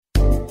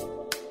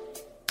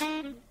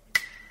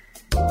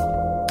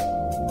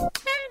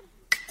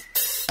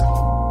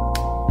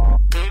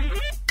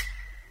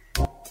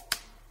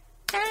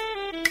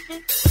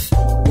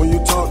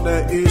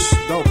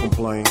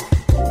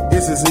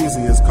as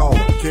easy as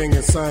calling King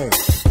and Sane.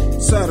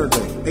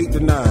 Saturday, 8 to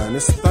 9,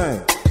 it's a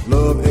thing.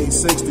 Love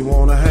 860,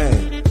 wanna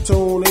hang.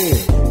 Tune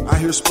in, I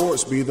hear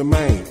sports be the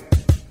main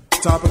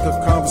topic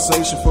of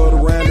conversation for the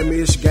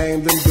random-ish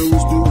game. Them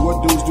dudes do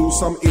what dudes do,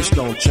 some ish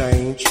don't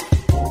change.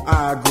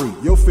 I agree,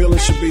 your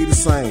feelings should be the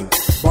same.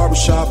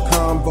 Barbershop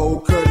combo,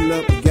 cutting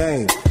up the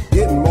game.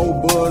 Getting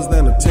more buzz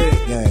than a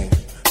tech game.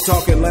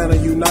 Talk Atlanta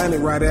United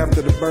right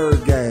after the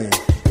Bird game.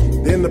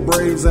 Then the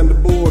Braves and the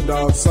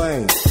Bulldogs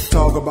sing.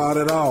 Talk about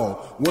it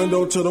all.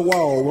 Window to the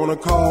wall. Wanna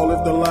call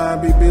if the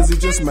line be busy,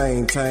 just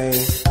maintain.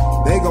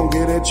 They gon'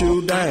 get at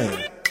you,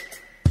 dang.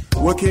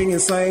 What King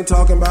and Sane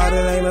talking about, it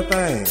ain't a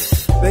thing.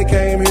 They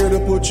came here to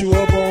put you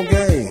up on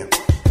game.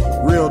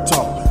 Real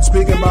talk,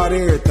 speaking about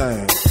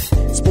everything.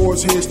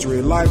 Sports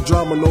history, life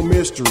drama, no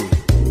mystery.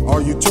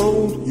 Are you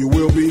tuned? You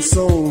will be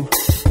soon.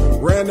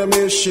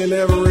 Random-ish in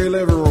every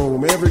living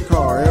room, every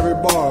car, every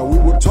bar. We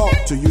will talk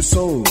to you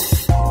soon.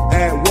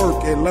 At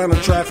work, Atlanta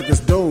traffic is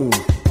doomed.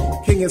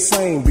 King and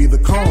Sane be the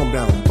calm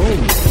down,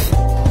 boom.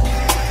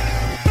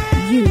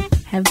 You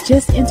have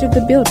just entered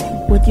the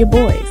building with your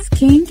boys,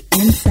 King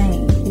and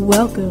Sane.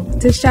 Welcome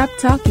to Shop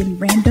Talking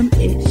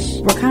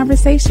Random-ish, where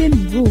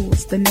conversation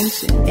rules the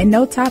nation and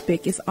no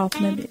topic is off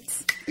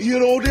limits. You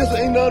know, this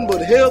ain't nothing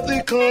but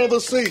healthy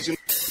conversation.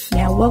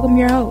 Now welcome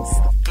your hosts,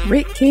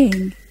 Rick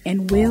King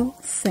and Will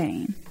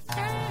Sane.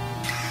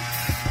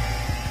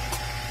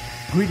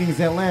 Greetings,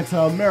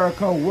 Atlanta,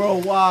 America,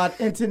 worldwide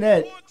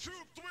internet.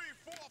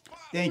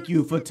 Thank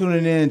you for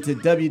tuning in to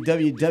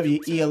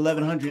WWWE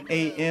 1100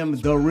 AM,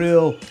 The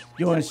Real.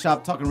 You're in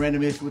Shop Talking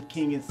Random-ish with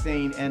King and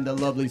Sane and the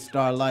lovely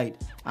Starlight.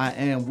 I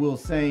am Will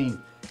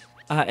Sane.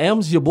 I am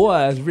your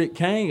boy, Rick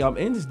King. I'm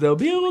in the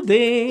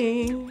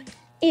building.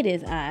 It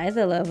is I,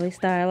 the lovely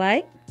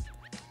Starlight.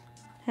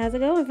 How's it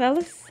going,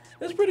 fellas?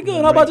 That's pretty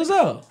good. How about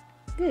yourself?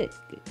 Good.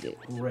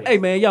 Great. Hey,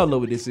 man, y'all know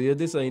what this is.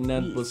 This ain't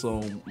nothing but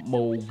some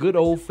more good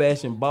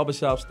old-fashioned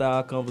barbershop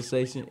style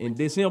conversation. And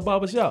this here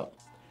barbershop,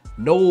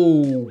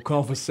 no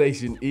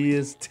conversation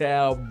is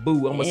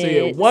taboo. I'm going to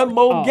say it one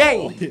more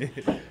game.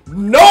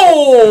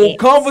 No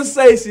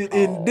conversation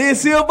in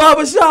this here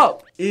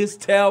barbershop is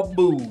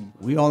taboo.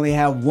 We only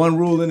have one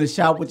rule in the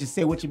shop. What you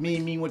say, what you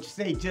mean what you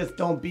say. Just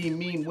don't be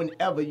mean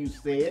whenever you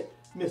say it.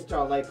 Miss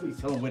Starlight, please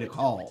tell them where to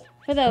call.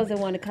 For those that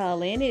want to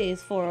call in, it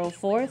is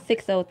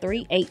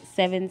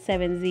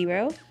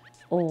 404-603-8770.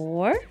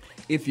 Or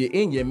if you're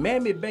in your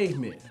mammy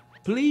basement,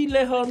 please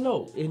let her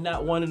know it's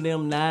not one of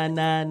them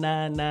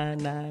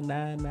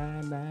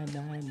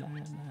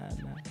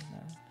 99999999999.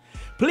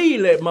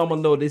 Please let mama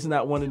know this is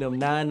not one of them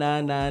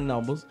 999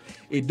 numbers.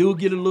 It do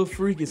get a little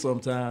freaky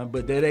sometimes,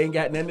 but that ain't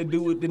got nothing to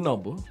do with the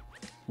number.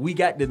 We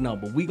got the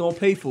number. We gonna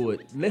pay for it.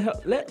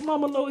 Let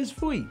mama know it's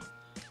free.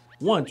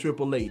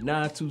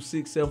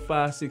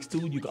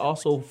 1-888-926-7562. You can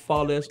also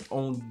follow us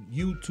on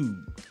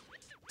YouTube,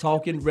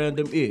 Talking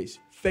Random-ish.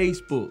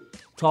 Facebook,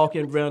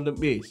 Talking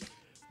Random-ish.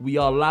 We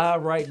are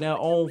live right now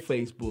on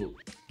Facebook.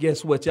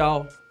 Guess what,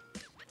 y'all?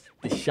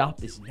 The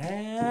shop is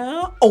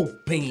now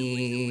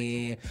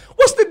open.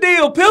 What's the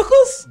deal,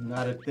 Pickles?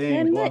 Not a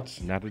thing, boy.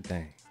 Not a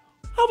thing.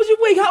 How was your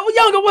week? How was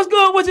Younger? What's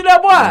good with you there,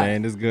 boy?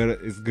 Man, it's good.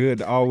 It's good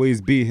to always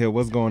be here.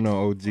 What's going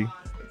on, OG?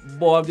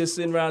 Boy, I'm just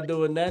sitting around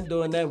doing that.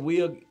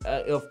 Will,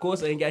 of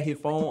course, ain't got his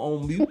phone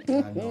on mute.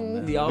 I know,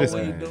 man. He always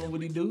Listen, doing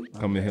what he do.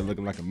 Coming here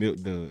looking like a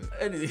milk dud.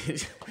 And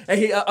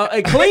he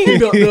a clean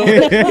milk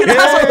dud. You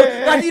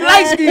know, like he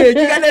light skinned.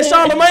 You got that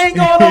Charlemagne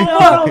going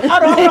on. Hold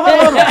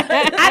on.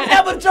 I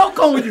never joke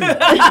on you.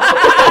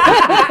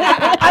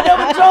 I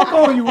never joke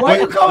on you. Why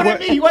you coming at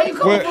me? Why you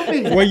coming for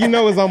me? Well, you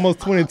know it's almost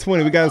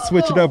 2020. We got to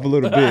switch it up a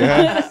little bit,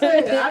 huh?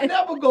 I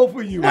never go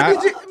for you.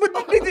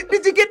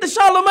 Did you get the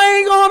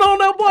Charlemagne going on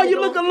there, boy?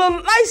 You look a little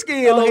light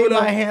skinned over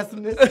my there.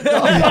 handsomeness. There's a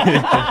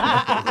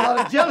lot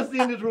of jealousy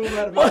in this room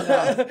right about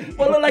now.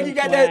 Well, look like you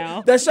got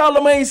that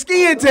Charlemagne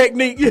skin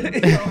technique.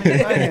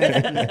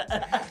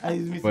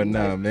 But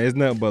nah, man, it's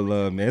nothing but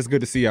love, man. It's good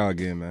to see y'all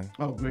again, man.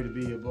 Oh, great to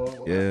be here, boy.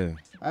 Yeah.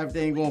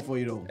 Everything going for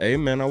you, though? Hey,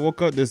 man, I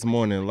woke up this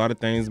morning. A lot of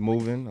things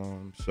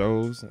moving,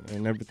 shows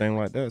and everything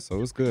like that.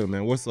 So it's good,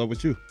 man. What's up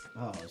with you?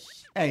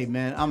 Hey,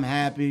 man, I'm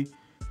happy.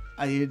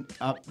 We're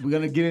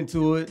going to get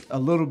into it a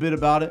little bit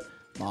about it.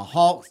 My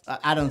Hawks,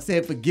 I done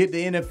said forget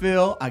the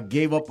NFL. I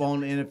gave up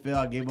on the NFL.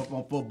 I gave up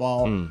on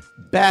football.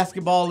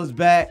 Basketball is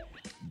back.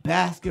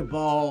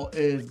 Basketball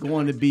is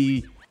going to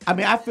be,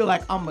 I feel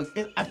like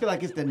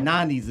it's the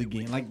 90s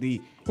again. Like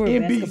the where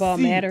NBC. basketball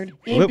mattered.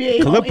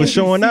 Clip was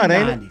showing out,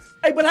 ain't it?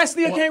 Hey, but I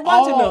still can't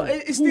watch it though.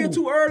 It's still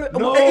too early.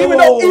 No.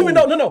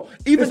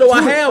 Even though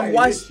I have exciting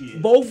watched this year.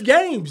 both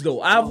games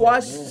though. I've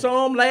watched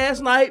some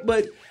last night,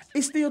 but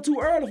it's still too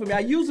early for me. I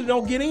usually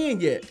don't get in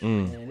yet.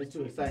 Man, it's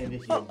too exciting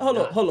this year. Hold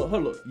up.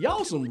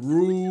 Y'all some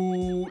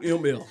rude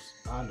MFs.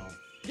 I know.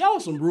 Y'all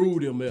some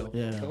rude MFs.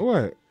 Yeah.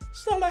 What?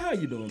 Starlight, how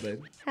you doing,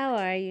 baby? How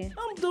are you?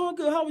 I'm doing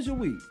good. How was your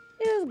week?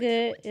 It was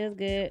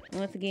good.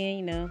 Once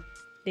again,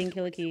 didn't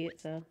kill a kid,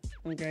 so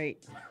I'm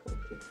great.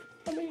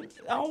 I mean,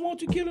 I don't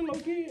want you killing no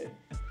kid.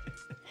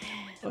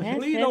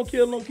 Please don't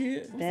kill no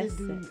kid. That's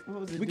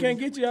We can't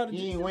get you out of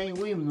You ain't Wayne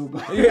Williams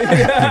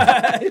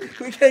nobody.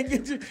 We can't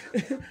get you.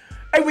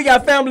 Hey, we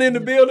got family in the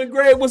building.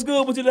 Greg, what's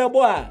good with you, little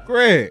boy?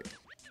 Greg.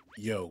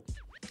 Yo.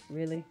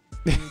 really.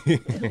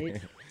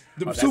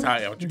 That's how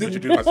I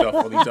introduce myself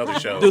on these other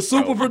shows. The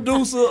super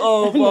producer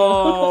of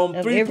Of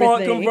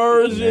 3-point everything.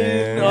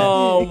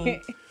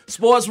 conversion,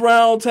 sports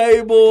round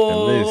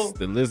table.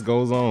 The list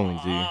goes on,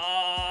 G.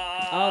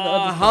 All the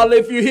other Holla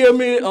if you hear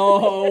me.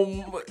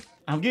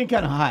 I'm getting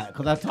kind of hot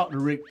because I talked to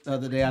Rick the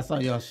other day. I saw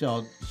y'all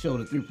show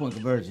the 3-point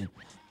conversion.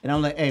 And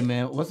I'm like, hey,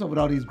 man, what's up with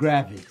all these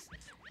graphics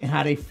and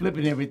how they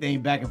flipping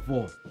everything back and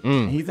forth?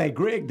 And he's like,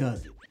 Greg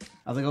does it.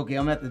 I was like, okay,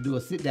 I'm going to have to do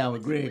a sit down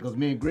with Greg because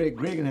me and Greg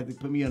going to have to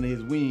put me under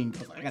his wing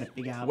because I got to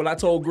figure out. Well, I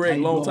told Greg a how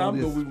you long do all time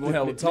ago this we were going to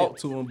have a flip, talk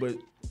flip. to him, but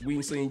we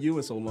ain't seen you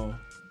in so long.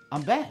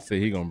 I'm back. Say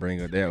he gonna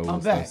bring up that old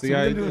I'm stuff. back. So See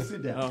how we're he going to do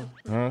do? a sit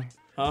down.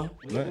 Huh?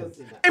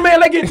 Hey, man,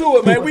 let's get to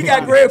it, man. We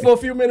got Greg for a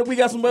few minutes. We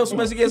got some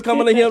special guests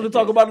coming in here to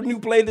talk about a new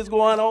play that's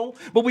going on,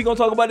 but we going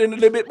to talk about it in a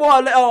little bit.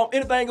 Boy,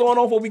 anything going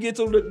on before we get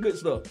to the good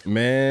stuff?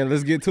 Man,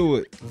 let's get to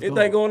it.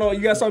 Anything going on?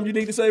 You got something you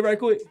need to say right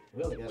quick?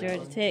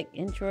 Georgia Tech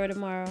in Troy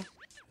tomorrow.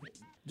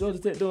 Georgia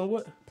Tech doing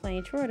what?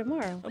 Playing Troy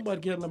tomorrow. I'm about to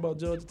get nothing about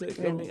Georgia Tech.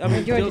 I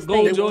mean, Georgia just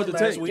go State. Georgia They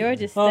Tech. won last week.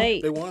 Georgia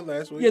State. They won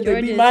last week. Yeah,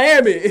 they beat Georgia-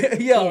 Miami.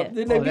 Yeah.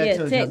 Didn't they Oh, beat? that Yeah,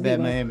 tells you Tech how bad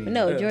beat Miami is.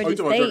 No, Oh, Georgia you talking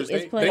about Georgia State is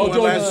State? playing. They won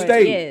Georgia last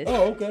State. Yes.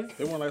 Oh, okay.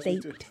 They won last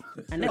week, too.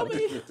 I know.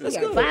 That's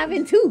We got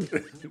good.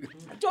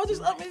 5-2.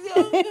 Georgia's,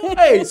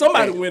 hey,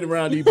 somebody win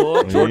around these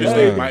boys. Georgia Yeah.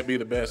 State might be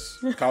the best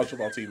college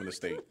football team in the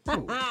state.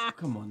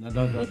 Come on, now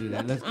don't do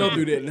that. Let's Don't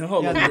do that now.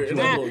 Hold on, Yeah, Greg.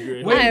 nah. Hold on,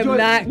 Greg. Wait, I am Georgia,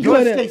 not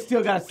Georgia gonna- State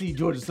still got to see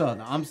Georgia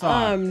Southern. I'm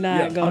sorry. I'm not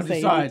Yeah. gonna I'm say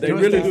just sorry. They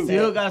Georgia really State do.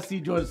 still got to see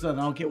Georgia Southern.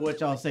 I don't care what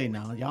y'all say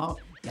now. Y'all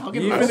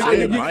get You a little finna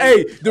get- cocky. Mike.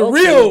 hey, the Okay.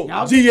 real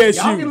Y'all get a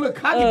GSU. little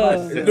cocky about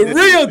yourself. The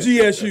real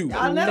GSU. Y'all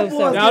No, never sir. boys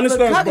Now, get a little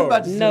understand, cocky bro.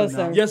 about No, yourself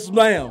sir. now. Yes,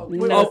 ma'am.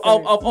 No,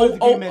 Of sir. What's the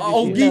game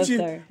at this year? Ogeechee.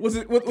 No, sir. Was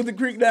it with the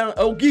creek down?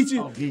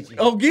 Ogeechee. Ogeechee.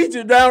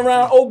 Ogeechee down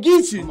around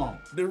Ogeechee. Come on.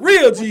 The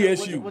real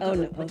GSU. Oh,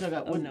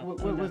 no.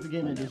 What's the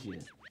game at this year?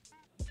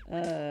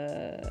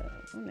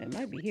 That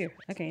might be here.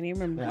 I can't even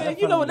remember. Man,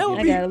 you know what? That would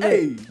I be, gotta look.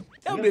 hey,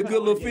 that would be a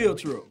good little field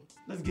trip.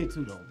 Let's get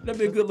to though. That'd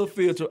be a good little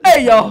field trip.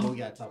 Hey, What y'all, we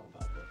got to talk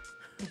about,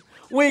 bro?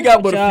 we ain't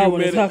got but a Y'all few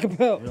want to minutes. talk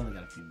about? We only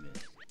got a few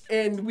minutes.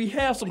 And we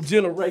have some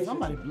generations.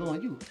 Somebody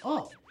blowing you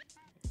up.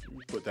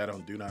 Put that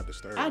on Do Not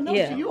Disturb. I know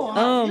Yeah. you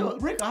on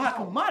Rick a hot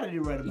commodity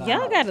right about Y'all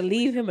now. gotta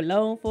leave him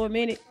alone for a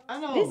minute. I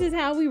know. This is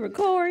how we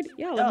record.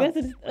 Y'all are Yeah.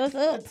 messing us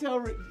up. Tell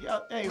Rick,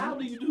 hey, How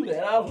do you do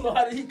that? I don't know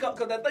how did he come,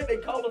 because I think they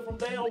called it from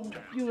down.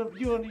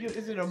 you,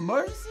 is it an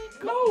emergency?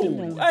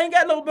 No, I ain't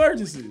got no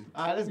emergency.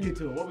 All right, let's get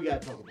to it. What we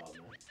got to talk about, man?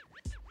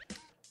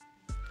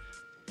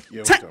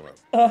 Yeah, what you talking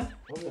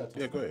about?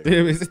 Yeah, go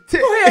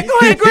ahead. Go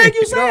ahead, Greg,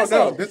 you said No,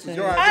 something. this is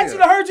your I actually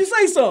idea. heard you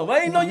say something. I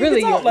ain't know you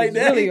Really, could talk like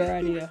that. really your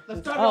idea. Let's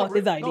start Oh, off,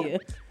 his Rick. idea.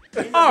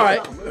 All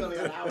right. We're only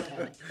got an hour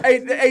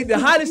and a half. Hey, the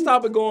hottest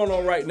topic going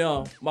on right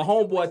now, my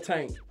homeboy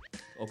Tank.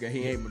 Okay,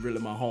 he ain't really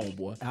my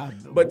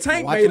homeboy. But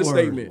Tank Watch made a your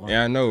statement. words.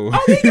 Yeah, I know.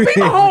 Oh, he can be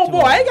my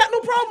homeboy. I ain't got no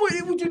problem with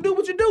it. What you do,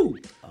 what you do.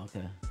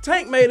 Okay.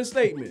 Tank made a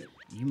statement.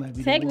 You might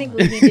be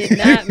Technically, he did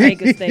not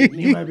make a you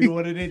statement. might be the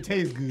one that didn't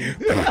taste good.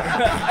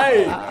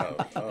 Hey,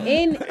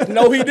 In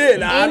no, he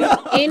didn't. I know.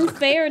 in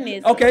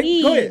fairness, Okay,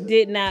 he go ahead.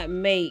 did not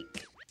make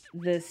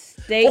the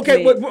statement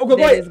Okay, wait, go that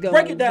ahead. is going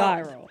Break it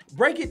down. viral.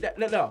 Break it down.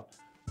 No.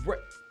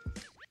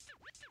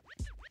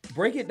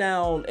 Break it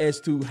down as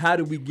to how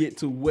did we get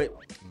to what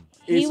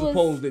He is was-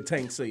 supposed that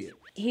Tank said.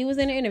 He was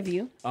in an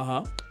interview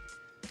Uh-huh.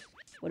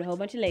 with a whole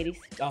bunch of ladies,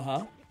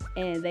 Uh-huh.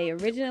 and they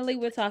originally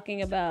were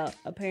talking about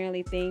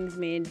apparently things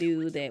men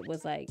do that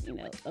was like,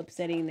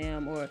 upsetting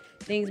them, or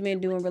things men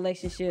do in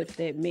relationships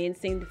that men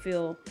seem to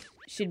feel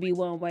should be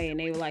one way, and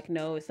they were like,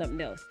 no, it's something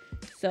else.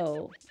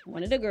 So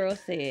one of the girls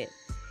said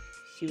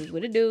she was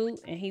with a dude,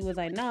 and he was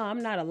like, nah,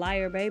 I'm not a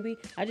liar, baby.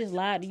 I just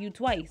lied to you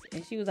twice.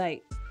 And she was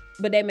like,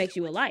 but that makes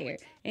you a liar.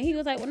 And he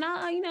was like, well,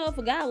 nah, if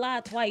a guy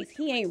lied twice,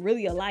 he ain't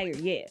really a liar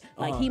yet.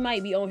 Like, he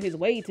might be on his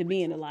way to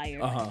being a liar,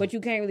 but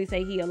you can't really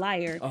say he a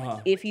liar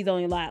if he's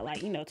only lied, like,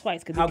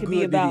 twice. Because How it could good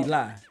be about. did he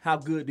lie? How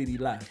good did he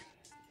lie?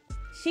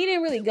 She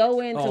didn't really go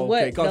into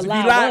what the 'Cause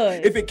lie was.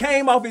 if it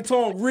came off his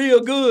tongue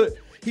real good,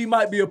 he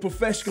might be a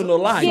professional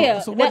liar. Yeah.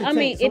 So That- what I did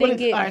mean, Tank, so it what didn't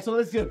did, get- all right, so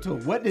let's get to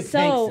it. What did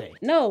So, Tank say?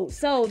 no.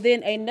 So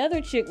then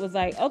another chick was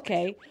like,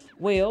 okay,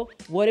 well,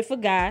 what if a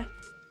guy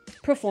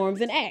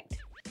performs an act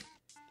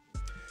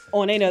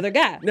on another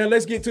guy? Now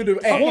let's get to the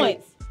act.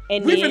 Once.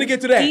 And We then finna get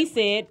to that. He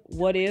said,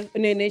 what if,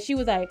 and then she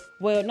was like,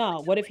 well,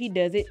 no, what if he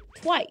does it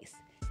twice?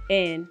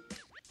 And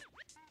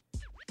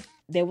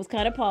there was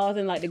kind of pause,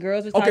 and like the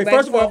girls was talking Okay, back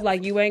first and of all, forth,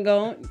 like, you ain't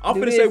going I'm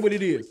do finna this. say what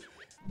it is.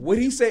 What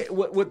he said,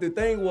 what the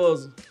thing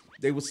was,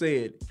 they were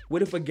said,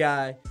 what if a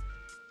guy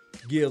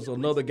gives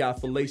another guy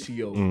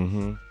fellatio?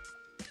 Mm-hmm.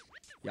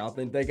 Y'all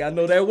didn't think I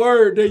know that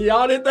word, then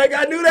y'all didn't think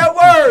I knew that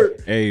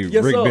word. Hey,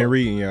 Yes, Rick sir. been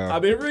reading, y'all.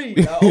 I've been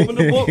reading. I opened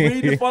the book,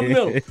 read the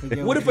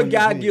fundamental. What if a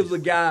guy Please. gives a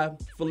guy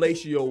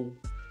fellatio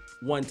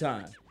one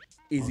time?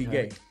 Is he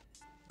gay?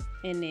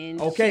 And then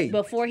Okay.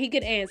 before he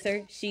could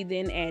answer, she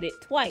then added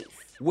twice.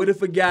 What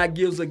if a guy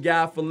gives a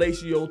guy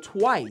fellatio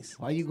twice?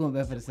 Why you going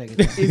back for the second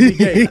time? Is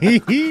he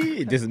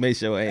gay? Just make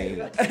sure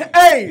aim.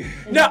 Hey,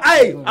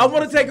 I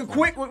want to take a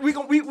quick.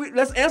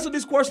 Let's answer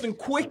this question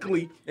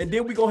quickly, and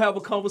then we gonna have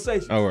a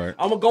conversation. All right.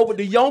 I'm gonna go with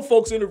the young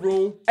folks in the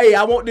room. Hey,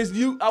 I want this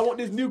new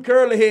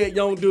curly head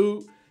young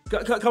dude.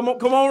 Come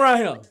on around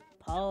here.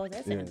 Pause.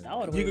 That's an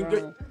all the way You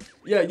wrong.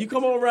 you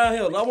come on around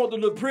here. I want the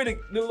little pretty.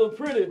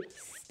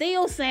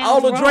 Still sounds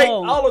All the Drake,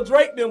 wrong. all the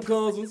Drake, them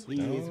cousins.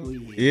 He is who he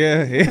is.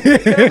 Yeah.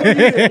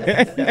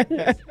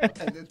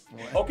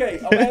 Okay,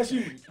 I'm gonna ask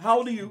you. How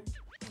old are you?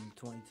 I'm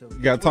 22.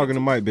 You got talking to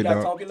Mike, big Got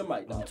dog. talking to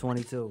Mike. I'm Dog.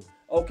 22.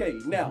 Okay,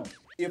 now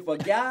if a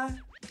guy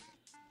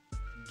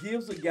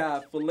gives a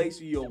guy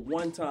fellatio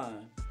one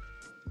time,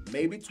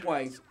 maybe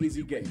twice, is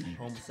he gay?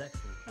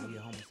 Homosexual. Be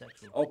a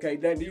homosexual. Okay,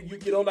 then you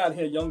get on out of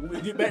here, young. We'll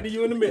get back to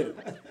you in a minute.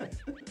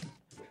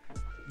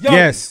 Young,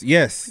 Yes.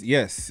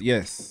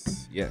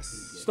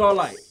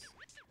 Starlight.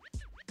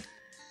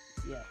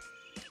 Yeah.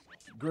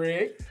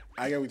 Greg.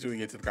 I got to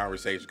get to the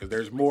conversation because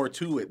there's more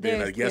to it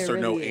than a yes or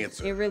no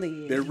answer. It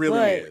really is. There really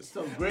But is.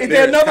 Is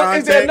there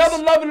another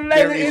lovely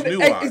there lady? is Is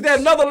nuance. there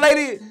another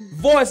lady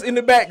voice in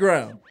the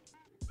background?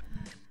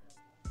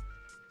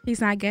 He's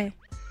not gay.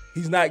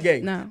 He's not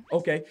gay. No.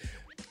 Okay.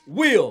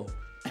 Will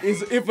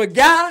is if a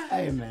guy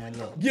Hey, man,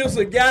 look. gives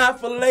a guy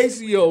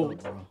fellatio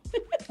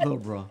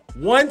Look, bro.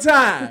 one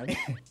time,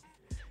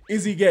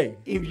 is he gay?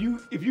 If you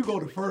go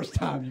the first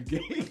time, you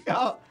gay.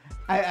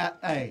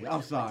 Hey,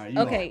 I'm sorry. You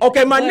okay.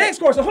 Okay, my but- next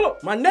question. Hold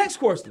up. My next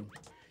question.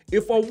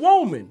 If a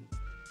woman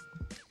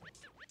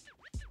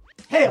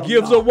Hell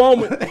gives no. a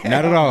woman,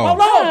 Not at all.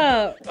 hold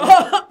on.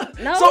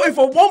 No. So if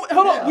a woman,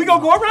 hold on, we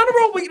gonna go around the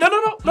room.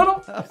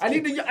 No. I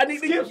need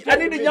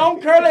the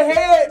young curly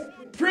head,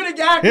 pretty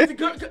guy.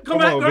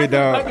 Come on, back, big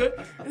dog.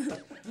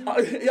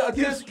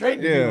 Again,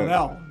 Straight to Yeah. you on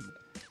that one.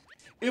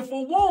 if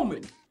a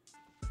woman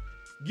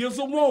gives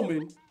a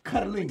woman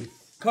Cunnilingus.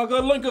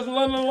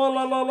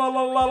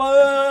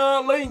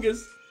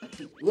 lingus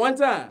one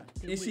time,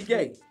 is she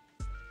gay?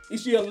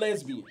 Is she a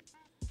lesbian?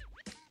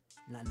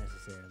 Not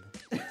necessarily.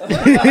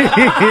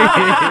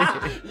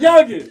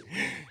 Youngin,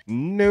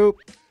 Nope.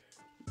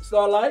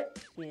 Starlight,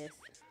 Yes.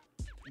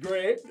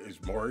 Greg,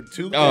 There's more to this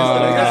than a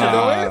yes or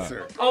no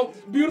answer.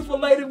 beautiful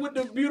lady with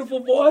the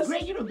beautiful voice.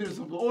 Greg, you done been to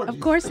some orgies. Of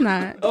course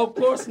not. Of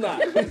course not.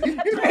 Greg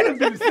done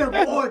been to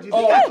several orgies.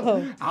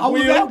 I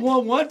was Will? at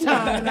one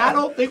time, and I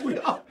don't think we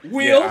are.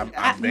 Will, Yeah,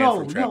 I'm banned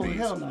No, from no, trapeze.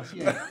 hell no.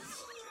 She ain't.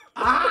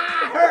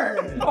 I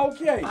heard.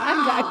 okay.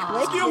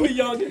 Excuse me,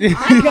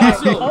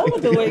 youngin. All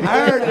the way.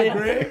 I heard that,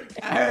 Greg.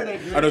 I heard that,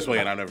 Greg. I'm just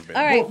playing. I've never been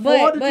All there. right,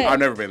 Before but I've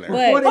never been there.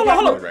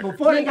 but-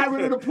 Before they got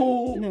rid of the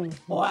pool.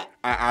 What?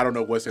 I don't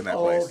know what's in that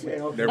place. okay.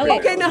 Never been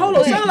Okay, there. now hold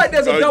on. Sound like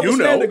there's a double you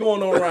know. standard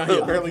going on around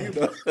here. Apparently you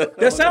know.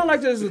 That sound like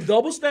there's a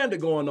double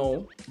standard going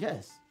on.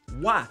 Yes.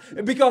 Why?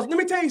 Because let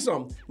me tell you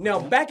something. Now,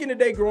 back in the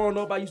day growing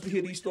up, I used to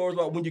hear these stories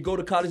about when you go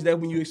to college, that's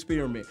when you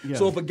experiment. Yeah.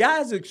 So if a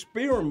guy's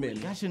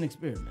experimenting, That's an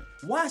experiment.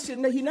 why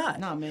shouldn't he not?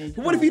 Nah, man.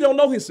 What if he don't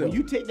know himself? When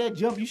you take that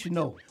jump, you should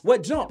know.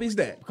 What jump is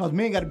that? Because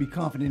men got to be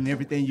confident in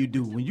everything you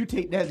do. When you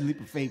take that leap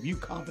of faith, you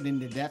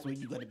confident that that's what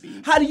you're going to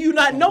be. How do you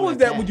not know like is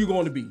that that. what you're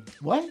going to be?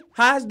 What?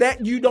 How is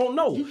that you don't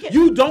know? can't-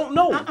 You don't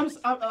know.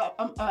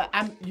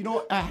 I'm you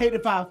know, I hate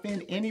if I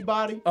offend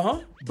anybody.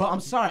 Uh-huh. But I'm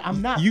sorry,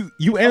 I'm not.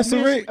 You answer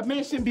a man, it? A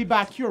man shouldn't be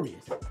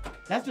bi-curious.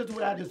 That's just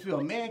what I just feel.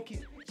 A man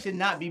should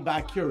not be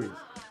bi-curious.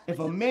 If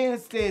a man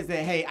says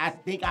that, hey, I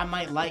think I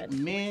might like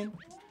men,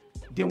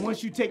 then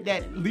once you take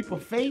that leap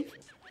of faith,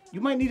 you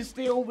might need to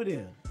stay over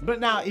there. But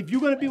now, if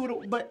you're gonna be with,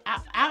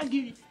 I'll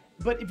give you.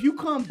 But if you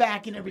come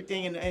back and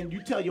everything, and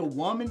you tell your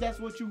woman that's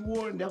what you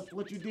wore and that's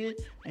what you did,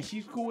 and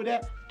she's cool with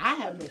that, I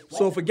have no fault.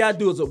 So if a guy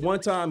does it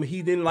one time,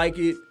 he didn't like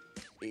it,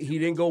 he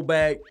didn't go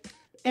back.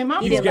 am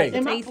I He didn't like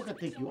am the I taste. fucking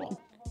think you are?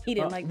 he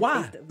didn't like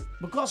why? the taste of it.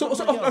 Because So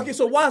somebody else.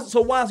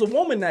 why is a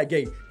woman not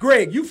gay?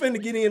 Greg, you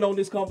finna get in on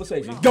this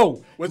conversation.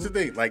 Go. What's the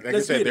thing? Like I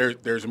Let's said, get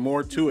it. there's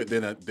more to it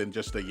than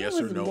just a yes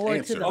or was no more to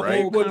answer, the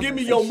Okay, right? well give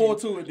me your more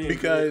to it then.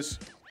 Because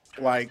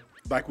like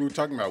we were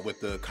talking about with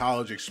the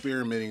college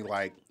experimenting,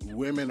 like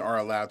women are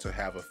allowed to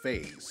have a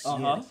phase,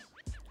 Uh-huh.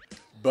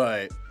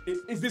 but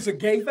Is this a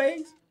gay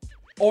phase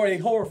or a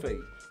horror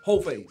phase?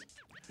 Whole phase.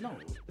 No.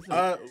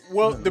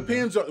 well,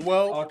 depends on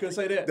Oh, I couldn't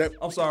say that. That-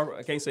 I'm sorry,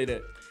 I can't say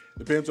that.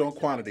 depends on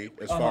quantity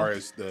as far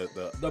as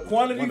the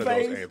quantity one of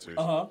phase. those answers.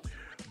 Uh-huh.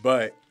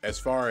 But as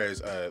far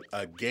as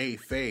a gay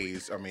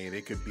phase, I mean,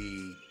 it could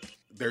be.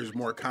 There's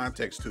more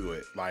context to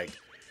it. Like,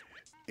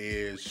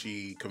 is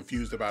she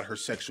confused about her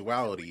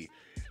sexuality?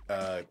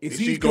 Is Is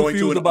he she going to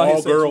confused an about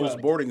his all-girls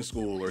sexuality? boarding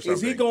school or something?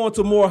 Is he going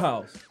to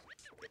Morehouse?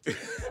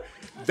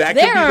 That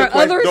There could be are the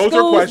question. other Those are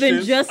schools than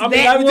questions. just I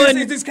mean, that one.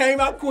 it just came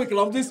out quickly.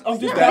 I'm just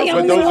But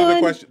Yeah, those are the one.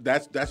 questions.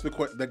 That's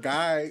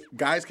the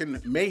guys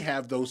may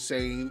have those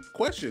same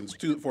questions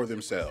for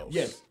themselves.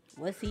 Yes.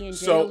 Was he in jail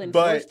So, and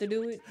but- forced to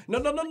do it? No.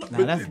 that's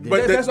different.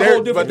 But that's a there-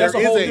 whole different. but That's a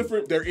there whole is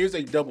different. there is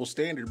a double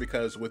standard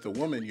because with a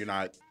woman, you're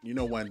not.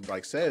 No one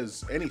like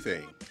says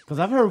anything. Because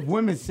I've heard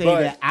women say But-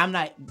 that I'm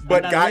not. but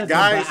I'm not guy- lesbian,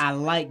 guys- but I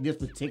like this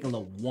particular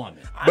woman.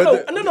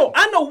 But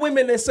I know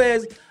women that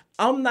says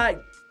I'm not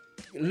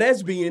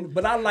lesbian,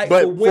 but I like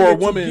But for women for a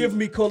woman- to give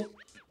me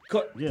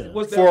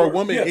what's that For a word?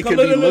 woman, Yeah, it can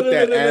be looked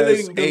at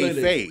as a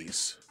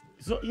phase.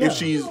 So, If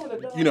she's,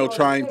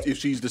 if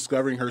she's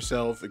discovering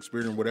herself,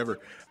 experiencing whatever,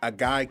 a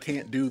guy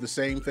can't do the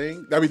same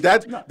thing. I mean,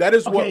 that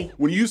is okay. what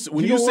when you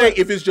know say what?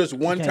 if it's just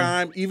one Okay.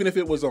 time, even if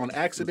it was on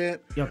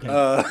accident. Okay.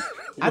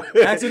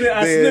 Accident.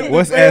 I Then- slipped. and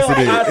What's fell.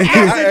 accident?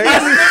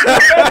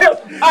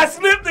 I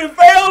slipped and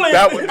fell. And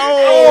That was,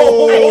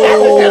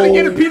 Never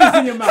get a penis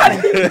in your mouth.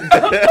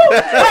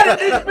 how did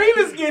this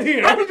penis get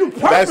here? How did you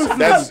that's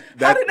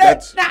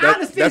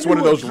purpose? that's one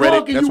of those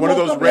Reddit. That's one of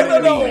those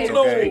Reddit memes.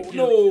 Okay.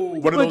 No. One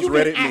of But those you can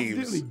Reddit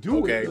accidentally memes. do it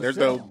Okay, there's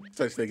yourself. no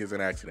such thing as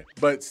an accident.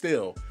 But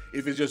still,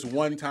 if it's just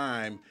one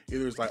time,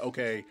 either it's like,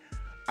 okay,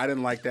 I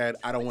didn't like that.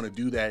 I don't want to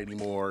do that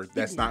anymore.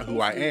 That's not who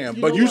I am.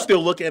 You But know you what?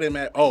 still look at him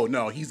at, oh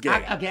no, he's gay.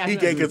 I He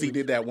gay because he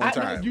did that one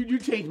time. You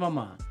changed my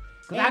mind.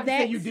 Because I And can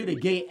say you that's- did a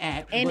gay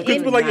act. And but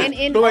in, you're like not. this. and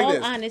in But like all this.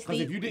 'Cause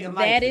honesty, if you didn't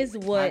like that it, is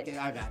what I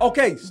got it.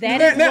 Okay.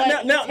 that is now,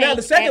 what now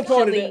the Tank second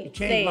part of actually that.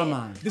 Changed my said.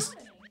 mind. This,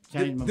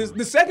 Changed my mind.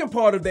 the second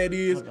part of that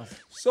is,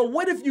 so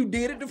what if you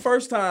did it the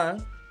first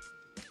time?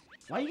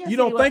 Why you You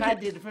don't think I it-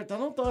 did the first time?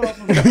 Don't throw it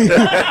off on me. He was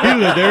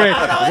direct.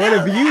 What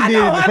if you did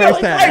it the first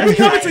Hey, we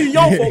time? coming to the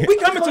young folk. We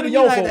coming to the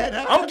young Like folk. that,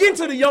 huh? I'm getting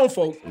to the young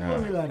folk.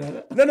 Don't be like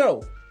that.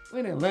 No. We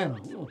in Atlanta.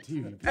 We on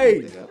TV.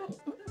 Hey.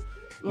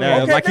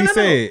 Now, like he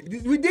said,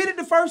 We did it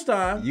the first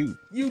time. You.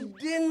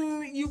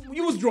 didn't.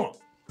 You was drunk.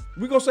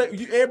 We gonna say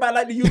everybody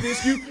like to use the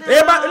excuse.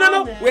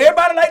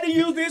 Everybody like to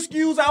use the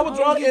excuse. I was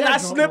drunk and I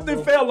slipped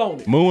and fell on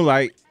it.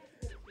 Moonlight.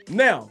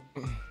 Now,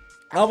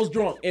 I was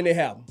drunk and it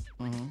happened.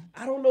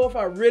 I don't know if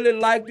I really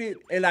liked it,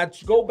 and I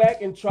go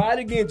back and try it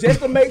again just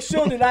to make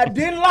sure that I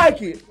didn't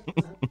like it.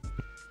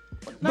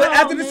 But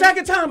after the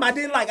second time, I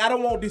didn't like. I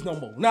don't want this no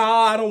more. Nah,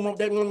 I don't want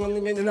that.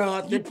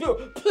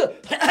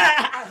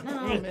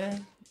 No,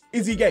 man.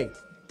 Is he gay?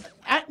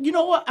 You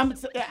know what?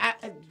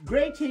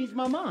 Greg changed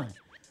my mind.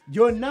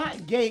 You're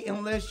not gay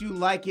unless you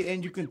like it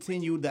and you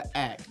continue the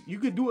act. You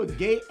could do a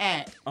gay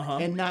act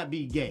and not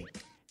be gay.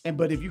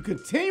 But if you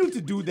continue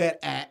to do that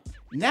act,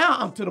 now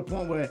I'm to the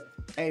point where,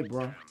 hey,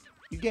 bro,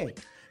 you gay.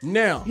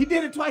 Now He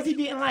did it twice. He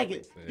didn't like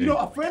it. You know,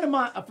 a friend of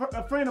mine,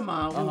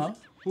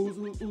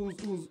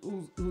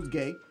 who's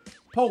gay,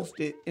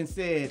 posted and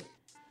said,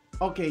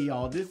 "Okay,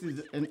 y'all, this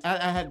is." And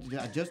I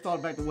just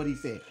thought back to what he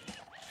said.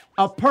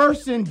 A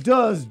person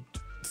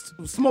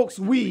smokes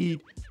weed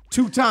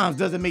 2 times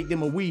doesn't make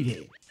them a weed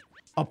head.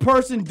 A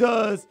person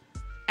drink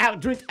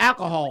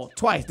alcohol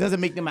twice doesn't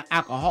make them an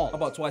alcoholic. How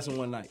about twice in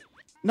one night?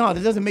 No,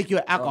 that doesn't make you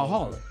an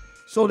alcoholic.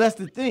 So that's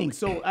the thing.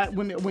 So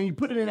when you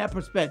put it in that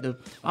perspective,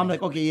 I'm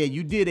like, okay, yeah,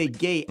 you did a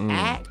gay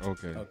act.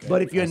 Okay.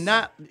 But if you're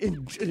not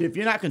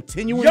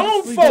continuing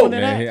Young to folk, doing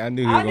Man, that, I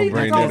knew he was I gonna need to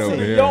bring talk that to over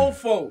the here. young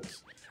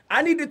folks.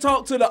 I need to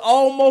talk to the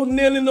almost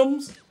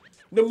millenniums.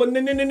 The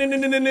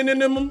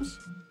millenniums.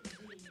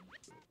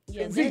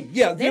 Yeah, Z,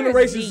 there is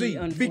Generation Z.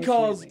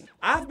 Because unfortunately.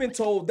 I've been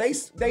told they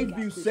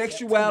view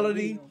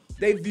sexuality,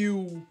 they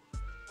view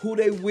who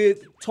they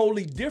with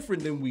totally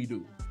different than we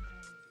do.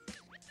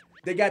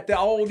 They got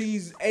all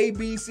these A,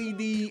 B, C,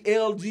 D,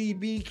 L, G,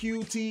 B,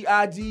 Q, T,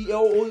 I, G, L,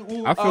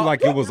 O, I feel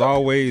like it was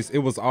always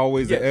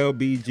Yes. a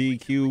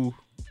LBGQ,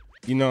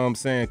 you know what I'm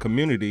saying,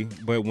 community.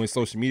 But when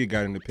social media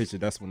got in the picture,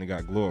 that's when it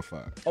got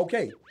glorified.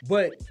 Okay,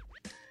 but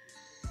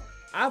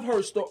I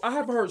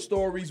have heard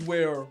stories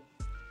where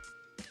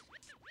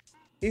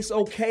it's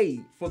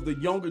okay for the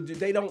younger.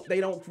 They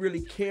don't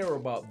really care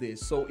about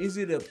this. So is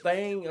it a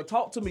thing?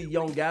 Talk to me,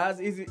 young guys.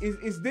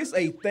 Is this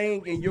a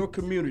thing in your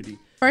community?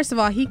 First of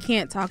all, he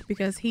can't talk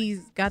because he's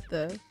got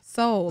the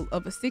soul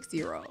of a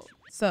 60-year-old.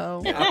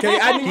 So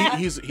Okay,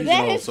 He's an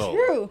That old is soul.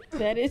 true.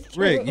 That is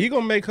true. Rick, you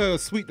gonna make her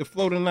sweet to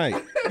flow tonight?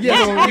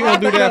 Yeah, you gonna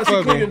do that for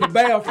in the me?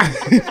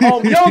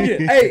 bathroom.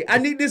 Youngin, hey, I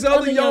need this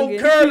other young youngin.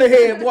 curly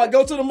head boy.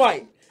 Go to the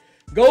mic.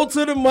 Go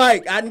to the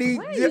mic. I need.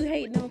 Why are you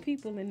hating on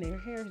people in their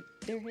hair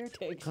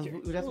texture?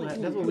 that's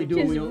what we do.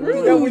 Just When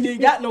rude. Yeah, when you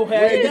ain't got no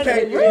hair, you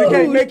can't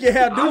rude. make your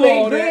hair do I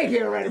all Greg that.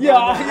 here right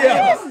about now.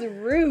 Yeah. That's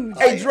rude.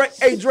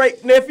 Hey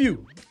Drake,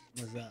 nephew.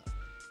 What's up?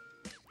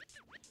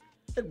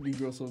 That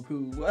Negro so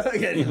cool.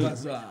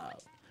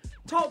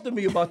 Talk to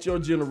me about your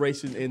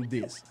generation in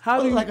this.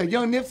 How do you, Like a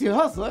young Nipsey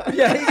Hussle.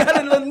 yeah, he got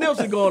a little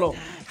Nipsey going on.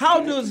 How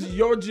does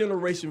your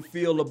generation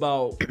feel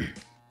about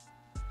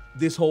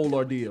this whole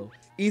ordeal?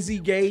 Is he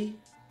gay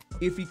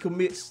if he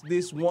commits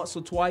this once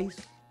or twice?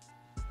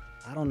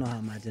 I don't know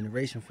how my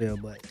generation feel,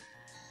 but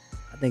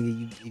I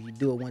think if you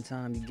do it one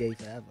time, you gay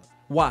forever.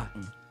 Why?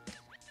 And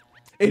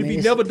if he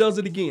it's- never does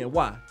it again,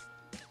 why?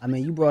 I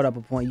mean, you brought up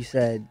a point. You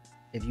said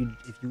if you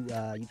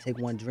take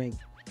one drink,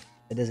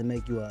 it doesn't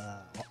make you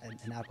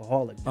an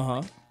alcoholic.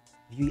 Uh-huh.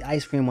 If you eat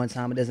ice cream one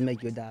time, it doesn't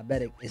make you a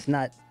diabetic. It's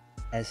not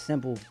as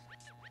simple.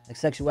 Like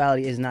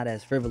sexuality is not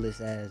as frivolous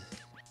as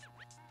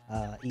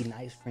eating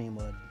ice cream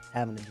or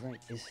having a drink.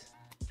 It's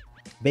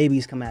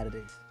babies come out of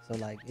this, so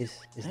like it's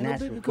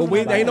natural.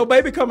 But ain't no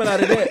baby coming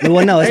out of that.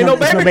 Well, no, it's ain't not,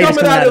 no it's baby no babies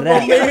coming out of that.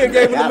 from me and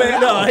gave him the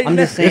man. No, I'm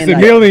just saying. It's a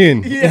like,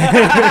 million.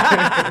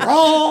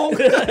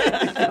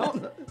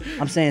 Wrong.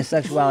 I'm saying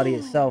sexuality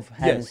itself,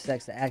 having Yes.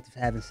 sex, the act of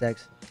having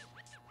sex,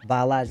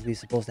 biologically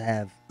supposed to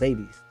have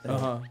babies.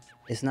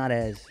 It's not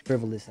as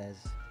frivolous as,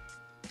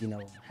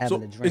 having So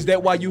a drink. is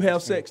that why you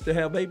have sex, to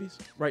have babies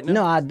right now?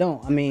 No, I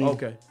don't. I mean,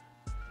 Okay.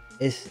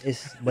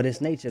 but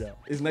it's nature though.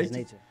 It's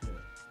nature?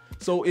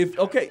 So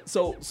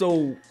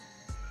so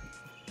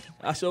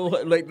I show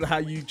her like how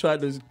you try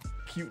to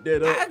cute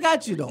that up. I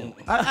got you though.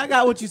 I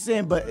got what you're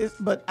saying,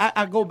 but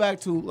I go back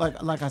to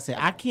like I said,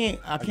 I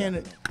can't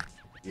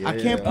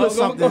put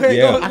something. Go ahead.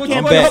 Yeah. Go I ahead.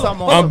 can't Go ahead. put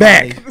something on I'm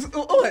somebody.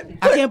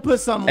 back. I can't put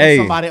something Hey.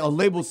 on somebody or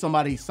label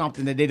somebody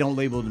something that they don't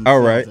label themselves.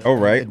 All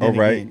right. And then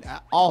again,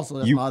 also,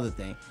 that's my other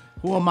thing.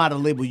 Who am I to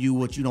label you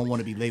what you don't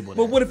want to be labeled?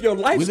 But as? what if your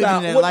We living in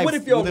lifestyle? that What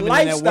if your we living in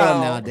that world lifestyle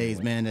nowadays,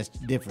 man? That's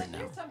different now.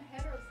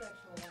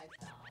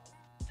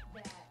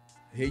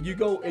 Here you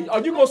go. Are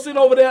you gonna sit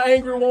over there,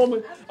 angry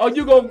woman? Are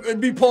you gonna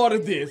be part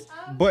of this?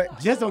 But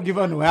Just don't give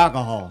her no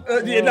alcohol.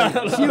 Yeah, no.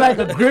 She like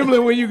a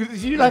gremlin when you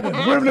feed her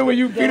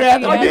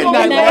after Are you gonna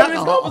midnight with have this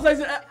alcohol.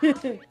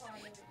 conversation?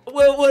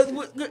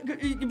 Well,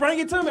 you bring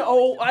it to me.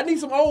 Oh, I need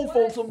some old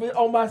folks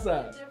on my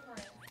side.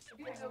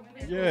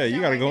 yeah, you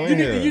gotta go You in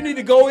here. need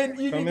to go in.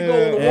 You Come need to go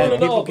here. to one Yeah, or the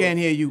people other. can't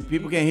hear you.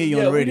 People can't hear you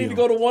Yeah, on the we radio. need to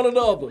go to one or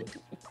the other.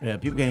 Yeah,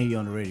 people can't hear you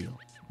on the radio.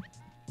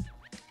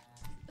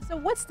 So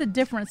what's the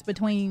difference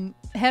between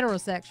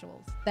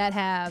heterosexuals that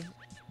have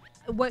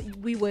what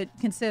we would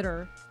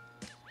consider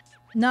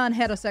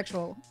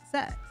non-heterosexual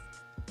sex?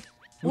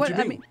 What you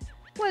I mean?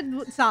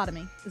 what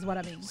sodomy is what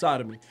I mean.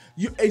 Sodomy.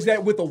 Is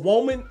that with a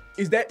woman?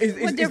 Is What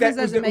difference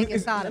does it make in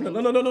sodomy?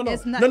 No.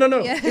 It's not- No.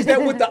 yeah. Is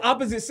that with the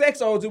opposite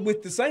sex or is it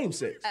with the same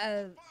sex?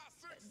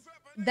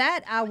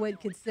 That I would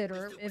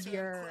consider if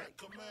you're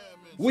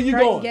Where you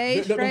straight, going? gay,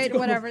 Don't you straight, go-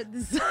 whatever.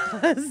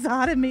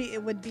 Sodomy,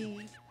 it would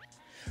be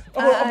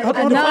Hold on,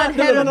 a define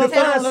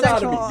non-heterosexual.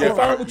 sodomy.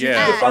 Define what you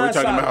Yeah, define are we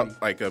talking sodomy.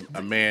 about like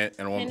a man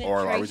and a woman, or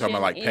are we talking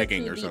about like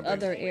pegging Penetration or into something?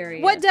 the other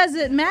area. What does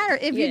it matter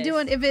if you're Yes.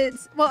 doing? If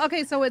it's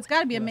okay, so it's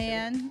got to be a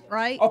man,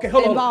 right? Okay,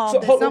 hold on. Involved So,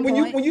 at hold on. some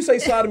When point. you say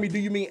sodomy, do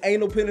you mean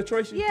anal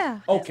penetration? Yeah.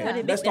 Okay, what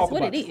it let's is. talk That's what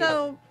about it it. is.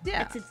 So yeah,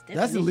 That's its That's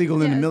definition.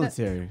 illegal in the Yeah,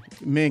 military.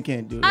 Men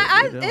can't do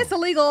that. it's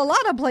illegal a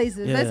lot of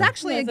places. Yeah. That's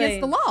actually That's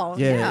against the like- law.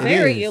 Yeah, it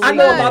Very is. illegal. I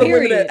know a lot of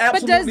women Period. that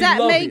But absolutely does that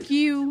love make it.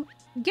 you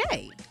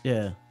gay?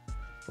 Yeah.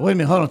 Wait a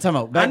minute. Hold on. Time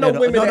out. Back I know that up.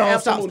 women no, that no,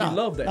 absolutely stop.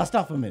 love that. Now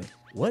stop for a minute.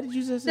 What did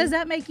you just say? Does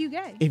that make you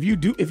gay? If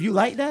you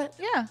like that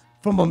Yeah.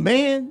 from a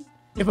man,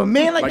 if a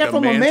man like Like that a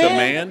from man a to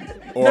man,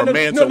 man or a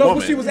man to no, woman?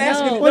 but she was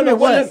asking. Wait a minute,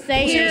 what? She was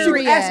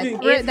Period. asking.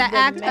 If The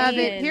act of man-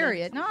 it.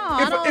 Period. No,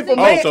 I don't If a think.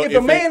 man, so if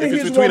a man if and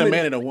it's his between a woman,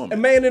 man and a woman.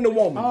 a man and a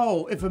woman.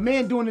 oh, if a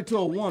man doing it to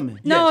a woman.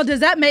 No, Yes. does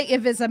that make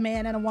if it's a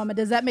man and a woman?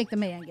 Does that make the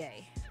man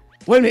gay?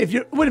 Wait a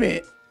minute. Wait a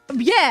minute.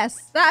 Yes,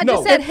 I No.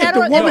 just said If the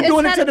hetero. woman it's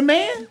doing it hetero- to the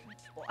man.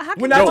 How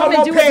can We're the not talking woman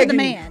about do it to the pegging.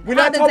 man? We're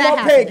How not does talking that about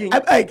happen? pegging.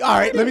 Hey, all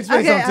right. Let me explain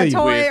Okay, something to a you.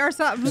 toy or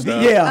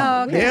something. Yeah.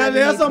 Oh, okay. Yeah,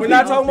 there's some We're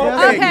not people- talking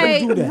about yeah,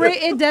 pegging. some people do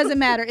that. It doesn't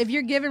matter if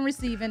you're giving,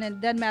 receiving, and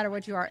it doesn't matter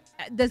what you are.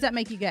 Does that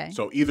make you gay?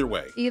 So either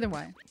way. Either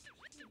way.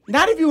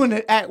 Not if you in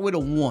the act with a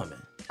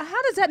woman.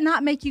 How does that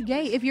not make you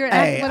gay if you're an Hey,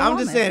 act with a I'm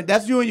woman? just saying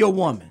that's you and your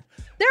woman.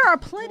 There are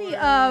plenty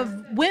of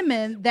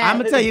women that I'm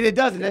gonna tell you that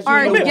doesn't. That's you are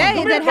and your gay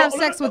woman. that have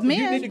sex with You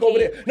men. need to go over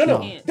there. No.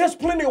 No. There's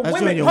plenty of That's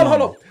you women. and your Hold on.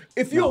 woman.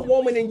 If you're a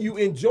woman and you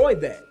enjoy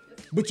that,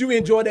 but you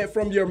enjoy that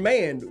from your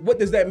man, what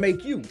does that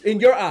make you in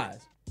your eyes?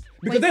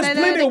 Because Wait, there's say that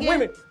plenty of again?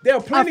 women. There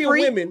are plenty A of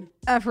freak? women.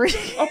 A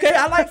freak. Okay,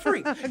 I like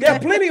freak. There are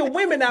plenty of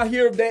women out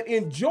here that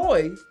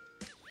enjoy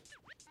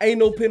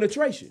anal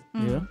penetration.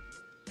 Yeah.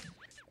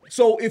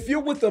 So if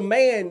you're with a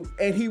man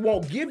and he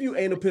won't give you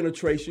anal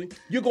penetration,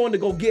 you're going to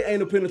go get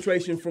anal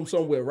penetration from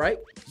somewhere, right?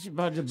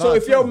 So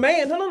if your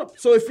man, no.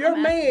 So if your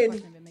I'm asking the man,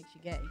 question if it makes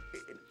you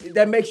gay.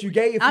 that makes you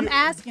gay. If I'm you-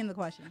 asking the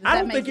question. Does I that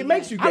don't make think it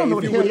makes you gay. I don't know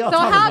if what you the hell with- y'all So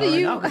talking how about do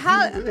you-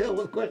 right now. how-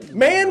 What question?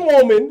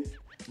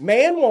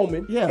 man,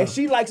 woman, Yeah. and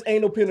she likes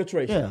anal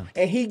penetration,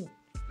 Yeah. and he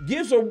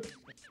gives her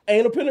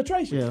anal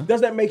penetration. Yeah.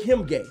 Does that make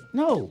him gay?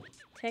 No.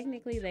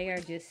 Technically, they are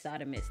just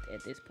sodomists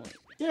at this point.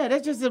 Yeah,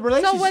 that's just a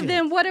relationship. So what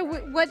then? What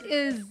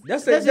is?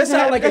 That's That's that just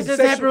sounds like a that's just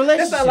a happy sexual, that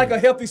sounds relationship. like a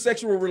healthy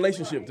sexual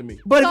relationship to me.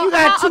 But So if you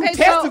got how- two okay,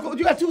 so- testicles,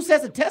 you got two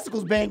sets of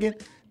testicles banging,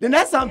 then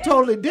that's something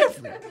totally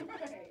different.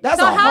 That's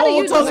So a how do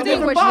whole you totally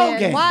different distinguish ball then?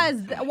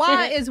 game.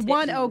 Why is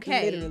one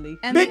okay Literally.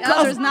 and the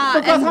other's not?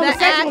 because And the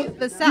homosexual, act,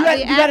 the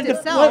you gotta act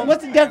itself.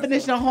 what's the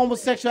definition of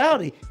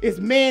homosexuality? It's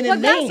man Well,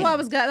 and that's man. why I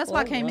was. That's why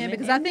I came in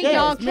because I think Yeah,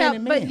 y'all it's man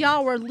and but man.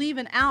 y'all were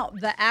leaving out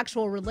the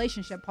actual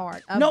relationship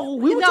part. Of, No,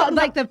 we were talking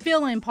like the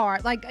feeling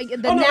part, like the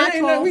Oh, no,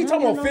 natural. we ain't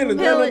talking about feelings.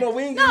 feeling. No,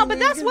 we ain't. No, but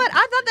that's what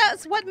I thought.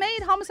 That's what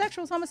made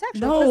homosexuals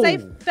homosexuals. No. Because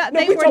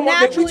they we were talking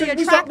about- naturally we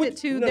talking- attracted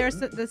to no.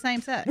 the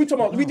same sex. We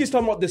talking about. We just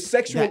talking about the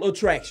sexual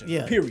attraction.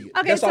 Yeah. Period.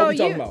 Okay, that's all so we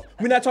talking you- about.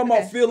 We're not talking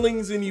about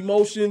feelings and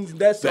emotions.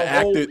 That's The the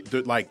act,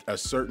 whole. like a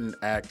certain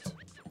act,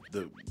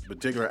 the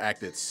particular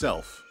act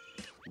itself,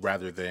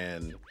 rather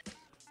than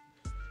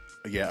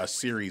a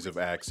series of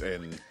acts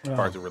and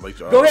parts of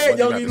relationship. Go ahead, What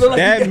you yo, got you to look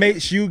say? like- That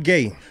makes you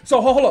gay. So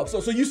hold up.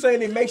 So you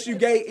saying it makes you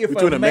gay if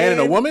Between a man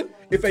and a woman?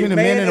 If Between a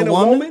man and a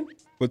woman?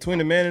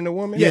 Between a man and a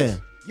woman? Yeah.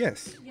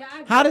 Yes.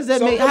 How does that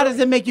So- make? How does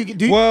it make you?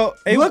 Do you Well,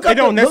 it look up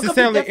don't the- look up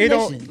the necessarily. It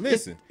don't definition.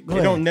 listen. Go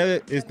It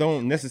ahead.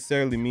 don't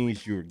necessarily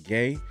means you're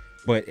gay,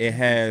 but it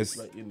has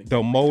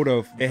the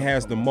motive. It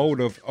has the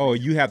motive. Oh,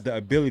 you have the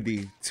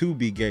ability to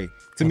be gay.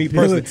 To me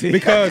personally, Ability.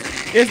 because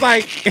it's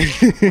like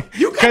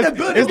You got the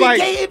ability it's to be like,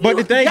 gay if but you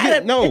the thing got is,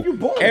 it- no, if you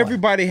born.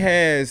 everybody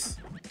has.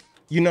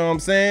 You know what I'm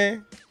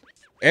saying?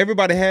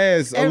 Everybody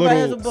has Everybody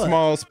has a a little butt.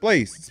 small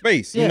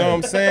space. You Yeah. know what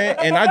I'm saying?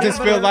 And I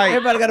just feel like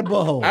everybody got a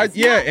butthole.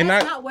 and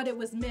That's not what it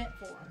was meant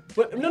for.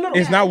 But no.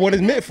 it's not what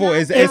it's meant for.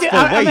 It's for I'm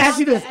gonna ask waste.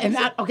 you this, and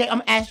I'm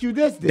gonna ask you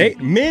this. Then.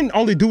 Men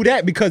only do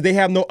that because they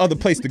have no other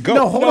place to go.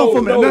 No, hold on for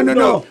a minute. No.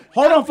 no.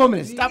 Hold on for a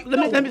minute. Stop.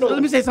 Let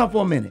me say something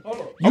for a minute. I'm You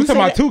talking say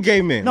about that- two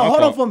gay men. No, My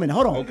hold on fault. for a minute.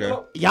 Hold on. Okay.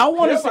 Y'all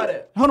want to Clarify say?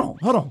 that.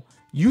 Hold on.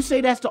 You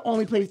say that's the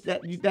only place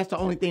that's the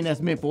only thing that's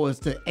meant for is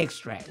to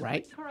extract,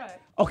 right? Correct.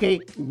 Okay.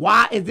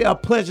 Why is there a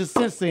pleasure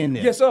sensor in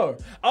there? Yes, sir.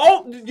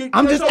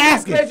 I'm just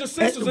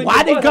asking.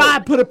 Why did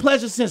God put a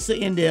pleasure sensor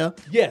in there?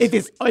 Yes. If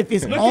it's Look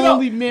it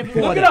only up. meant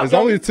for Look it that. up. It's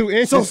only 2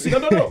 inches. So-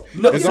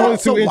 No. It's only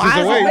 2 inches why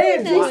is away.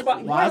 it- Man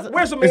G-spot. Why is it-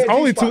 Where's the man It's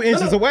only G-spot? 2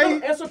 inches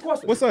away? Answer the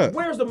question. What's up?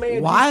 Where's the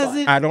man Why G-spot?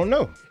 is it? I don't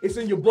know. It's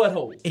in your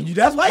butthole. And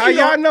that's why How you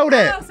y'all know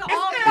that?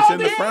 It's in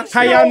the prostate.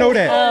 How y'all know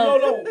that?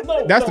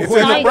 No. That's the It's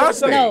question. in the Sci-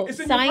 prostate. no, It's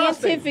in your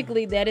prostate.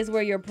 scientifically, that is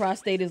where your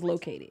prostate is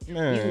located.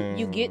 Man.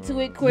 You get to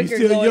it quicker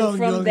still going young,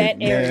 from young. that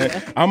area.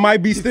 Man, I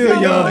might be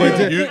still young,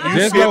 but You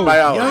just skip know.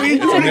 biology. You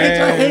trying to get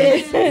your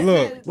head. Man,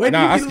 look, Where do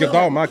nah, you I get skipped low?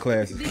 all my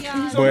classes.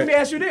 So let me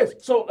But ask you this.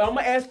 So I'm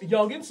gonna ask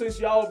Youngin, since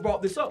y'all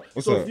brought this up.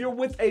 What's so up? if you're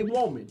with a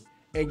woman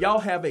and y'all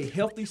have a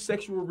healthy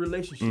sexual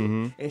relationship,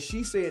 Mm-hmm. and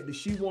she said that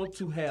she wants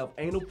to have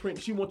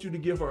she wants you to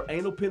give her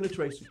anal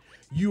penetration,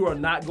 you are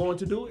not going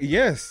to do it?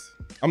 yes,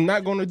 I'm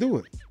not gonna do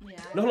it.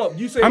 No, hold up.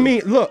 You said I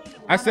mean, look,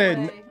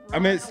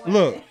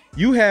 look,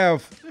 you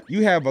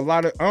have a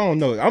lot of, I don't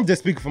know. I'm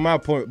just speaking from my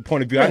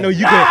point of view. I know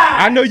you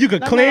can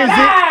cleanse it.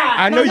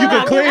 I know you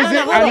can cleanse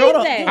it.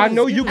 I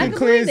know you can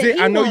cleanse it.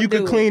 I know you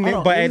can clean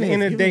it. But at the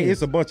end of the day,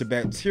 it's a bunch of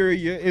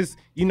bacteria. It's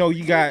you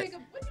got.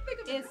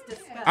 It's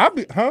disgusting. I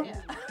be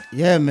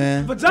Yeah,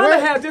 man. vagina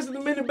has just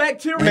as many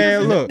bacteria.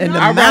 Man, look, And the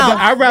I'd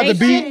mouth, rather they should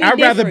be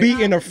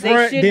be in the different.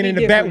 front They than should in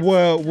be the back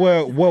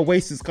different. where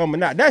waste is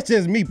coming out. That's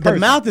just me The personally.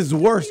 mouth is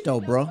worse though,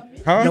 bro.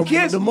 Huh? The,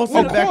 kids- the most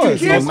well, of the bacteria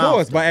is in Of the mouth.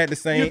 course, but at the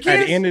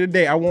kids- end of the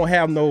day, I won't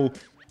have no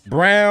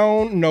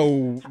brown,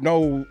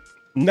 no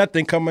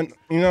nothing coming.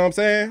 You know what I'm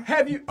saying?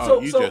 Have you?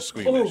 Oh, you just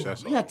squeamish.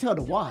 That's You all. gotta tell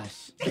the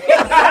wash.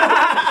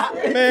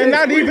 Man,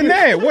 not even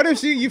that. What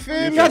if you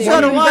feel me? gotta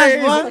tell the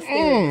wife, That's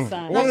boy. a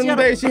sign. One of them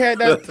days she had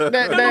that.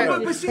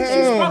 But she's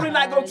probably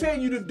not gonna tell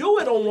you to do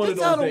it on one Just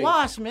of tell those the days.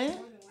 wash, man.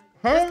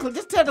 Huh?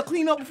 Just tell her to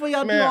clean up before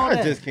y'all Man, do all I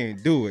that. just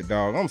can't do it,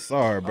 dog. I'm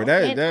sorry, but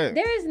And that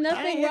there is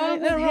nothing Ain't wrong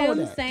with nothing wrong with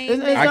him that. saying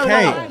It's- that. I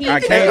can't. he I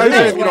feels can't. Especially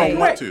that if you don't way.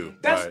 want to.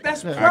 That's but-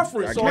 that's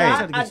preference. I So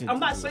can't. I'm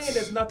not saying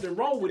there's nothing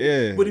wrong with Yeah.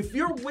 it. But if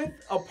you're with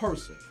a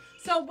person,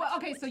 So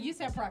okay, so you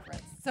said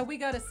preference. So we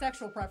go to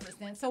sexual preference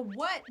then. So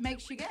what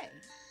makes you gay?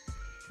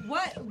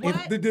 What?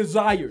 if the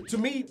desire, to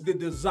me, the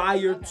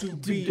desire to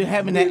be to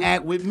having that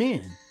act with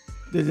men.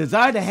 The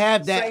desire to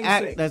have that Same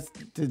act,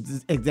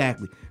 sex.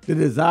 exactly. The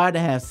desire to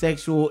have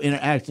sexual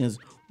interactions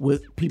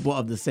with people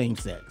of the same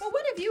sex. But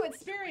what if you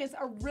experience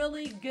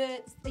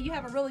you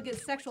have a really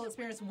good sexual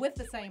experience with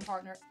the same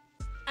partner,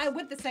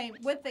 with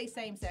a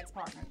same sex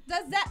partner?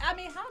 Does that? I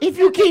mean, how? If does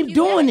you that make keep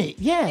doing gay? it,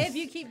 yes. If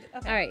you keep.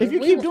 Okay. All right. If you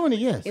we keep wa- doing it,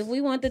 yes. If we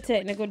want the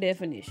technical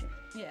definition,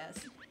 Yes.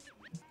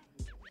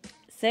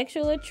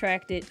 sexual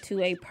attracted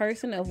to a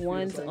person of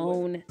one's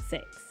own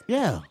sex.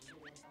 Yeah.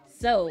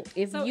 So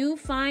if So- you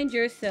find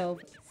yourself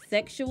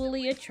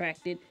sexually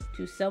attracted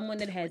to someone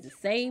that has the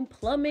same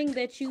plumbing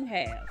that you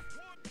have,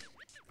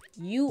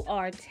 you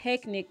are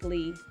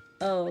technically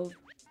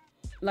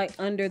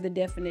under the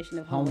definition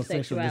of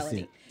Homosexual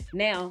homosexuality.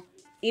 Now,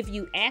 if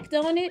you act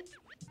on it,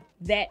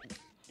 that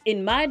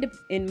in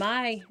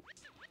my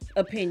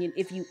opinion,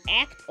 if you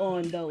act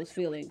on those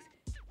feelings,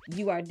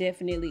 you are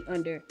definitely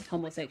under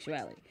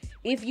homosexuality.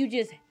 If you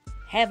just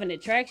have an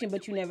attraction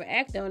but you never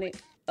act on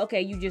it,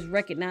 okay, you just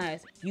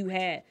recognize you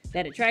had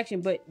that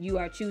attraction but you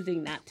are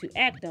choosing not to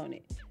act on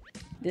it.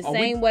 The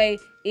same way,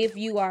 if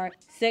you are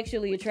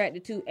sexually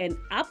attracted to an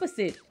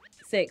opposite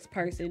sex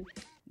person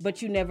but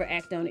you never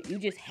act on it, you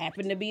just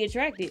happen to be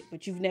attracted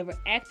but you've never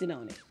acted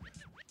on it.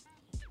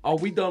 are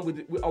we done with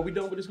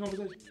this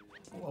conversation?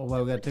 Oh,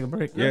 well, we gotta take a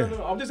break. Yeah.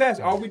 No. I'm just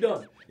asking. Are we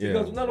done?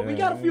 Yeah. Because we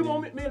got a few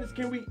more minutes.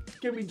 Can we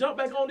jump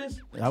back on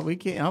this? We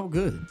can't. I'm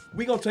good.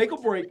 We're going to take a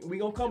break. We're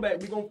going to come back.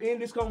 We're going to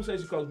end this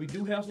conversation because we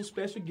do have some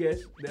special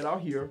guests that are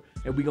here.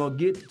 And we're going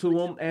to get to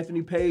them.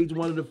 Anthony Page,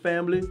 one of the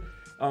family.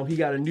 He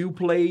got a new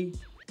play.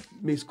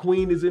 Miss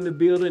Queen is in the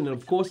building. And,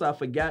 of course, I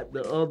forgot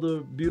the other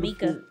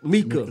beautiful...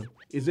 Mika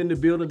is in the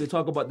building to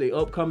talk about their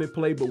upcoming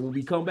play. But when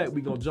we come back,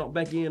 we're going to jump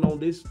back in on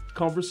this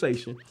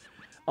conversation.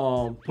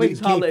 Please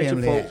holler at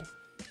your folks.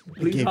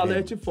 Please holler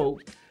at your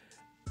folks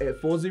at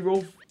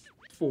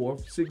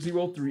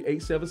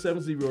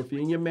 404-603-8770. If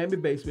you're in your mammy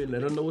basement,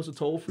 let her know it's a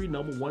toll-free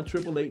number,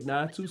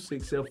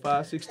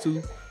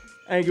 1-888-926-7562.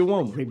 Angry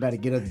woman. We better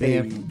get us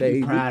there for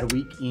Pride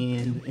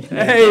Weekend.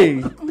 Hey.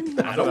 I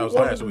thought that was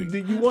last week. Do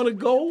you want to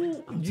go?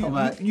 You sound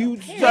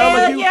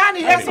like I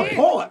need that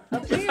support.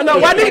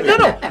 No, I need no.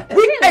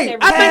 Hey,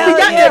 I think we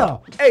got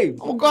that. Hey,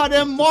 I'm go out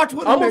there and march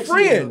with I'm a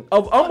friend.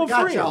 I'm a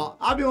friend. Y'all.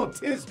 I'll be on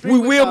 10th Street. We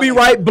will be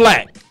right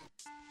black.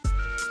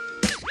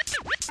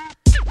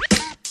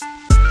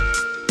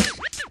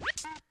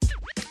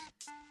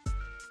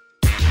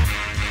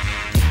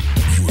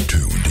 You are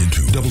tuned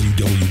into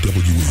WWE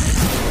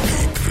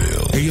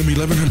AM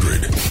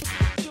 1100.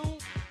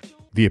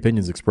 The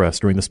opinions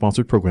expressed during the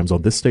sponsored programs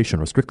on this station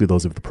are strictly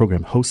those of the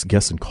program hosts,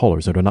 guests, and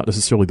callers and are not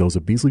necessarily those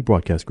of Beasley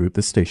Broadcast Group,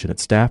 this station,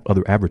 its staff,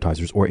 other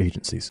advertisers, or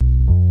agencies.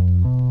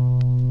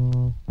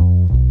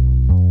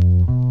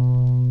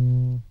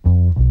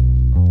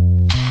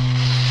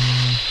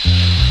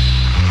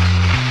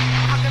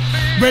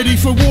 Ready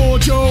for war,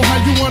 Joe? How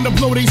you wanna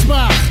blow they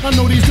spot? I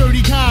know these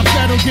dirty cops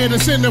that'll get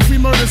us in if we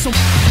murder some.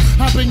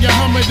 Hop in your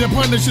Hummer, the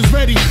Punisher's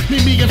ready.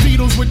 Meet me and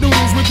Beatles with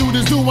noodles, we do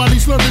this do while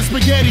he's slurping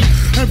spaghetti.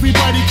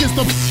 Everybody kiss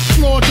the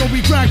floor till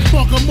we crack.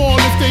 Fuck them all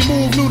if they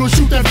move, noodle,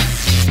 shoot that.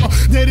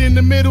 Dead in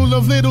the middle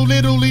of little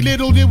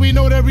did we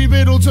know that we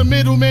riddle to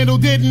middleman who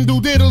didn't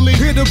do diddly.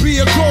 Here to be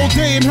a cold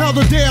day and how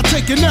the day I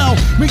take it now.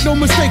 Make no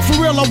mistake,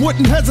 for real, I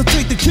wouldn't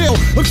hesitate to kill.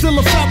 I'm still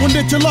a fat one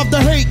that you love to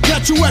hate.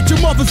 Catch you at your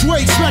mother's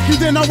waist, smack you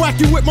then I whack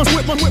you with my.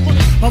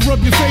 I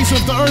rub your face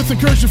off the earth and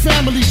curse your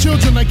family's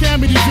children like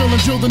Amityville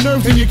and drill the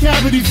nerve in your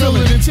cavity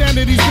filling.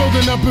 Insanity's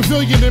building a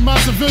pavilion in my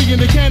civilian.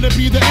 The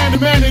canopy, the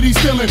animanity's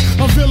filling.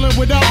 I'm villain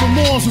without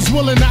remorse, who's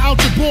willing to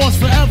out your boss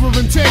forever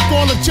and take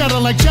all the cheddar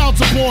like child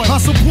support. I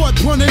support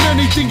Pun in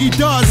anything he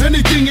does,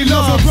 anything he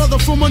loves. A brother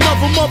from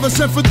another mother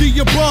sent for the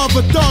above.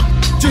 A thug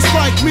just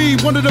like me,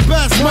 one of the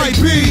best might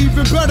be.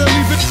 Even better,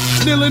 leave it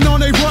kneeling on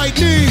their right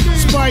knee.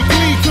 Spike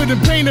Lee couldn't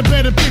paint a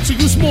better picture.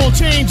 You small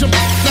change,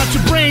 got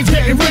your brains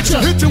getting richer.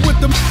 Hit you with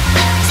them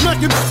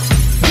smacking.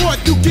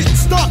 What you getting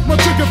stuck? My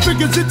trigger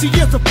fingers itchy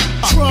as a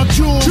truck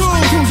jewels.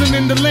 Cruising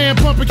in the land,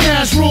 pumping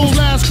cash rules.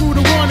 Last crew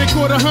to one, they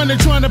caught 100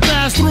 trying to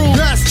pass through.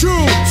 That's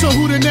true. So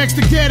who the next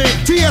to get it?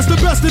 TS the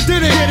best that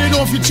did it. Get it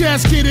off your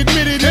chest, kid,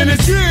 admit it. And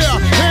it's yeah,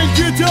 and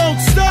you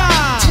don't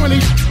stop. 20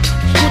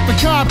 with the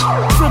cop,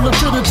 fill it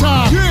to the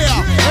top.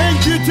 Yeah, and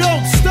you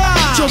don't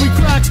stop. Joey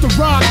cracks the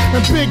rock,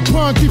 and Big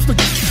Pun keeps the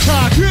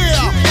cock.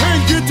 Yeah,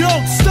 and you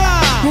don't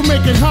stop. We'll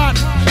make it hot.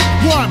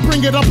 What?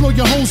 Bring it up on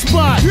your whole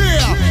spot.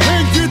 Yeah,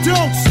 and you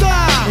don't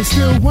stop. It's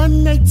still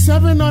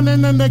 187 on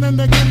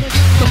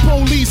the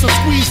police are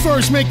squeezed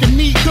first, making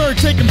neat dirt,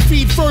 taking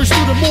feet first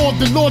through the morgue,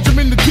 then launch them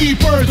in the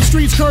deep earth. The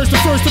streets curse, the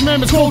First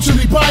Amendment's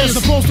culturally biased.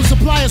 Supposed to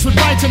supply us with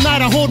right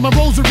tonight. I hold my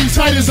rosary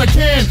tight as I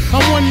can.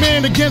 I'm one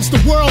man against the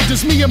world,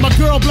 just me and my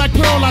girl, Black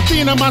Pearl,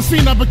 Athena,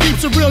 Masina, but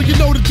keeps it real, you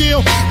know the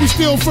deal. We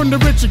steal from the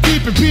rich and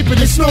keep it peeping,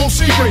 it's no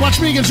secret. Watch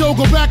me and Joe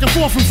go back and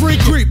forth and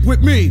freak. Creep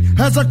with me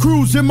as I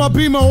cruise in my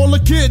Beamer. All the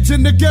kids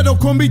in the ghetto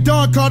call me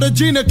Don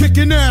Cartagena,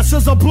 kicking ass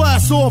as I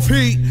blast off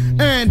heat.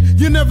 And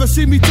you never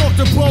see me talk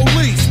to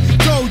police,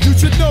 so you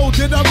should know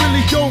that I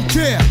really don't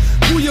care.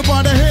 Pull you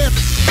by the hair,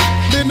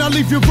 then I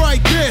leave you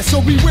right there.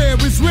 So beware,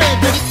 it's red.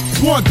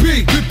 One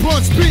beat, big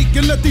Pun speak,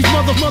 and let these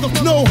mother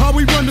know how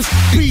we run the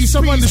streets.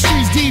 I run the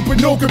streets deep with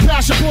no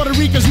compassion. Puerto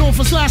Ricans known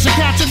for slashing,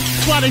 catching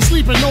while they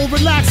sleeping, no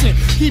relaxing.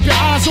 Keep your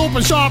eyes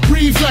open, sharp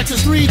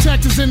reflexes. 3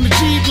 Texas in the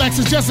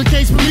G-Flexes, just in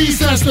case police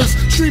test us.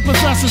 Street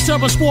professors,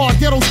 terror squad,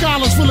 ghetto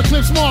scholars, full of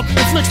clips marked,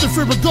 inflicts the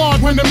free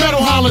regard when the metal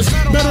hollers.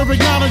 Better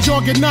acknowledge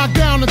or get knocked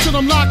down until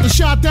I'm locked and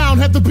shot down.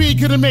 Had the beat,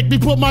 couldn't make me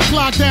put my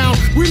clock down.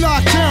 We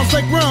lock towns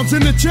like rounds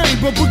in the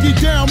chamber, boogie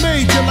down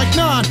major like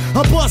 9.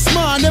 I bust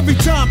mine every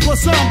time,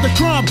 plus I'm the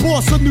crime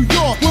boss of New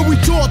York, where we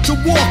taught to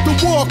walk the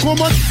walk on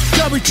my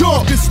carry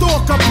chalk and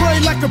stalk. I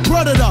pray like a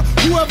predator.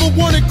 Whoever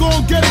want it, go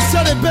and get it,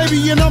 set it, baby,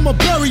 and I'ma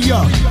bury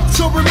ya.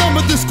 So remember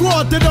the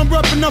squad that I'm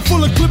reppin'. I'm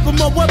full of clip of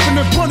my weapon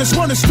and punish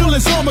till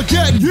it's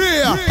Armageddon.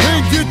 Yeah,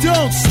 and you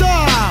don't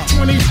stop.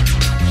 20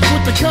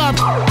 with the cop,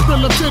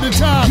 fill up to the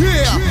top.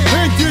 Yeah,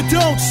 and you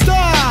don't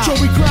stop.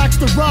 Joey cracks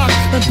the rock,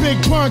 and Big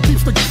Pun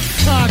keeps the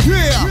cock.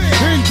 Yeah,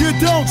 and you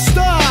don't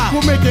stop.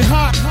 We'll make it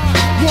hot.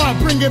 What?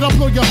 Bring it up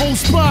on your whole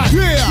spot.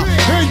 Yeah,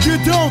 and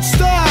you don't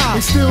stop.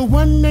 It's still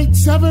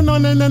 187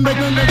 on the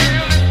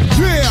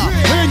Yeah,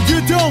 and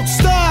you don't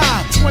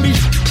stop. 20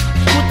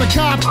 with the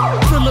cop,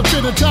 fill up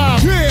to the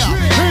top. Yeah,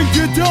 and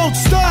you don't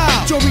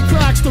stop. Joey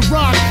cracks the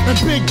rock, and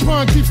Big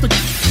Pun keeps the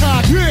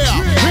cock. Yeah,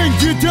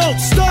 and you don't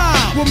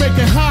stop. We'll make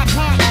it hot.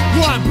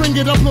 What? Bring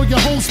it up on your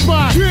whole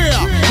spot. Yeah,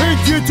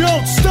 and you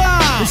don't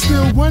stop. It's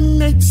still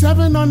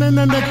 187 on the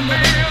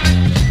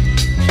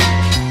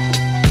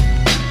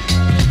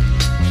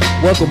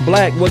Welcome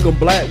black, welcome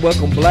black,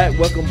 welcome black,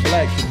 welcome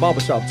black to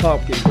Barbershop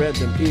Talking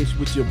Random Ish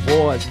with your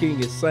boys King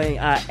and Sane.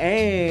 I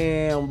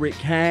am Rick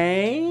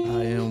Kane.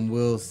 I am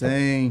Will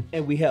Sane.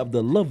 And we have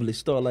the lovely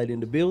Starlight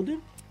in the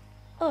building.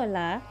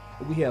 Hola.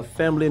 We have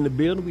family in the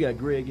building. We got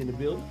Greg in the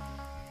building.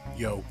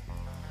 Yo.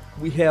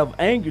 We have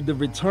Angry, the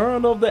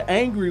return of the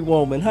angry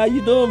woman. How you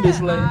doing, Miss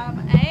Lane?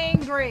 I'm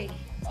angry.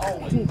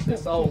 Always,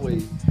 that's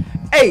always.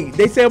 Hey,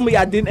 they tell me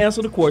I didn't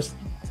answer the question.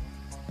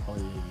 Oh,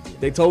 yeah, you did.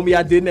 They told me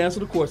I didn't answer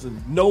the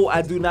question. No,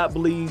 I do not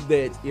believe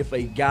that if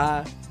a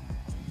guy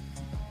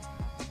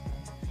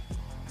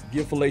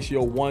give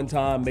fellatio one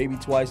time, maybe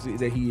twice,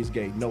 that he is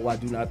gay. No, I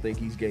do not think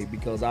he's gay,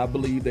 because I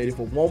believe that if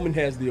a woman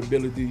has the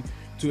ability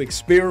to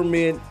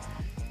experiment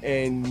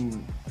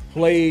and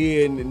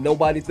play and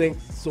nobody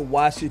thinks, so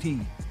why should he?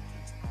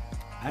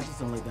 I just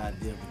don't like the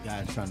idea of a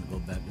guy trying to go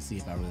back to see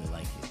if I really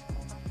like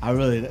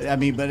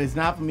it. But it's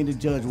not for me to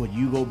judge what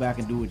you go back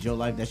and do with your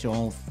life. That's your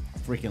own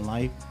freaking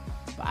life.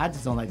 But I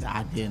just don't like the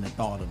idea and the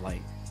thought of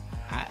like,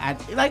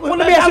 well,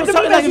 let me ask you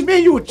something. Like if me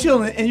and you were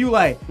chilling and you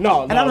like,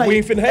 no, and I'm like, we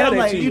ain't finna have that.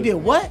 Like, you did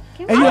what?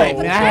 And you like,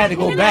 man, I had to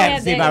go back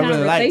and see if I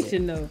really liked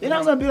it. Then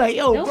I'm gonna be like,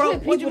 yo, bro,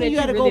 what you mean you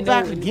had to go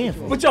back again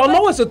for? But y'all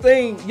know it's a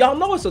thing. Y'all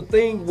know it's a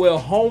thing where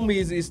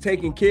homies is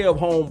taking care of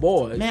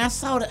homeboys. Man, I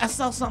saw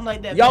something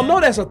like that. Y'all know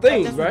that's a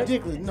thing, that's right?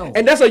 Ridiculous. No,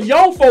 and that's a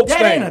young folks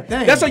thing. That ain't a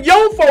thing. That's a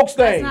young folks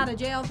thing. That's not a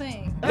jail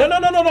thing. No.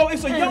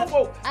 It's a young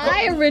folks.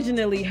 I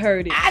originally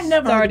heard it. I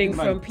never starting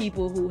heard it from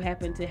people who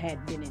happen to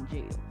have been in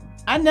jail.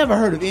 I never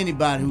heard of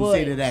anybody who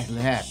said it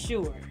actually happened.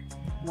 Sure.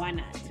 Why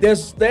not?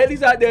 There's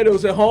daddies out there that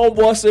was a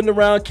homeboy sitting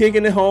around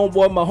kicking it. My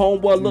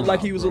homeboy looked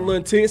like he was a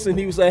little tense, and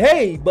he was like,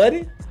 "Hey,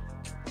 buddy,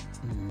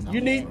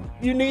 you need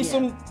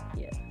some."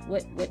 Yeah.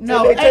 What?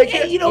 No,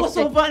 and you know what's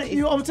so funny?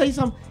 I'm gonna tell you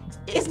something.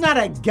 It's not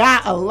a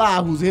guy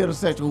alive who's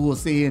heterosexual who will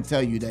sit here and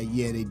tell you that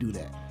they do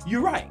that.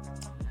 You're right.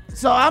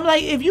 So I'm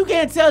like, if you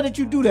can't tell that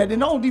you do that, then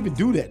don't even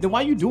do that. Then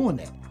why you doing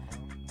that?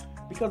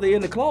 Because they're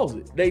in the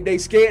closet. They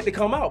scared to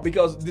come out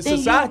because the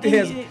society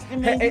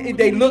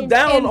they look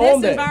down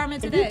on that.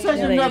 Environment today. If you touch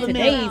another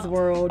today's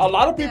world, a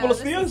lot of people are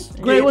still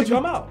scared to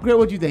come out. Great,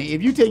 what you think?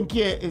 If you taking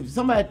care,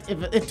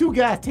 if two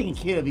guys taking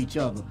care of each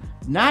other,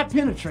 not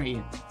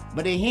penetrating,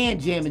 but they hand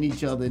jamming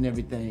each other and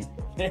everything.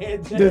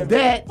 Does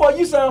that? Boy,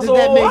 you sound so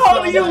old. How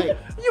old are you? Like,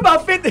 you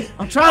about 50.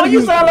 I'm trying to.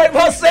 You sound like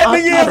about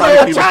 7 years old.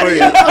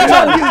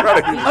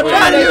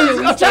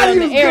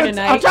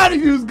 I'm trying to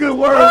use good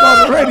words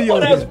on the radio. Oh,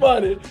 that's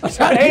funny.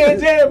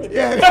 Hand jamming.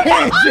 Yeah,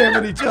 hand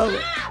jamming each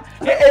other.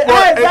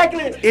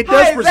 It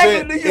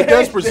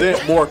does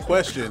present more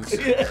questions.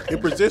 It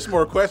presents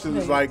more questions.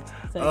 It's like,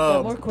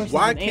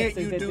 why can't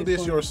you do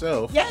this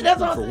yourself? Yeah, that's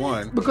for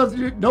one. Because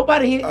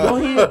nobody hit your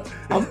hand.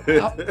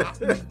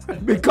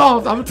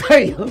 Because I'm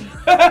telling you,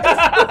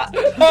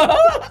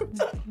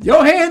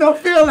 your hand don't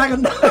feel like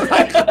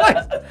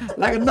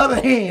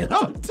another hand.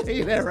 I'm tell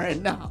you that right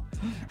now.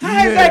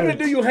 How exactly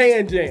do you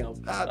hand jam?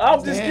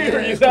 I'm just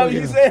curious how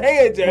you said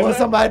hand jam. Want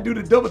somebody do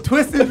the double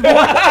twisted?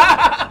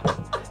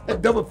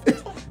 That double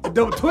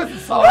twisted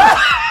song.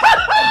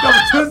 Double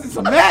twisted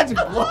some magic,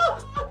 boy.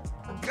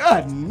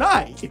 Good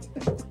night.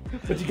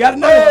 But you gotta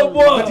know.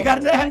 But you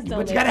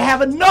gotta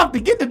have enough to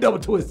get the double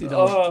twisted,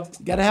 though.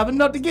 You gotta have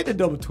enough to get the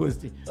double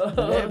twisted.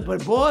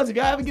 But boys, you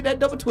gotta get that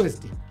double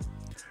twisted.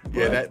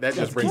 Yeah, that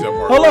just brings up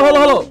more.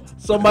 Hold on.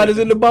 Somebody's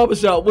in the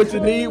barbershop. What you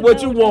need?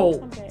 What you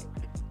want?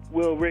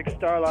 Will Rick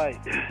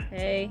Starlight.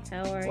 Hey,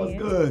 how are What's you?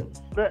 good?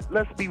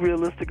 Let's be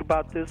realistic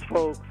about this,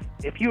 folks.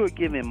 If you are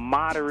giving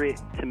moderate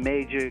to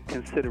major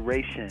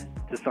consideration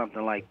to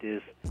something like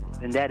this,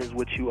 then that is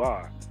what you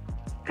are.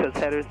 Because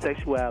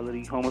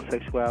heterosexuality,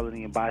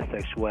 homosexuality, and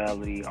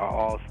bisexuality are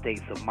all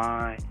states of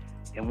mind.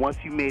 And once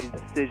you made a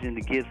decision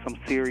to give some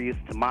serious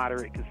to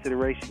moderate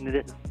consideration to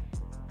this,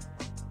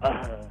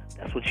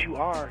 that's what you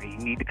are. And you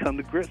need to come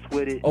to grips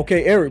with it.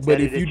 Okay, Eric, but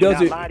if you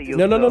does it,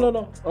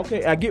 no.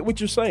 Okay, I get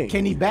what you're saying.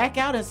 Can he back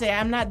out and say,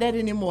 I'm not that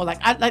anymore?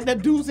 Like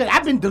that dude said,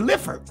 I've been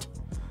delivered.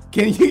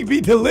 Can he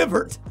be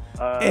delivered?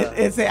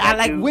 And say, I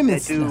like women.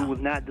 That dude was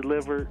not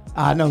delivered.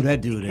 I know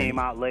that dude. He came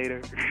out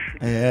later.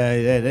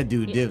 Yeah, that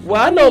dude did.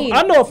 Well, I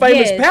know a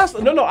famous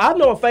pastor. No, I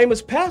know a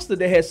famous pastor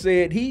that has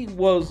said he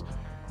was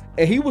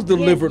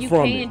delivered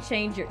from it. You can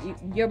change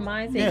your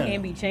mindset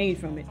can be changed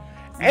from it.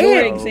 And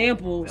your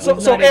example. So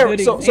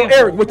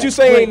Eric, what you're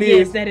saying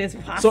is that is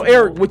possible. So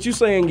Eric, what you're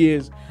saying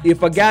is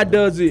if a guy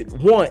does it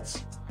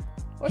once,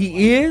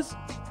 he is.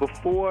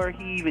 Before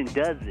he even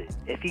does it,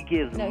 if he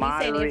gives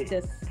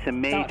moderate to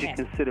major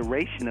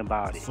consideration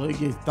about it, so he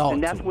gets thought,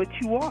 and that's what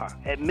you are.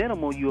 At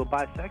minimal, you are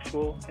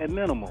bisexual. At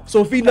minimal. So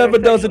if he never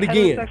does it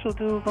again, heterosexual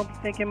dudes don't be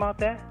thinking about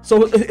that.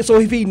 So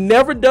if he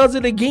never does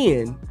it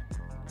again,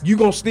 you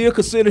gonna still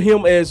consider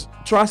him as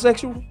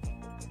trisexual?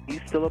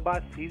 He's still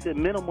he's at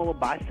minimal a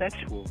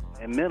bisexual.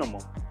 At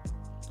minimal.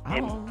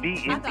 And be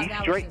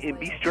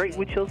straight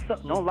with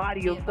yourself. Don't lie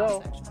to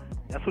yourself.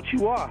 That's what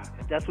you are.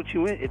 If that's what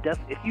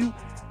you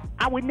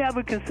I would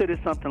never consider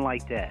something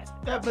like that.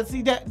 Yeah, but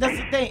see, that's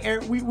the thing,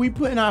 Eric. We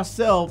putting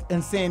ourselves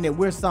and saying that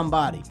we're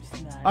somebody.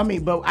 I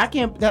mean, but I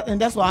can't,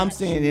 and that's what I'm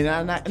saying,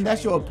 and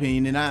that's your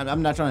opinion, and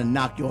I'm not trying to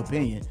knock your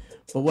opinion.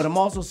 But what I'm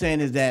also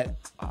saying is that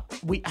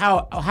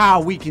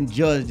how we can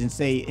judge and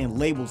say and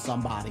label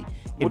somebody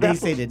if they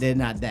say that they're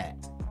not that.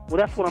 Well,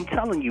 that's what I'm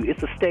telling you.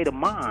 It's a state of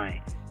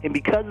mind, and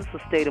because it's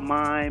a state of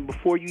mind,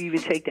 before you even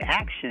take the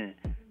action,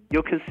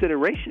 your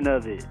consideration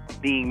of it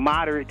being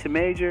moderate to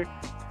major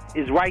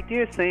is right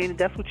there saying that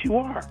that's what you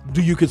are.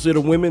 Do you consider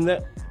women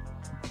that?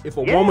 If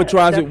a woman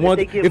tries it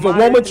once,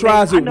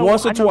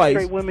 once or twice,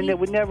 straight women that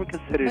would never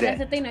consider but that. that's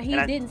the thing. That he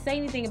didn't say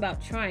anything about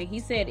trying. He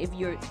said if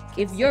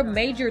your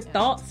major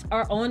thoughts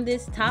are on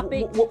this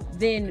topic,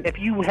 then if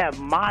you have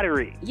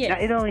moderate, yes. Now,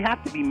 it don't only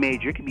have to be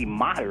major. It can be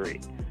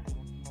moderate.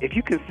 If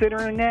you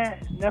considering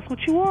that, that's what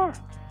you are.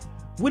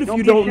 What if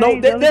you don't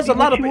know? There's a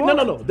lot of people.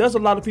 No. There's a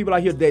lot of people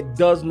out here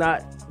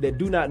that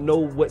do not know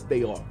what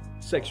they are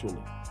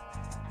sexually.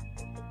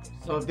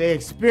 So if they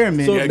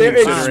experiment. So if they're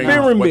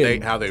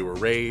experimenting, how they were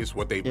raised,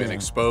 what they've been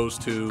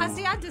exposed to.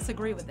 I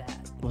disagree with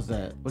that. What's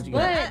that? What you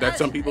got? That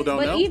some people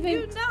don't know.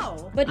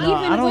 But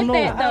even with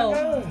that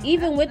though,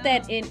 even with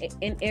that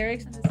in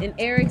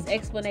Eric's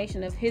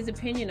explanation of his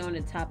opinion on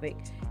the topic,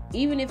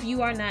 even if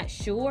you are not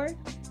sure,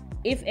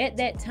 if at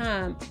that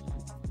time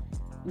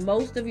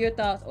most of your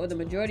thoughts or the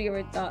majority of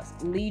your thoughts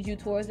lead you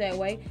towards that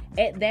way,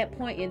 at that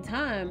point in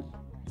time,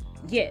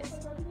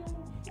 yes.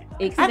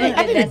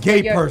 I need a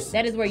gay person.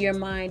 That is where your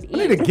mind is.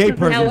 I need a gay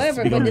person.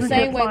 However, but the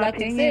same way, like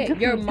you said,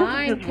 your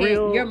mindset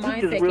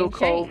can real change.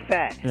 cold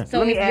fact. Yeah. So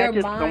let me if add your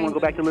this. mind, I want to go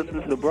back to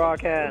listening to the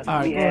broadcast. All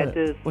right, let me add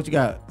this. What you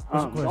got?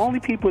 The only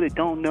people that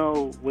don't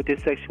know what their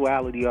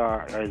sexuality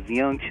are the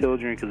young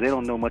children, because they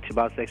don't know much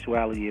about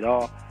sexuality at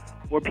all,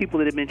 or people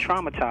that have been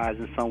traumatized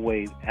in some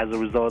way as a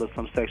result of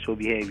some sexual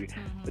behavior.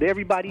 But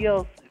everybody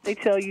else, if they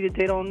tell you that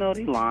they don't know,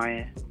 they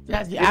lying.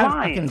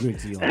 I can agree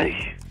with you on that.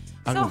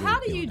 So how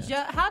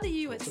do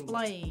you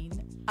explain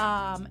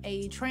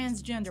a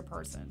transgender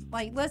person?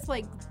 Like let's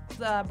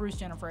Bruce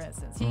Jenner for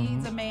instance.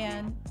 He's a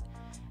man.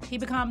 He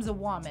becomes a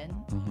woman,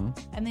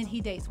 and then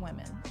he dates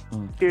women.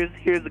 Here's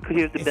the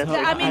best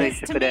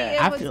explanation for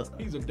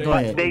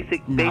that.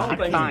 Basic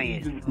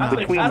science.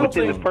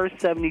 Within the first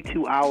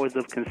 72 hours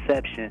of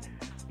conception,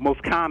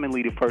 most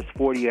commonly the first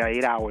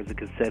 48 hours of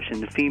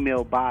conception, the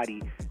female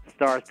body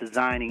starts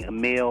assembling a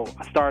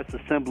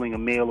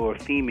male or a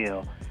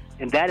female,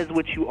 and that is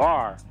what you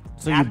are.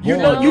 So Hey,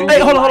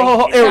 hold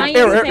on,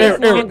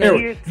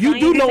 Eric. You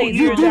do know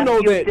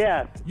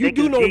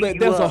that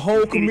there's a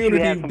whole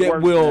community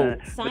that will.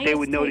 But they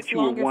would know that you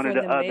were one or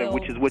the other,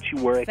 which is what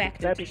you were at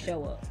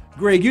conception.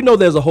 Greg, you know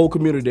there's a whole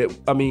community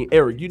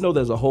Eric, you know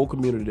there's a whole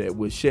community that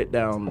will shut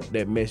down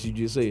that mess you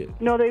just said.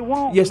 No, they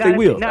won't. Yes, they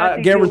will.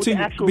 I guarantee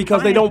you,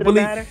 because they don't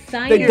believe.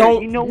 They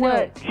don't. You know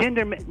what?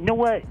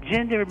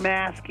 Gender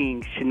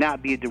masking should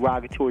not be a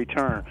derogatory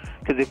term.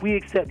 Because if we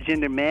accept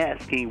gender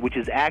masking, which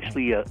is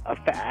actually a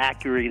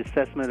accurate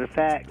assessment of the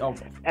fact,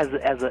 as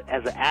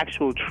an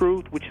actual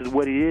truth, which is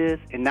what it is,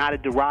 and not a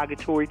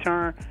derogatory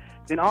term,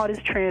 then all this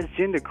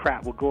transgender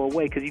crap will go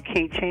away. Because you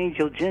can't change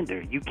your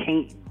gender. You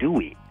can't do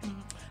it.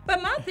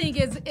 But my thing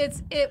is,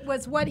 it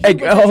was what he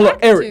was hold on,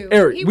 attracted to.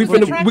 Eric, we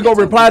gonna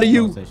reply to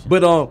you,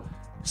 but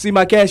see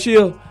my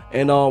cashier,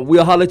 and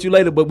we'll holler at you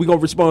later. But we gonna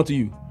respond to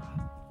you.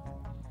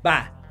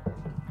 Bye.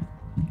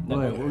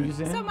 What were you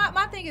saying? So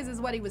my thing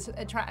is what he was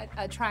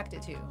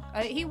attracted to.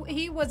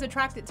 He was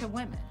attracted to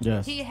women.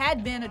 Yes. He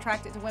had been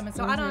attracted to women.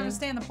 So I don't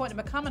understand the point of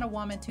becoming a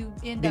woman to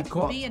end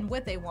up being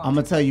with a woman. I'm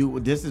gonna tell you,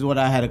 this is what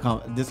I had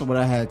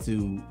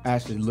to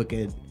actually look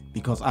at,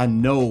 because I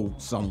know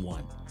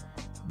someone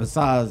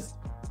besides,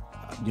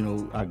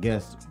 I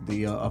guess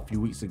a few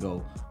weeks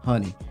ago,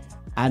 honey.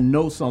 I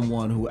know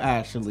someone who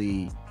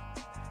actually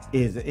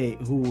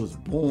who was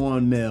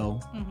born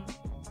male,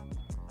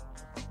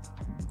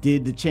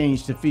 did the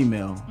change to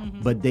female,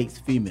 but dates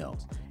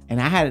females. And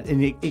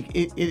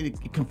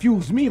it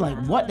confused me, like,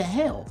 what the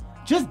hell?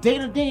 Just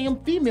date a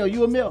damn female,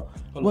 you a male.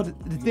 Well,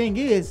 the thing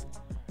is,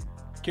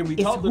 can we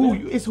talk to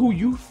them? It's who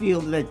you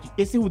feel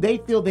it's who they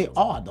feel they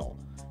are, though.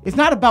 It's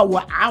not about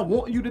what I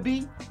want you to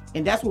be,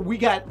 and that's what we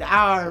got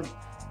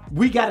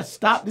to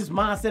stop this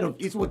mindset of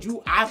it's what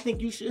I think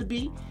you should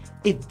be.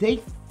 If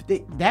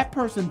that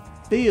person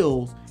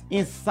feels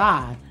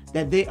inside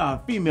that they are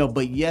female,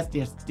 but yes,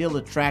 they're still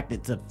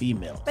attracted to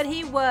females. But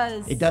he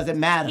was. It doesn't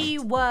matter.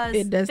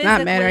 It does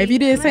not matter. If you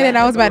didn't say that,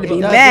 I was about to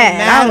be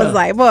mad. I was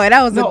like, boy,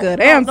 that was a good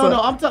answer. No,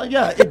 I'm telling you,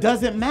 it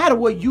doesn't matter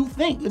what you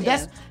think.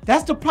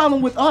 That's the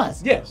problem with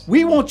us. Yes.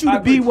 We want you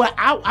to be what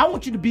I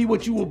want you to be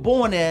what you were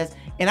born as,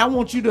 and I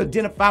want you to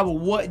identify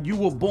with what you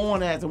were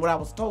born as and what I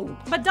was told.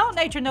 But don't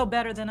nature know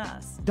better than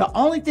us? The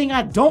only thing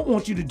I don't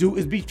want you to do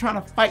is be trying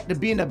to fight to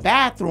be in the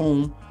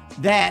bathroom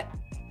that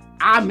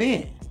I'm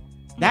in.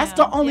 That's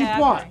the only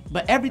part.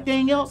 But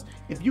everything else,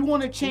 if you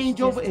want to change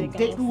over and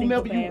date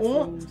whomever you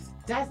want,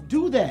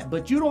 do that.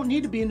 But you don't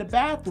need to be in the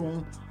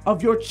bathroom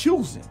of your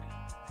choosing.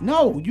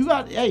 No, you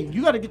got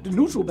to get the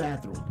neutral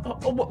bathroom.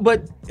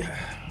 But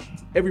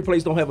every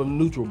place don't have a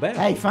neutral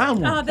bathroom. Hey, find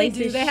one. Oh, they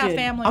do. They have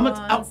family ones.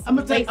 I'm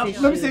gonna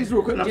let me say this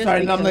real quick. I'm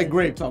sorry, and I'm gonna let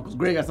Greg talk, because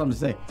Greg got something to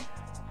say.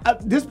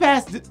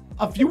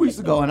 A few weeks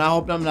ago, and I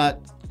hope I'm not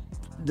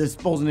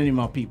disposing any of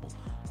my people.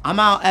 I'm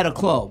out at a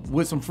club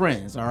with some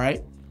friends, all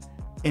right?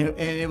 And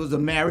it was a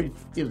married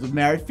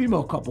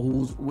female couple who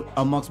was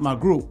amongst my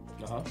group.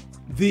 Uh-huh.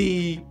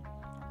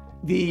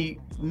 The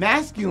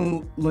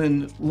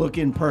masculine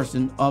looking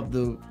person of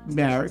the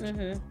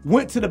marriage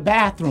went to the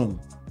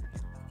bathroom.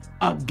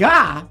 A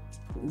guy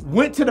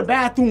went to the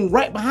bathroom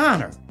right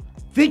behind her,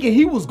 thinking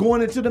he was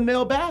going into the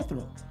male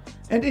bathroom.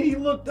 And then he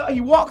looked up,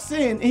 he walks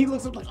in and he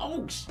looks up like,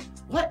 oh,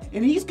 what?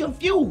 And he's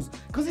confused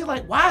because he's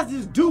like, why is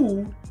this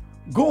dude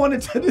going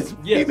into this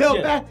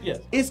female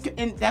bathroom? Yes.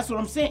 And that's what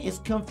I'm saying. It's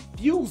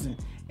confusing.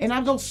 And I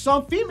know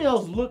some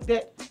females looked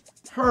at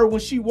her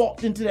when she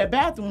walked into that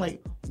bathroom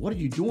like, what are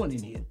you doing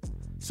in here?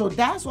 So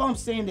that's why I'm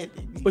saying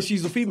that. But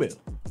she's a female.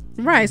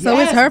 Right, so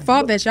it's her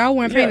fault that y'all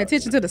weren't paying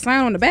attention to the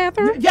sign on the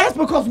bathroom? Yes,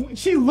 because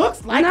she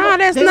looks like her. No,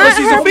 that's not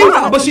her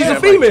fault. But she's a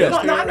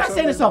female. No, I'm not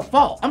saying it's her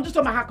fault. I'm just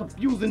talking about how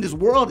confusing this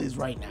world is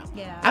right now.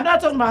 Yeah. I'm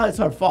not talking about how it's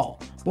her fault.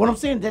 But what I'm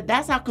saying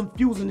that's how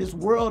confusing this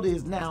world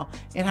is now,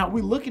 and how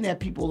we're looking at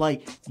people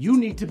like, you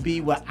need to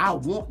be what I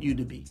want you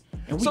to be.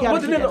 And we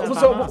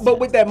but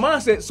with that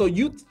mindset,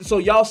 so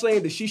y'all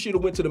saying that she should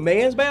have went to the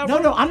man's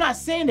bathroom? No, I'm not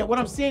saying that. What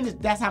I'm saying is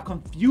that's how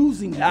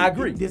confusing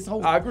this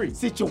whole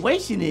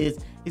situation is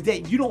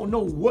that you don't know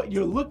what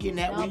you're looking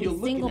at when you're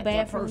looking at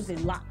that person.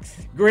 And locks.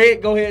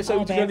 Greg, go ahead. Say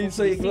what you're gonna need to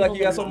say. Like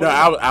you got something. No,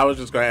 I was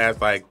just gonna ask,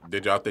 like,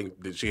 did y'all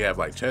think, did she have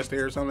like chest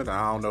hair or something?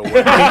 I don't know. What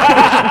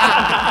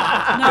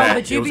no,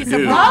 but you'd be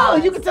surprised. No,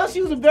 you can tell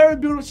she was a very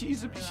beautiful.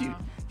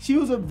 She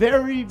was a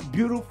very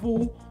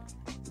beautiful,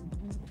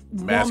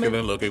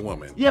 masculine looking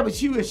woman. Yeah, but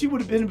she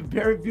would have been a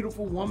very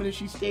beautiful woman if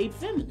she stayed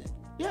feminine.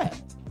 Yeah.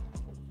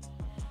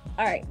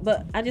 All right,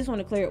 but I just want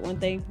to clear up one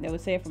thing that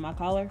was said from my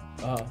caller.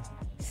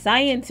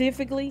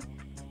 Scientifically,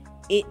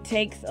 it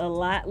takes a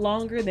lot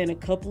longer than a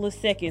couple of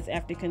seconds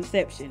after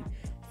conception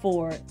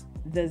for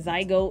the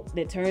zygote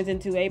that turns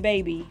into a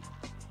baby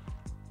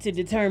to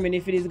determine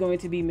if it is going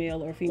to be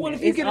male or female.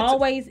 It's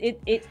always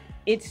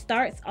it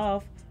starts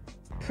off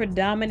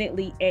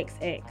predominantly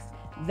XX.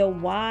 The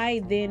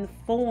Y then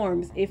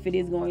forms if it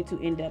is going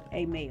to end up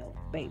a male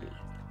baby.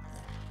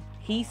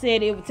 He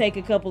said it would take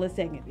a couple of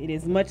seconds. It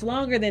is much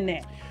longer than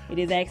that. It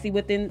is actually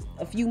within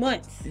a few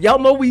months. Y'all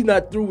know we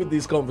not through with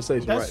this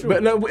conversation, That's right? true.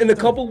 But now, in a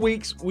couple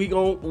weeks,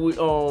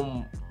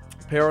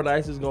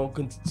 Paradise is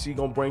she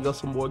gonna bring us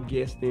some more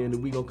guests in,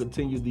 and we gonna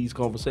continue these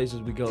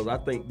conversations because I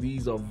think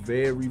these are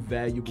very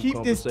valuable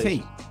conversations. This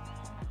tape.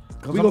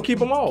 We gonna keep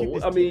them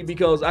all. I mean,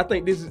 because I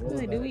think this is.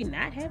 Do we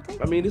not have tape?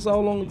 I mean, it's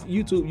all on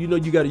YouTube. You know,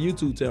 you got a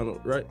YouTube channel,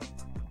 right?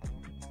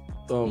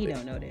 You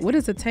don't know that. What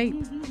is a tape?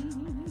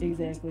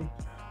 Exactly.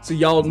 So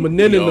y'all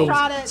maninning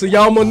them. So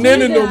y'all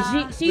maninning them.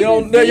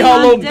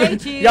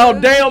 Y'all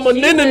damn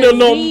maninning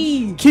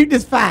them. Keep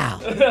this file.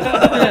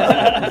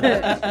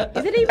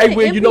 Hey,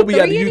 Will, you know we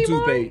have a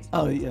YouTube page.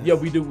 Oh yeah. Yeah,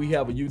 we do. We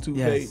have a YouTube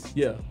page.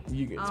 Yeah,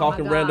 you can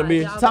Talking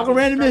Randomish. Talking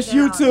Randomish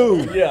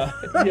YouTube. Yeah.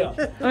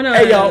 Oh, no,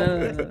 hey y'all,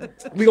 no.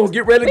 we gonna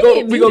get ready to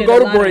go. We gonna go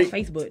to break.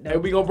 Facebook,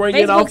 and we gonna bring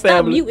in our stop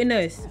family. muting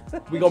us.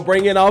 We gonna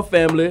bring in our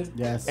family.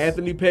 Yes.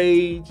 Anthony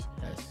Page.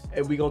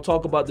 And we're going to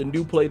talk about the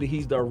new play that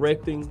he's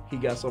directing. He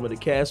got some of the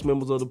cast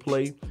members of the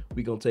play.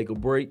 We're going to take a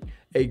break.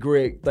 Hey,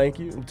 Greg, thank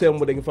you. Tell them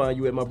where they can find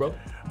you at, my bro.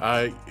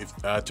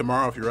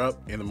 Tomorrow, if you're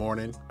up in the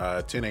morning,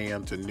 10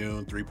 a.m. to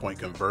noon, 3-Point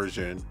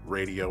Conversion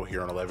Radio here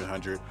on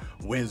 1100.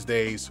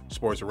 Wednesdays,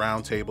 Sports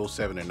Roundtable,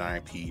 7 to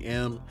 9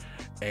 p.m.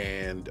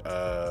 And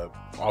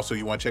also,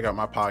 you want to check out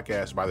my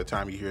podcast. By the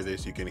time you hear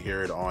this, you can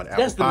hear it on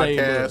Apple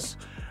Podcasts,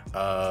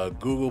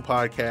 Google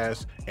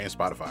Podcasts, and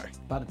Spotify.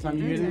 By the time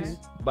you hear this?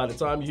 By the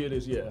time you hear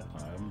this, yeah.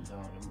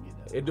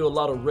 It do a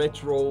lot of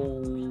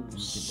retro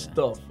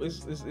stuff. It's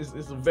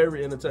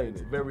very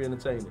entertaining. Very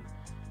entertaining.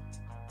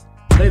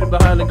 Lady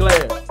behind the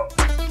glass.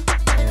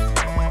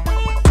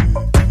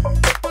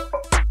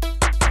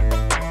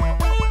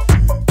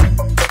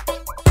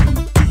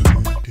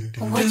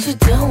 What you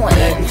doing?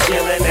 Nothing,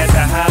 chillin' at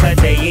the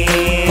Holiday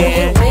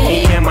Inn.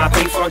 Me and my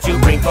peeps, won't you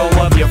bring 4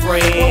 of your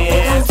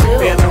friends?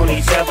 Feel on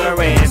each other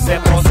and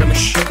sip on some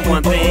shit.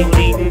 One thing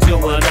leading to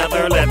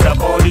another, let the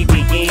party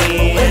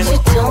begin. What you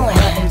doing?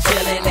 Nothing,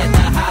 chillin' at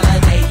the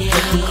Holiday Inn.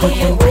 Who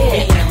you with?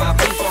 Me and my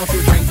peeps, won't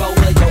you bring 4 of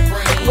your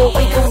friends? What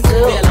we gon' do?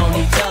 Feel on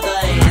each other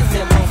and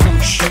sip on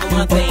some shit.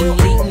 One thing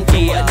leading to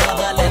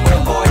another, let the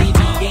party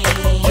begin.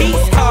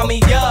 Peace, call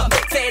me up,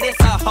 said it's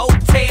a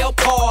hotel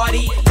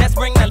party. Let's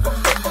bring the...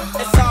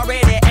 It's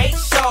already 8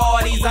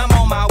 shorties, I'm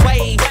on my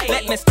way.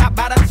 Let me stop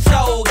by the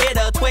show, get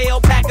a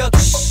 12-pack of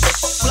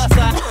plus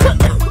a,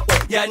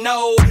 you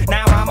know.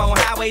 Now I'm on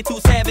Highway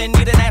 27,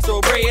 need a Natural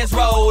Bridge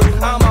Road.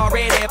 I'm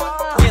already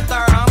with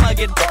her, I'ma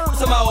get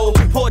some more.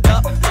 Pulled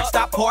up,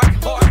 stop park,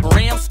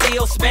 rim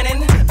still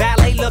spinning.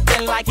 Valet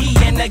looking like he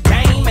in the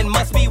game and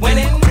must be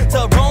winning.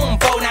 To room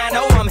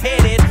 490, I'm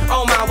headed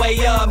on my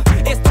way up.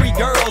 It's 3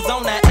 girls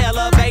on the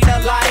elevator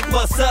like,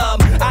 what's up?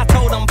 I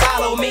told them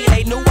follow me,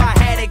 they knew I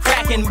had it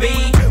cracking B.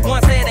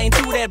 One said ain't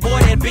 2, that boy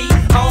that be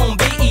on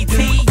BET.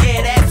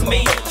 Yeah, that's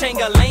me.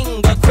 Ching-a-ling,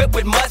 equipped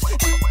with much.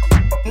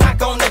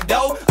 Knock on the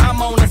door,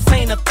 I'm on the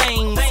scene of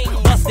things.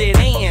 Bust it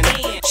in,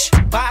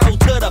 bottle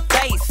to the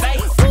face.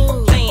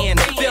 Then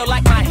feel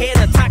like my head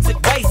a toxic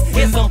waste.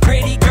 Here's some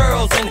pretty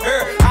girls in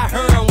her. I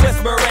heard them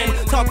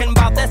whispering, talking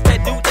about that's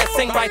that dude that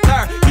sing right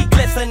there. He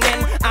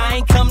glistening. I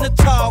ain't come to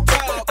talk,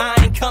 I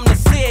ain't come to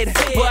sit.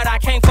 What I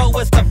came for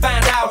was to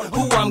find out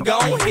who I'm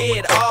gon'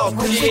 hit off.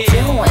 Yeah.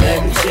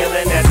 Nothing,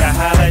 chillin' at the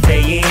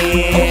Holiday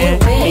Inn.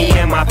 Me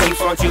and my peeps,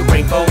 won't you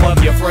bring 4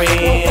 of your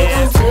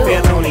friends?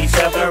 Feel on each each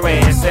other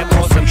and sip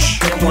on some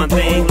and one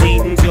thing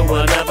leading to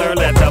another.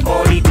 Let the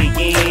party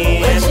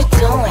begin. What you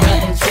doing?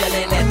 I'm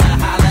chilling at the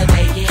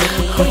Holiday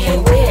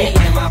Inn. Me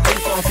and my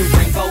people want to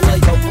drink over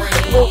your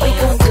brain. What we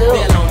gon' do?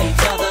 Feel on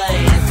each other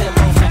and sip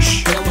on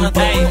some and one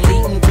thing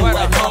leading to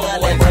another.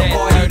 Let the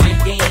party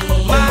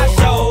begin. My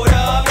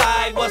shoulder,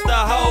 like what's the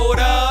hold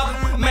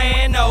up?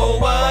 Man,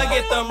 Noah,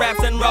 get them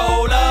raps and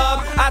roll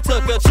up. I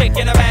took a chick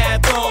in the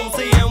bathroom,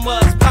 seeing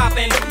what's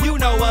poppin'. You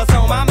know what's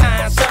on my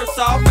mind, shirts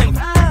off and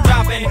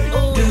dropping.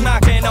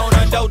 Knocking on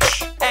a door,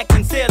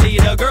 acting silly.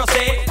 The girl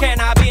said, can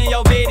I be in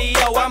your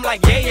video? I'm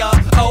like, yeah,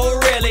 oh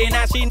really?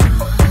 Now she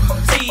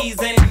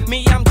teasing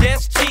me, I'm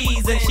just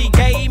cheesing. She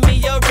gave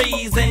me a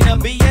reason to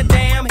be a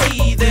damn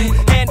heathen.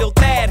 Handle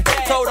that,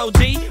 told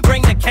OG,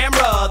 bring the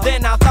camera.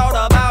 Then I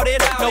thought about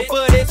it, no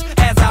footage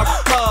as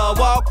I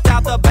walked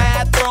out the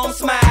bathroom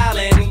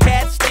smiling.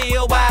 Cat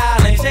still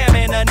wildin',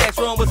 jamming the next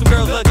room with some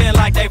girls looking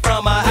like they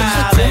from a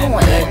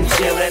island.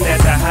 Chillin'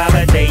 at the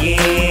Holiday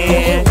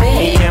Inn.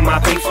 Me and my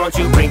peeps, won't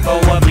you bring four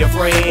of your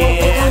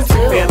friends?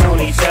 Feel on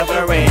each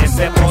other and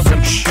sip on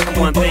some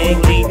one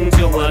thing leading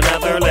to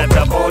another. Let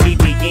the party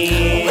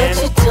begin. What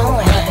you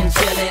doing?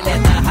 Chillin'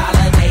 at the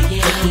Holiday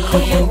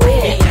Inn.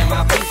 Me and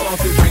my peeps,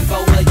 won't you bring four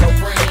of your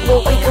friends?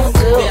 What we gon' do?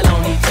 Feel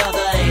on each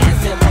other and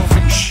sip on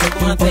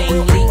some one thing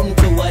leading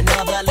to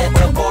another. Let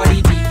the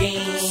party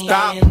begin.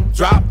 Stop,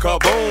 drop,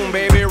 kaboom,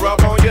 baby,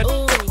 rub on your.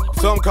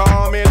 Some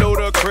call me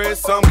Ludacris,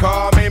 some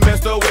call me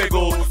Mr.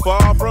 Wiggle.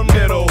 Far from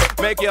little,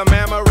 make your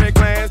mammary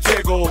glands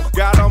jiggle.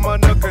 Got 'em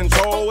under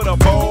control with a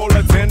bowl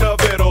of tender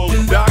vittles.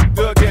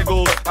 Dr.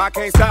 Giggles, I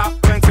can't stop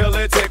until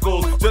it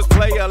tickles. Just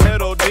play a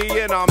little D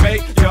and I'll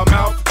make your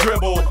mouth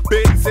dribble.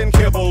 Bits and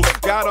kibbles,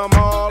 got 'em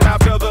all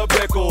after the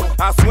pickle.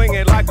 I swing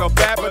it like a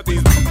bat, but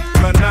these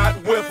are not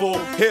whiffle.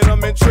 Hit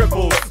 'em in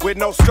triples with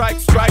no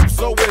strikes, stripes,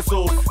 or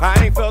whistles. I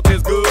ain't felt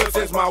this good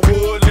since my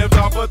wood lived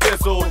off a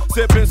thistle.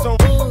 Sipping some,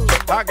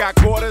 I got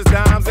quarters,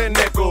 dimes, and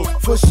nickels.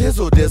 For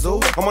shizzle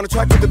dizzle, I'm on the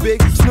track with the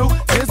big Snoop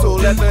Dizzle.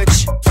 Let the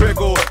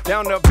trickle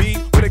down the beat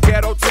with a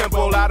ghetto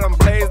tempo. I done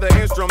blaze the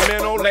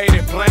instrumental, laid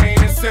it plain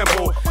and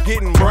simple.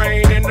 Getting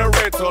brain in the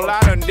rental, I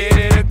done did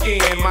it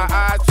again. My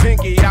eyes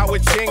chinky, I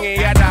was chingy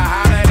at the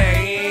Holiday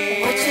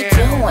Inn. What you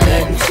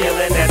doing?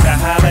 Chillin' at the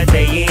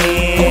Holiday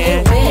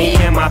Inn. Me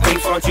and my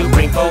peeps, won't you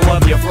bring four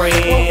of your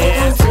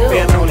friends?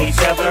 Feel on each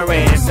other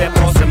and sip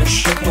on some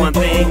one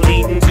thing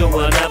leading to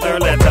another.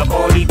 Let the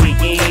party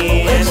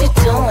begin. What you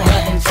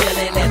doing?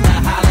 Chillin' at the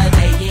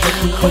Holiday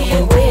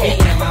Inn. Me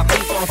and my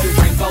peeps, won't you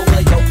bring four of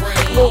your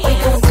friends? What we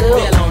gon' do?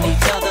 Feel on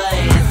each other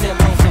and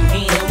sip on some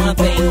hand. One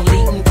thing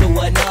leading to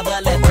another.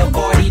 Let the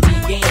party begin.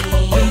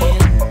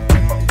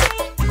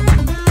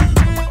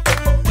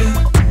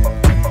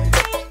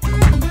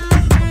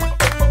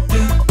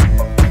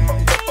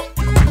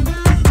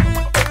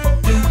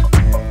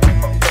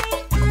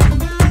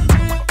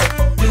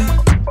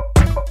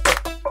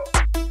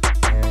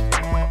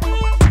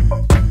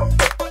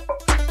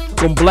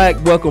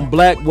 Welcome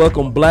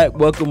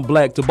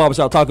black to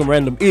Barbershop Talking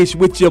Random Ish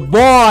with your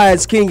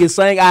boys, King and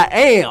Sang. I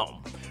am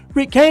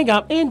Rick King.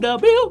 I'm in the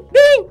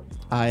building.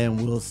 I am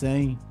Will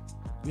Sane.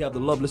 We have the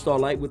lovely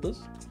Starlight with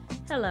us.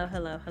 Hello.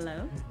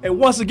 And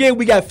once again,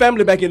 we got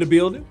family back in the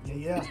building.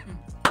 Yeah.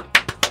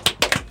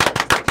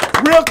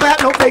 Real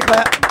clap, no fake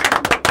clap.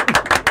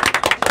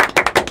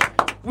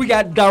 We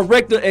got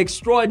director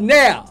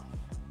extraordinaire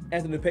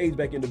Anthony Page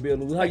back in the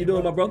building. How you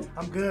doing, my brother?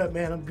 I'm good,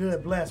 man. I'm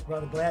good. Blessed,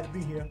 brother. Glad to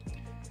be here.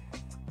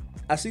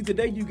 I see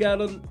today you got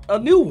a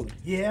new one.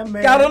 Yeah,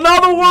 man. Got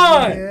another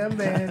one. Yeah,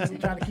 man. We're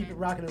trying to keep it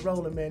rocking and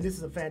rolling, man. This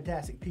is a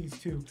fantastic piece,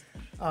 too.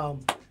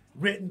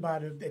 Written by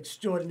the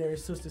extraordinary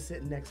sister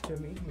sitting next to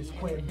me, Miss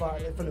Queen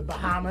Bartlett from the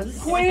Bahamas.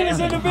 Queen is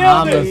in the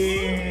building.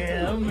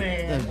 Yeah,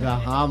 man. The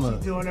Bahamas.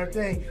 She's doing her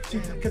thing.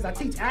 Because I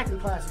teach acting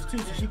classes, too,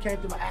 so she came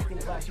through my acting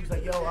class. She was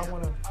like, yo, I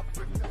want to...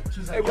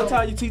 She's like, hey, what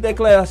time you teach that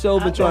class?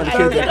 I've been trying to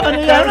catch that.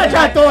 I'm not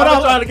trying to throw it off.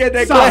 I'm trying to get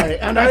that Sorry,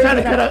 class. I'm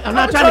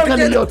not trying to cut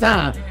into your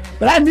time.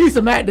 But I need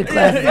some acting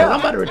classes.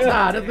 I'm about to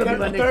retire. That's gonna be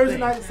my next Thursday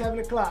thing. night at 7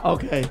 o'clock.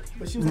 Okay.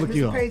 But she was like,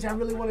 Mr. Page, I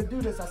really want to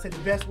do this. I said, the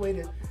best way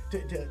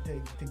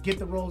to get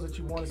the roles that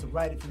you want is to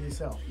write it for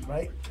yourself,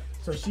 right?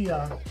 So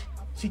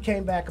she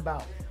came back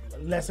about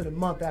less than a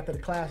month after the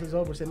class was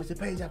over, said, Mr.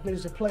 Page, I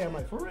finished the play. I'm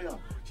like, for real?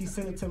 She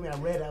sent it to me. I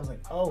read it. I was like,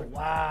 oh,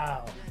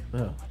 wow.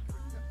 Yeah.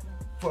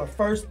 For a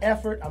first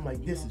effort, I'm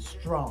like, this is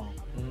strong.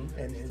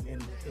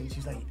 And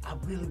she's like, I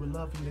really would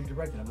love for you to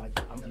direct it. I'm like,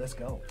 let's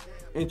go.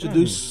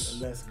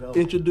 Let's go.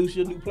 Introduce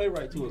your new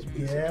playwright to us,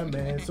 please. Yeah,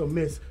 man. So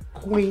Miss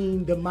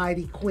Queen, the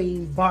mighty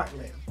Queen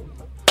Bartlett.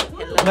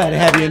 Glad to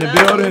have you in the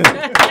building.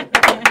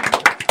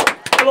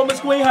 Hello, Miss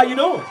Queen. How you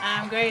doing?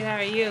 I'm great. How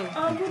are you?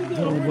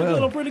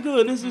 I'm pretty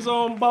good. This is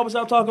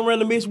Barbershop Talking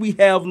Random Ish. We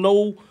have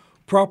no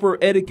proper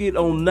etiquette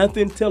on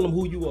nothing. Tell them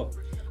who you are.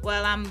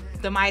 Well, I'm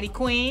the mighty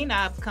Queen.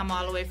 I've come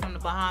all the way from the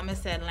Bahamas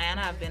to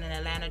Atlanta. I've been in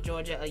Atlanta,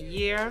 Georgia a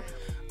year.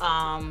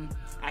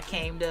 I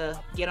came to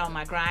get on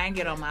my grind,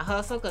 get on my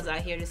hustle, because I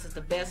hear this is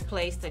the best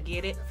place to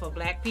get it for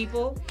black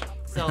people.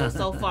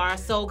 So far,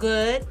 so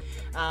good.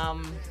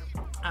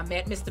 I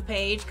met Mr.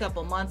 Page a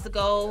couple months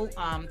ago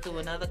through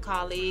another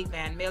colleague,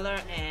 Van Miller,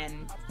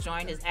 and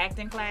joined his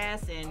acting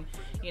class. And,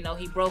 you know,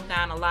 he broke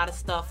down a lot of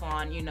stuff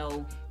on, you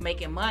know,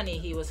 making money.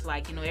 He was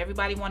like, you know,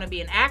 everybody want to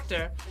be an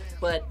actor,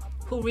 but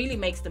who really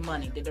makes the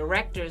money? The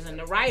directors and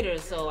the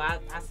writers. So I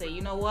say,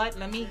 you know what?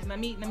 Let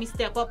me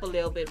step up a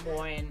little bit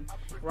more and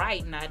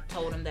write. And I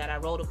told him that I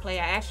wrote a play.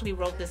 I actually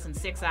wrote this in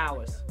 6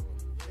 hours.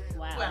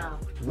 Wow.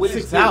 What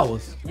is 6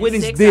 hours? What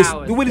is 6 this?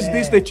 hours. What is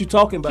this that you're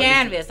talking about?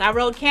 Canvas. I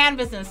wrote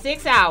Canvas in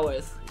 6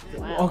 hours.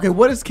 Wow. Okay,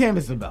 what is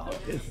Canvas about?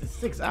 It's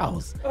 6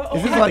 hours.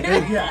 Is this like?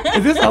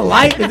 Is this a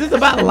life? Is this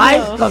about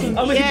life? Because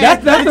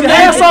that's Did you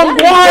have something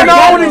going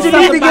on that you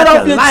need to get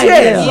off your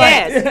chest?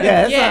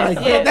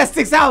 Yes. That's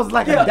 6 hours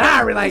like a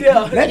diary. Like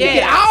let me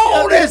get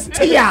all this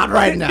tea out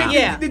right now.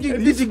 Yeah. Did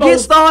you get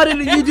started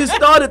and you just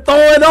started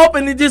throwing up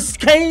and it just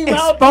came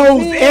out?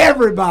 Exposed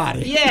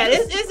everybody. Yeah,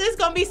 it's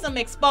gonna be some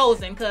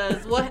exposing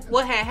because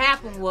what had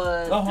happened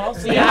was. How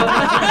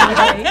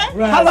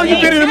long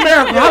you been in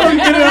America?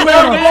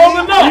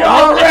 Long enough. You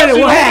already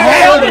what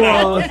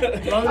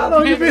happened? How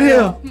long you been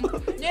here?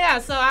 Yeah,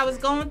 so I was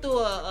going through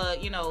a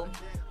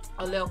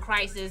little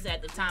crisis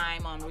at the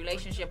time,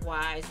 relationship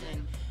wise,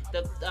 and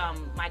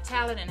my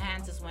talent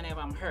enhances whenever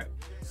I'm hurt.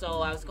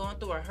 So I was going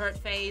through a hurt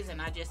phase,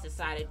 and I just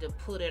decided to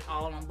put it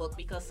all on book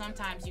because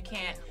sometimes you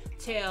can't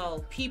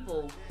tell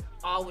people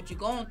all what you're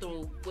going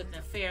through with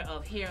the fear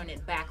of hearing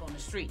it back on the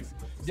streets.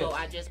 So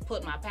I just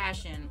put my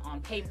passion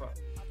on paper.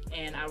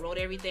 And I wrote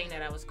everything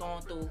that I was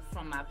going through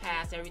from my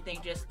past.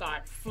 Everything just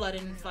started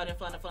flooding. So I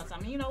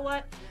mean, you know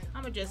what?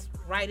 I'm going to just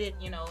write it,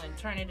 you know, and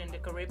turn it into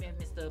Caribbean.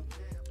 Mr.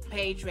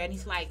 Page read, and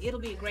he's like, it'll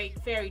be a great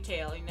fairy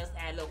tale, and just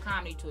add a little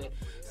comedy to it.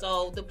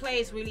 So the play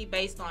is really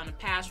based on the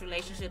past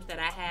relationships that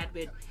I had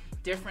with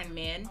different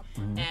men,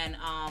 and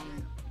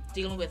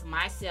dealing with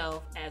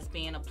myself as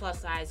being a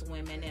plus-size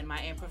woman and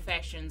my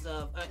imperfections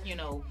of,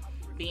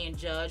 being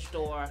judged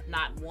or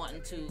not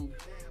wanting to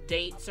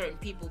date certain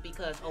people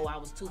because I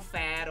was too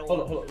fat or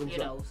hold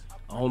on.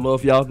 I don't know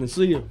if y'all can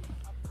see her,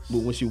 but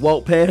when she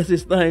walked past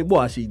this thing,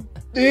 boy, she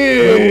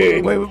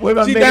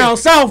she down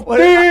south.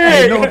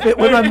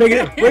 Where my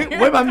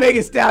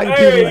Megan Stallion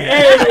people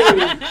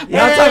at?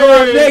 Y'all talking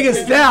about Megan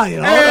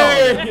Stallion? Hold on.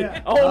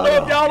 I don't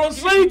know if y'all don't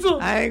see too.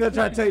 I ain't gonna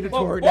try to tell you to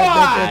twerk.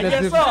 Why?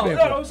 That's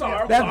disrespectful. I'm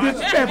sorry. That's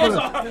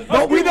disrespectful.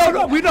 But we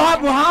know how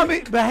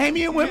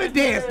Bahamian women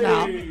dance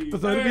now.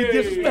 So it'd be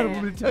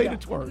disrespectful to tell you to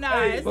twerk.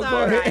 Nah, it's all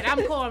right.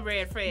 I'm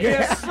cornbread Fred.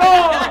 Yes, sir.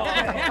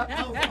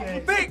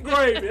 Thick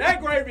gravy.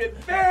 That gravy is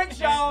thick,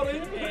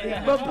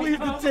 shawty. But please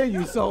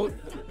continue. So,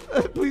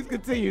 please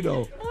continue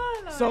though.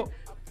 So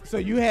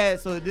you had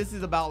this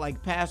is about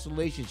like past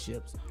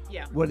relationships.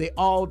 Yeah. Were they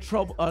all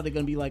trouble? Are they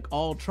gonna be like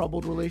all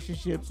troubled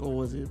relationships, or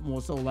was it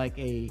more so like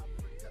the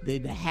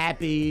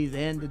happies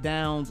and the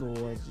downs, or?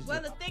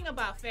 Well, the thing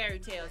about fairy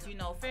tales,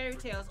 fairy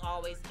tales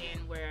always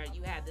end where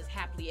you have this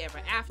happily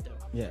ever after.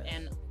 Yeah.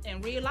 And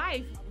in real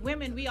life,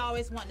 women, we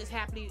always want this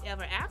happily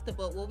ever after,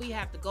 but what we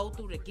have to go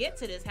through to get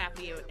to this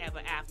happily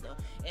ever after,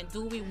 and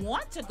do we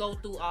want to go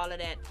through all of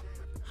that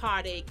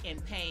heartache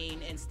and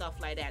pain and stuff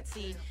like that?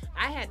 See,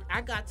 I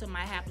got to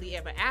my happily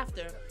ever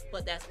after,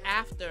 but that's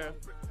after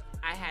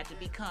I had to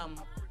become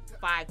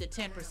 5 to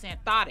 10%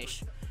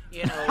 thottish.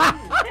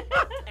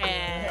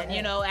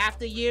 And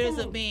after years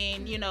of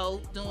being,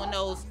 doing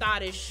those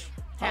thottish,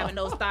 having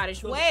those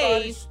thottish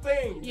ways,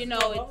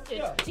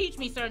 it teach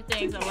me certain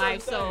things in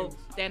life. So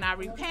then I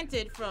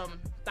repented from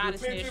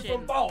thottishness.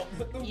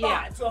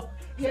 Yeah.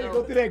 You had to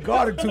go through that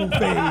garden tube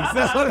phase.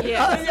 That's what it is.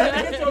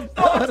 Get your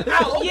thoughts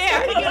out.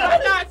 Yeah, get your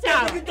thoughts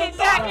out.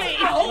 Exactly.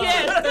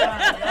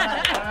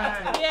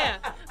 Yeah.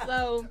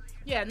 So,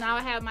 now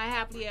I have my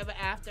happily ever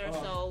after.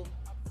 So,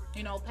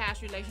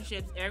 past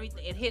relationships,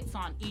 everything, it hits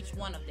on each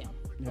one of them.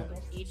 Yeah.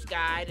 Each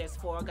guy, there's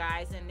 4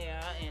 guys in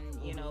there, and,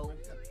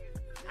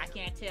 I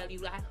can't tell you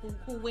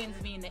who wins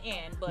me in the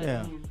end, but,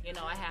 I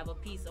have a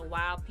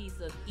wild piece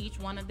of each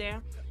one of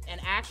them.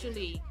 And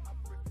actually,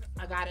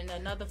 I got in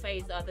another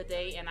phase the other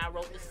day, and I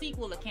wrote the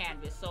sequel to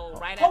Canvas. So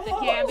after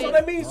Canvas, so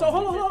that means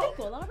hold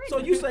on. So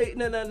you say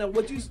no.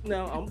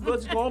 I'm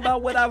just going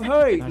about what I've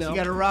heard. Now, now she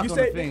got a rock you on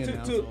said the finger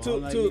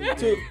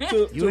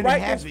to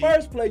write this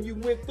first play, you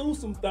went through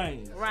some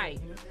things. Right.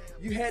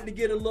 You had to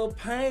get a little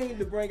pain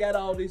to bring out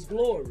all this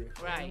glory.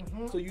 Right.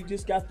 So you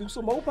just got through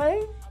some more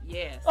pain.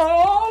 Yes.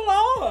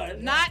 Oh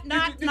Lord. Not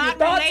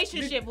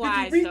relationship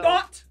wise. Did you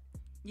rethought?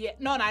 Yeah,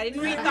 no, I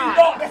didn't rethought.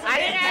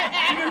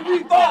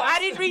 I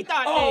didn't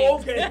rethought. Oh,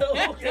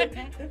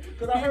 okay.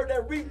 Because I heard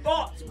that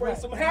rethoughts bring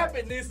some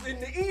happiness in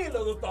the end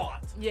of the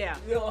thoughts. Yeah.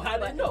 I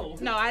didn't know.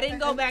 No, I didn't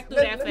go back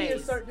through that phase. Let me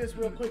insert this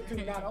real quick too.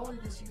 Not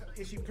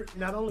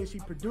only is she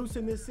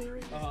producing this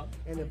series,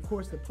 and of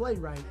course the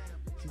playwright,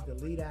 she's the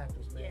lead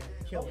actress, man.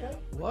 Okay.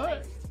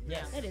 What?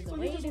 Yeah. That is so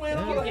amazing.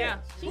 Yeah.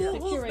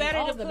 Who's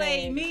better to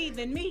play me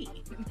than me?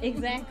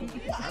 Exactly.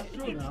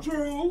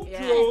 True.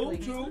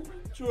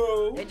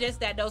 It's just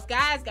that those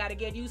guys got to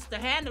get used to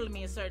handling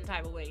me a certain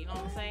type of way. You know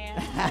what I'm saying?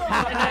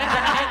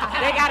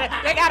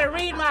 they gotta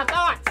read my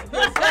thoughts.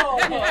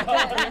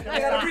 I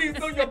gotta read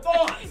through your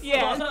thoughts.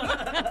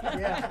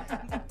 Yeah.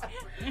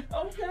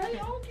 Okay.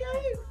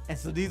 And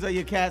so these are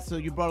your cast. So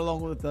you brought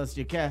along with us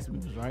your cast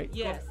members, right?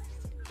 Yes.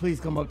 Please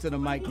come up to the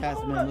mic,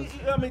 cast members.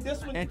 I mean,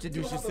 this one.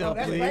 Introduce yourself,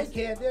 That's please.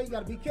 Bankhead there. You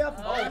got to be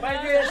careful. Oh,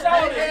 Bankhead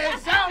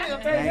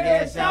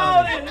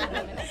shouting.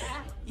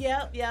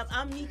 Yep.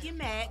 I'm Miki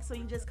Mack, so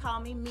you just call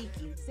me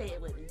Miki. Say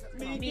it with me.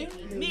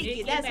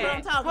 Miki. That's Mack. what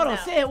I'm talking Hold on,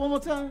 about. say it one more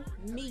time.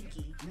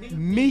 Miki.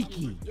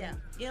 Miki. Yeah.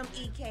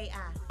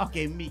 M-E-K-I.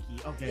 Okay, Miki.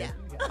 Okay. Yeah.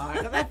 All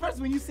right. 'Cause at first,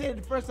 when you said it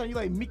the first time, you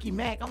like Mickey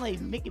Mac. I'm like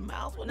Mickey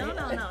Mouse. What No.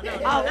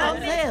 I'll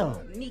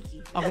tell.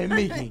 Miki. Okay,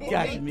 Mickey.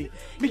 Got you, Mickey.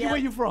 Mickey, where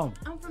you from?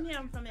 I'm from here.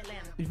 I'm from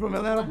Atlanta. You from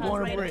Atlanta?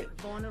 Born and bred.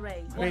 Born and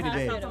raised. Grady I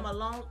baby. come from a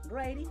long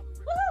Grady.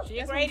 She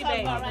a That's Grady what I'm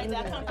baby. talking about right there.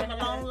 I come from a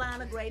long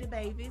line of Grady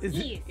babies.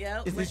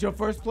 Is this your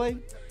first play?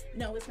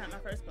 No, it's not my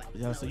first play.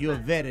 Yeah, No, so it's you're a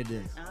not. vet at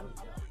this.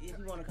 If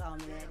you want to call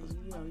me that,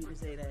 you can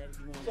say that if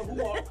you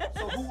want.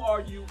 So who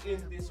are you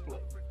in this play?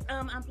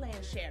 I'm playing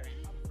Sharon.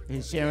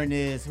 And Sharon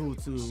is who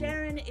too?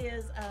 Sharon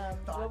is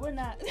well, we're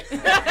not.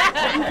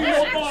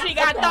 She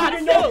got thoughts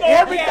too.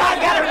 Every thought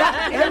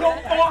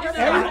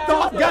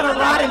got a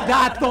ride and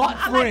die thought I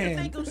like to friend.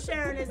 think of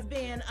Sharon as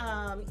being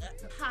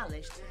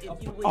polished,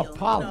 if you will.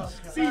 Polished.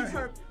 You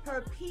know,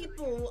 her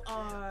people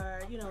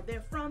are,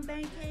 they're from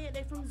Bankhead,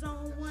 they're from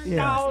Zone 1.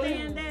 Yeah. You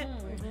understand that?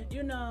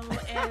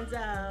 And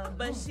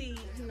but she,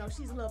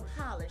 she's a little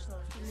polished, so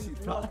she needs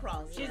to go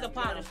across. She's a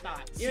polished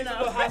thought. She's a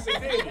little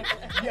Hasidini.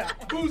 Yeah.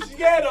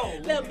 Bucciato.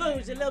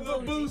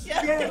 Little bougie.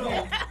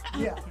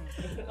 Yeah.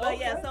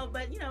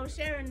 But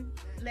Sharon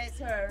lets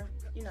her,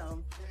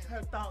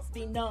 her thoughts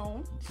be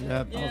known.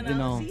 Yeah, thoughts be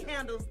known. She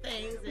handles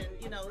things and,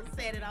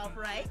 set it off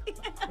right.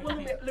 Well,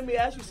 let me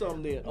ask you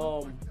something then.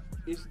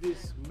 Is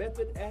this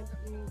method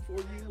acting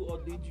for you, or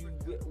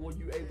were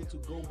you able to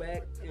go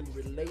back and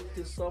relate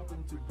to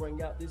something to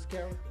bring out this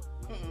character?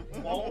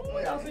 Oh,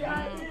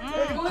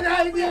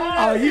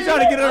 you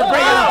trying to get her to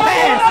bring it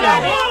past?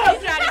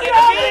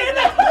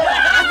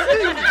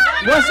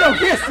 What's your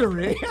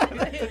history?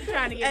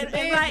 Trying to get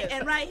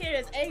and right here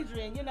is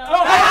Adrian,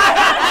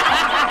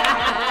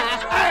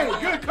 Hey,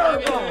 good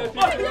curveball.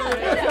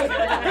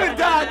 Good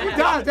dodge. You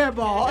dodged that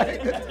ball.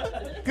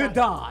 Good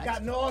dodge.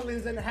 Got New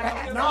Orleans in the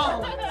house.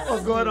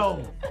 What's going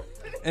on?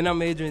 And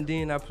I'm Adrian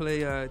Dean. I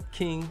play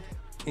King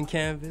in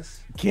Canvas.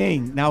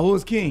 King. Now,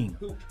 who's King?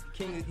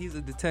 King, he's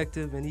a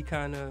detective, and he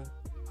kind of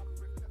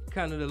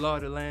the law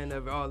of the land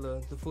of all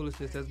the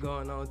foolishness that's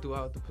going on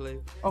throughout the play.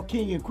 Oh,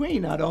 King and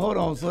Queen. Now, hold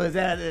on. So is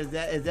that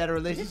a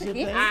relationship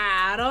thing?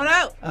 I don't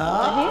know. You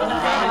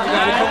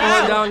gotta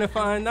come on down and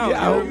find out.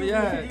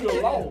 Yeah. You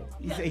the law.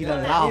 You say he the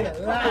law.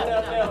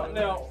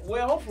 Now,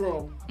 where I'm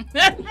from,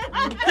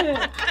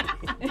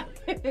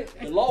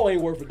 the law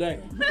ain't worth a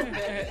damn.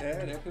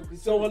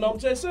 So what I'm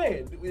just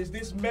saying, is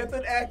this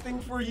method acting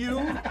for you?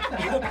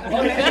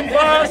 Or did you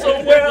find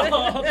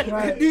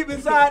somewhere deep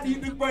inside you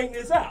to bring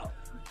this out?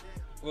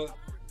 Well,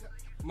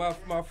 my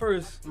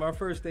first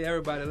day,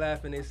 everybody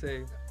laughing. They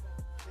say,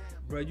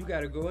 "Bro, you got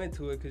to go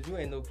into it because you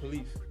ain't no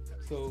police."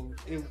 So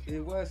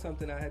it was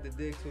something I had to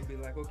dig to be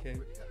like, okay.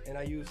 And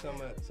I used some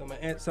of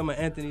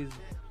Anthony's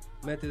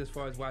method as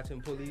far as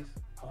watching police.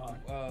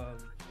 I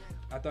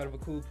thought of a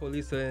cool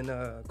police, and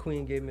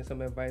Queen gave me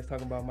some advice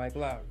talking about Mike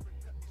Lowry.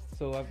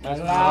 So Mike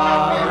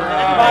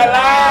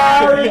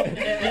Lowry.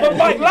 But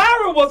Mike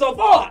Lowry was a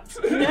thought.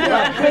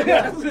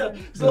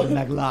 So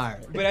Mike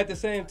Lowry. But at the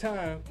same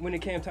time, when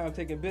it came time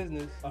taking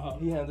business,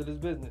 he handled his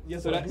business.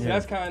 Yes, so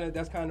that's kind of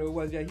what it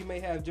was. Yeah, he may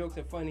have jokes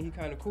and funny. He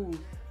kind of cool,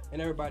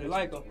 and everybody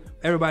like him.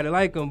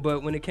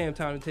 But when it came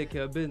time to take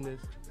care of business,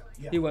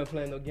 he wasn't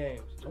playing no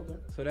games. Okay.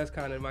 So that's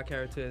kind of my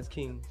character as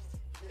King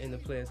in the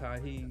play. Is how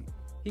he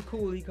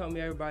cool. He come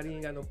to everybody. He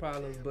ain't got no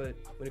problems. But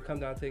when it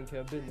comes down to taking care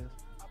of business,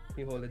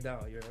 he hold it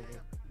down. You know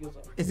what I mean?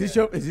 Is this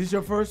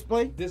your first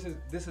play? This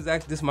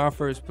is my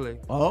first play.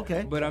 Oh,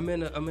 okay. But I'm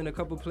in a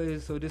couple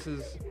plays, so this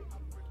is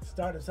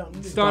started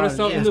something new. Starting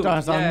something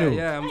new.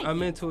 Yeah,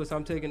 I'm into it, so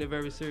I'm taking it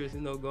very serious.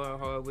 Going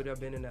hard with it. I've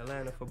been in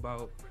Atlanta for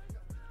about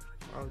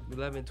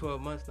 11, 12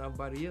 months now,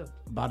 about a year.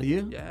 About a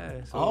year?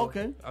 Yeah. So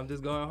okay. I'm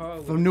just going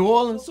hard. From New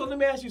Orleans? So let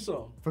me ask you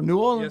something. From New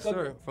Orleans? Yes,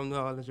 sir. From New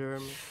Orleans,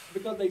 Jeremy.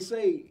 Because they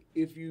say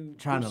if you do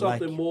something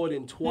like more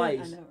than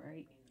twice,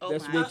 right?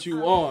 That's what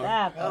you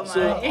are. Oh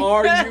So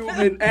are you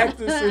an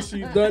actor since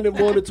you've done it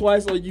more than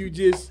twice, or you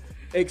just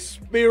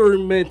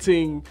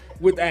experimenting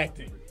with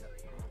acting?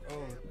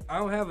 I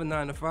don't have a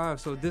 9 to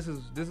 5, so this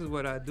is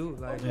what I do.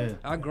 Like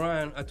I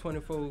grind a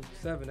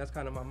 24/7. That's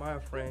kind of my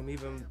mind frame.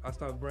 Even I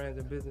start brands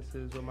and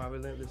businesses with my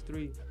Relentless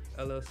 3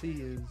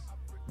 LLC is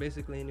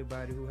basically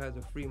anybody who has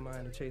a free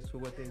mind to chase for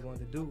what they want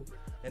to do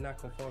and not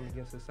conform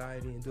against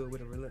society and do it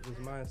with a relentless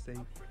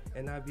mindset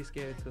and not be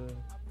scared to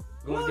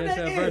go against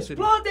adversity.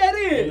 Plug that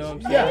in. You know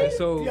what I'm saying?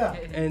 So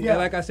and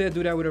like I said,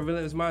 do that with a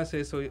relentless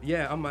mindset. So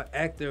yeah, I'm an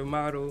actor,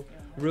 model,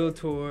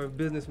 realtor,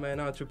 businessman,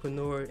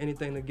 entrepreneur,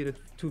 anything to get a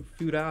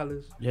few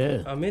dollars.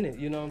 Yeah. I'm in it,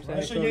 you know what I'm saying?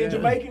 Right. So you're in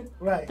Jamaican?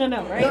 Right. No,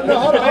 right? No,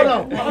 hold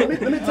on. Let me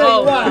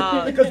tell you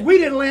why. Because we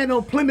didn't land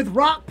on Plymouth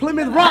Rock.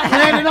 Plymouth Rock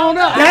landed on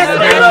us. You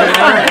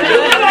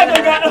look like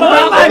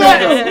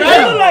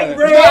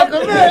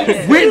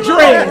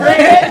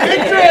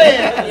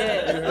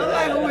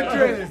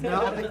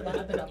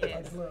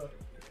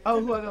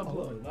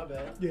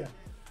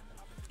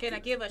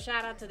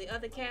shout out to the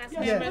other cast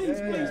Yes,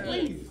 members.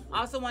 please.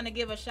 Also want to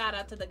give a shout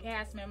out to the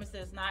cast members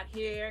that's not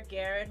here.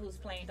 Garrett, who's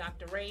playing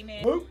Dr.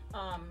 Raymond.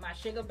 My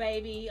sugar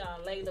baby,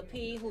 Layla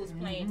P, who's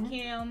playing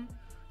Kim.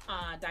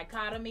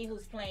 Dichotomy,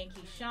 who's playing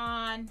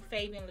Keyshawn.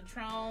 Fabian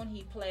Latrone,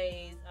 he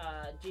plays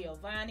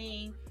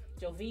Giovanni.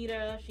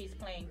 Jovita, she's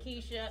playing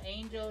Keisha.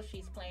 Angel,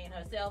 she's playing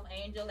herself,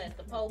 Angel, as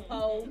the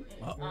Popo.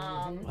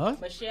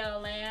 Michelle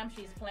Lamb,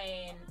 she's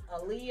playing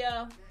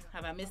Aaliyah.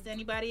 Have I missed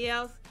anybody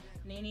else?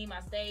 Nene,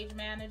 my stage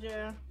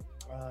manager.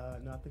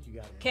 No, I think you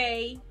got it.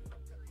 Kay,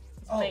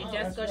 he's playing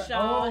Jessica right.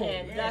 Shaw. Oh,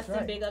 And yeah, Dustin,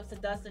 right. big ups to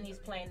Dustin, he's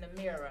playing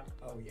the Mirror.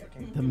 Oh, yeah.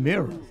 The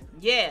Mirror.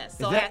 Yeah,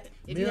 so that-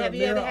 have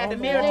you ever had the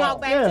on Mirror the talk wall.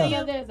 back Yeah. to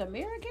you? There's a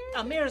mirror character?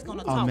 A Mirror's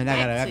gonna Oh talk man,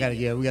 back to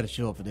you. we gotta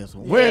show up for this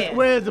one. Yeah.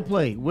 Where's the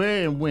play?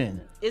 Where and when?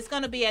 It's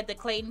going to be at the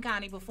Clayton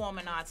County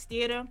Performing Arts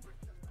Theater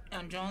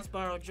in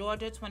Jonesboro,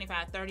 Georgia,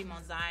 2530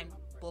 Mount Zion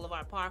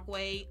Boulevard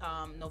Parkway,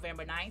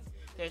 November 9th.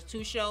 There's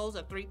 2 shows,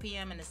 a 3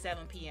 p.m. and a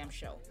 7 p.m.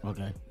 show.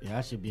 Okay, yeah,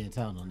 I should be in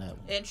town on that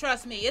one. And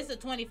trust me, it's a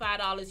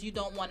 $25 you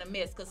don't want to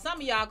miss. Because some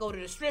of y'all go to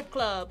the strip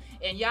club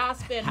and y'all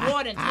spend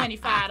more than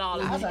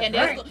 $25. And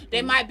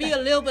there might be a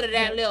little bit of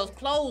that little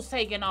clothes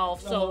taken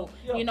off. So,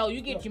 you know, you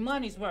get your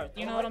money's worth.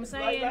 You know what I'm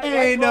saying?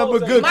 Ain't nothing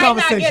but good might not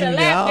conversation get a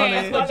lap there.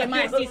 dance, but you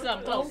might see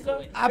something close to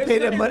it. I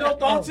paid that money. No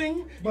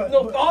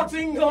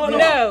thoughting going on.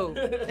 No.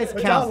 It's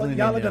But counseling.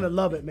 y'all are in there. gonna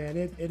love it, man.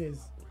 It is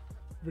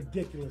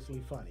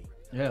ridiculously funny.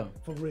 Yeah.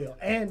 For real.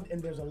 And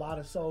there's a lot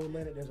of soul in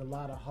it. There's a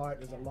lot of heart.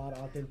 There's a lot of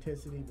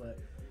authenticity. But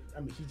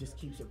I mean, she just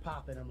keeps it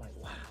popping. I'm like,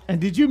 wow. And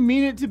did you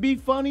mean it to be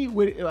funny?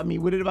 Would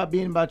it about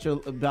being about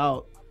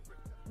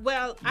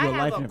Well, I your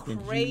life have a and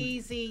everything.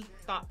 crazy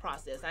thought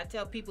process. I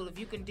tell people if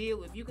you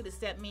could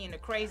accept me and the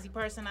crazy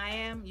person I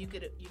am, you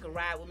could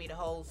ride with me the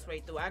whole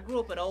straight through. I grew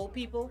up with old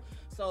people,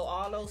 so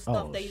all those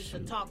stuff they used to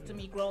talk to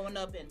me growing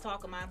up and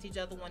talk amongst each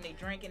other when they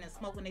drinking and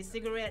smoking their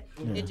cigarette,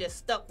 it just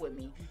stuck with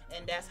me,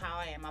 and that's how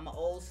I am. I'm an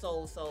old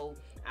soul, so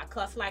I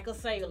cuss like a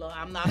sailor.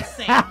 I'm not a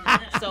saint.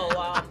 So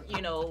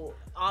you know,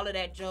 all of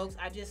that jokes,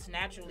 I just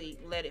naturally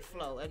let it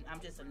flow. I'm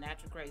just a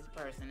natural crazy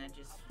person, and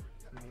just.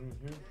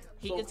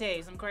 He could tell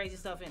you some crazy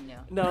stuff in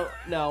there.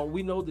 Now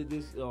we know that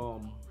this a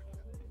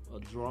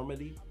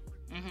dramedy.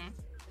 Mm-hmm.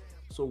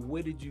 So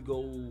where did you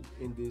go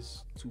in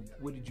this?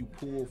 Where did you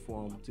pull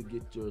from to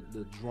get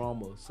the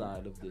drama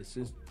side of this?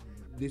 Since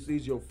this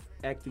is your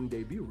acting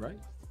debut, right?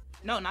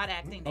 No, not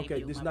acting debut.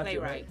 Okay, this is I'm not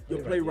playwright. your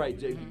playwright,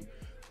 JB.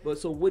 But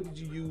so what did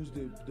you use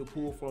to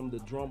pull from the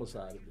drama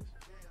side of this?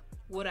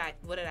 What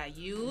did I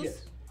use?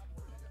 Yes.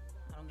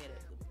 I don't get it.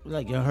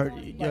 like you hurt?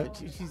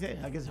 She said,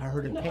 I guess I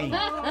heard in pain.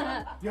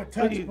 Your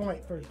touch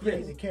point for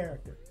crazy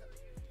character.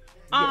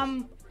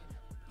 I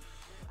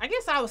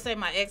guess I would say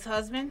my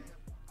ex-husband.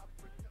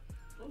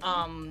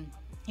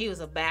 He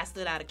was a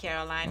bastard out of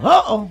Carolina.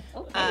 Uh-oh.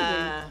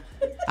 I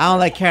don't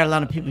like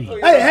Carolina people. Hey,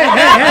 hold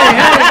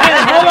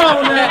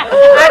on now.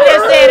 I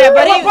just said that,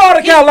 but what part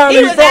of Carolina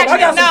he was actually,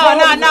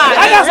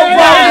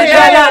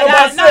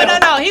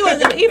 no.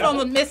 He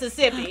from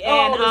Mississippi,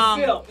 and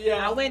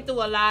I went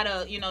through a lot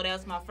of, that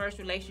was my first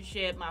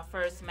relationship, my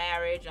first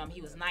marriage.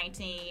 He was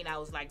 19, I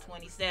was like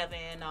 27.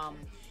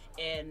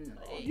 And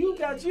you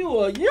got you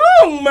a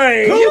young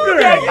man.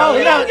 That's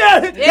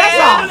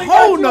a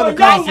whole nother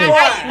conversation.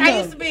 I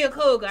used to be a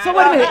cougar. So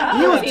wait a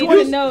minute. He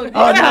was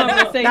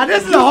 20. Now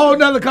this is a whole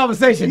nother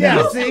conversation.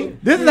 Now, see,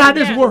 this is how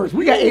this works.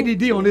 We got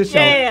ADD on this show.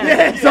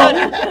 Yeah.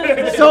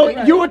 So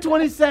you were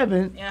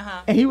 27,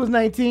 and he was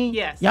 19.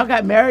 Yes. Y'all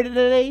got married at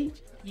that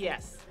age.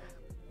 Yes.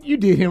 You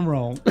did him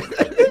wrong.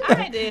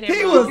 I did him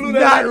He wrong. was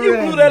not ready. You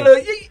blew that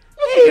little.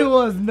 He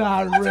was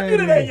not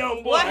ready. That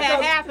young boy. What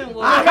had happened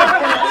was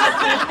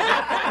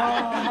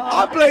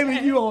I'm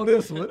blaming you on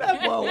this one.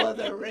 That boy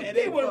wasn't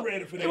ready. He wasn't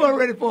ready for that. He wasn't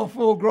ready for a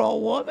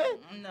full-grown woman.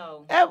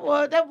 no. That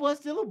was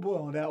still a boy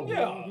on that one.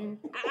 Yeah.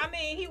 I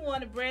mean, he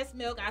wanted breast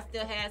milk. I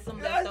still had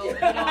some left over. You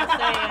know what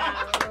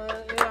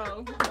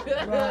I'm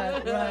saying?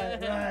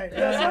 Right.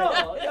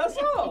 That's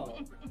all.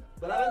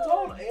 But I done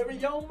told her, every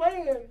young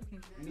man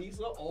needs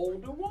an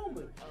older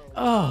woman.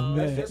 Oh,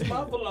 man. That's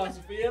my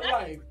philosophy in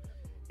life.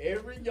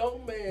 Every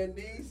young man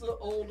needs an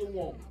older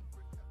woman.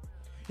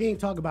 He ain't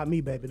talking about me,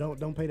 baby.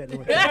 Don't pay that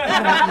no attention.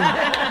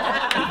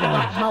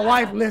 My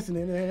wife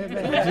listening. Hey,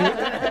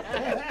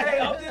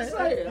 I'm just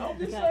saying.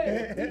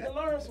 Need to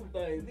learn some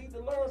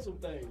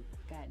things.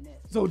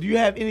 So do you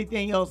have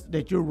anything else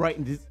that you're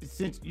writing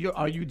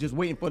are you just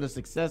waiting for the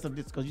success of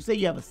this? Because you say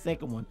you have a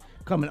second one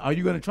coming. Are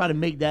you going to try to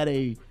make that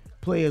a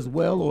play as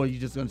well, or are you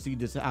just going to see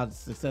this how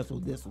successful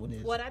this one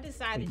is? What I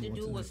decided to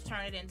do was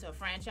turn it into a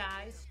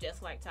franchise,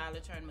 just like Tyler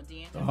turned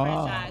Medea into a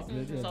franchise.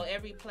 So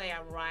every play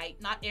I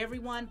write, not every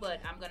one, but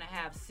I'm going to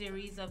have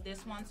series of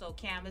this one. So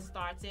Canvas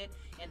starts it,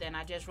 and then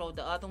I just wrote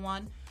the other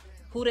one.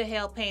 Who the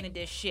hell painted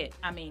this shit?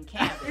 I mean,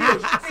 Canvas.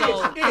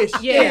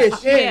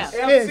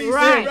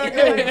 Right.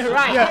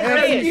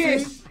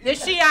 The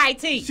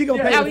She-I-T. She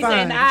gonna pay now the we fine.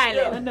 saying the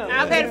island. Yeah.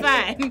 I'll pay the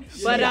fine.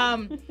 But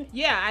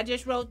I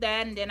just wrote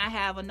that, and then I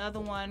have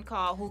another one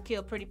called Who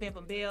Killed Pretty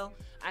Pimpin' Bill.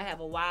 I have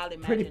a wild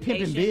Pretty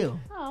imagination. Pimpin' Bill.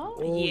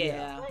 Oh.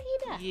 Yeah. Why he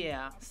die?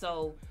 Yeah.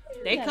 So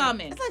They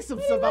coming. It's like some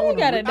stuff I want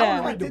to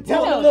read.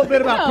 Tell me a little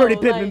bit about Pretty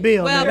Pimpin'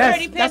 Bill. Well, man.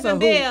 Pretty Pimpin'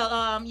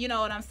 Bill, you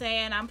know what I'm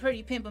saying? I'm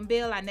Pretty Pimpin'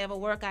 Bill. I never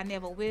work, I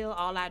never will.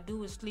 All I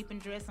do is sleep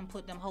and dress and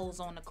put them hoes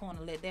on the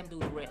corner, let them do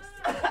the rest.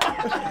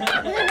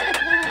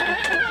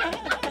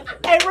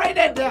 Hey, write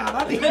that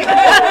down. hey,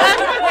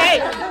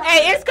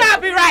 it's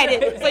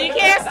copyrighted, so you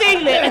can't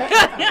steal it.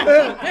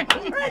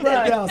 Write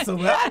that down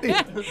somewhere.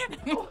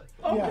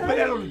 Put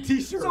that on a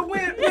t-shirt. So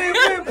when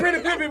Pretty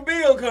Pimpin'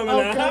 Bill coming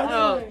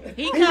out?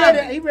 He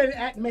ready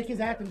to make his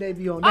acting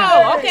debut on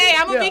that. Oh, okay,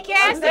 I'm gonna be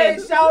casted. Hey,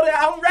 Shawty,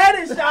 I'm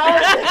ready,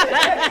 Shawty.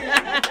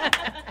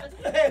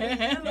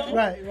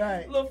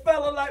 Right. Little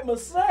fella like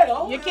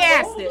myself. You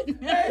casted.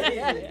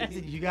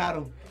 You got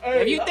him.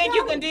 If you think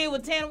you can deal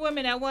with 10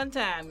 women at one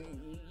time,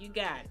 you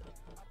got it.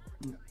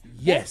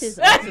 Yes.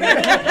 That's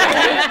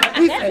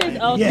his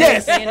ultimate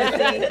Yes.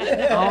 fantasy.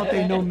 I don't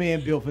think no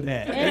man built for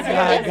that.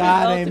 That's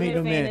God his ain't make no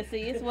ultimate man.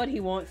 fantasy. It's what he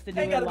wants to do.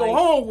 Ain't got to in go life.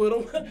 home with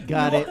him.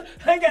 Got it.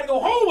 Ain't got to go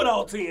home with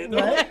all 10.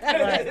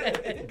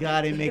 Right.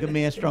 God ain't make a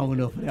man strong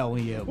enough for that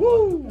one yet,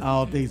 boy. I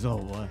don't think so,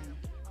 boy.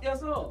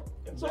 Yes, sir.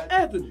 So,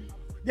 Anthony.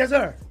 Yes,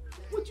 sir.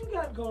 What you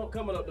got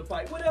coming up to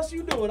fight? What else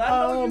you doing? I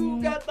know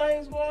you got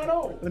things going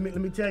on. Let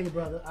me tell you,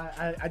 brother.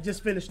 I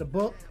just finished a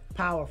book,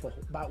 powerful,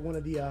 about one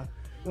of the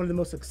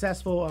most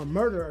successful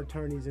murder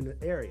attorneys in the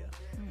area,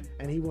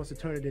 and he wants to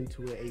turn it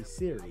into a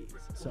series.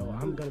 So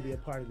I'm gonna be a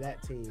part of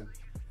that team.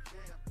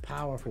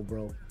 Powerful,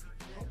 bro.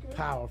 Okay.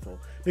 Powerful,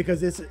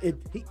 because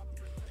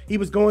he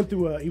was going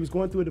through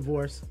a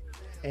divorce,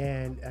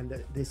 and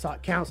they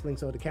sought counseling.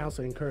 So the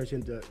counselor encouraged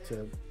him to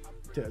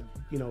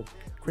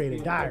create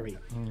a diary.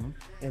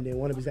 And then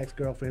one of his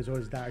ex-girlfriends wrote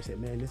his diary, said,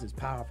 man, this is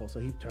powerful. So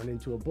he turned it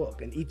into a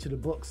book, and each of the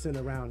books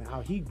centered around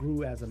how he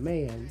grew as a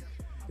man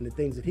and the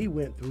things that he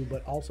went through,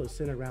 but also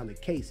centered around the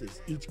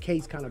cases. Each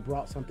case kind of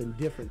brought something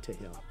different to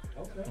him.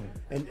 Okay.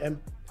 And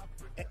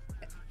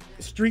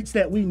streets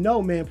that we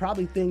know, man,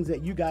 probably things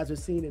that you guys have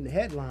seen in the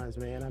headlines,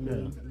 man. I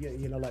mean,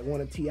 you know, like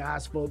one of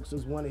T.I.'s folks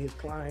was one of his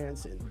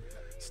clients and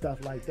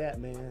stuff like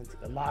that, man.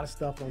 A lot of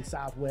stuff on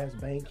Southwest,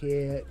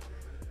 Bankhead,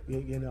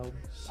 you know,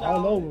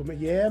 all over, man.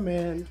 Yeah,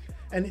 man.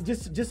 And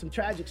just some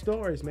tragic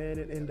stories, man.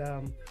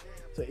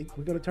 So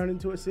we're going to turn it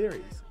into a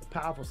series.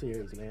 Powerful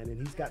series, man, and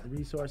he's got the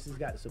resources,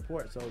 got the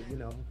support, so you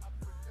know,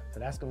 so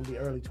that's gonna be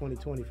early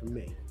 2020 for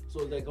me.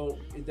 So is that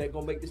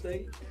gonna make the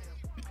stage?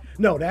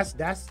 No, that's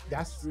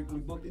strictly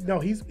booked. No,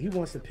 he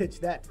wants to pitch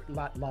that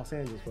Los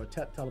Angeles for a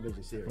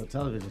television series. For a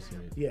television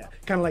series. Yeah,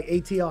 kind of like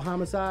ATL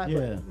Homicide, yeah,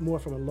 but more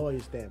from a lawyer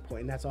standpoint,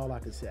 and that's all I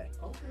can say.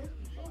 Okay.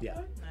 Yeah.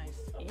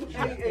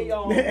 Hey,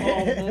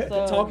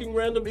 Talking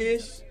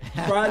Random-ish,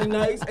 Friday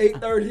nights,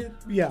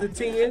 8:30 to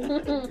 10.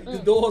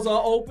 The doors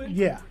are open.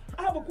 Yeah.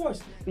 I have a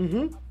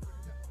question.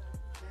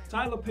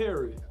 Tyler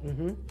Perry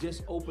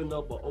just opened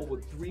up an over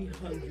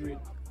 300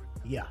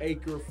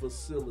 acre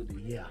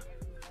facility. Yeah.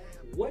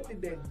 What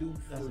did that do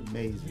for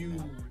you?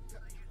 Man.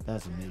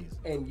 That's amazing.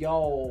 And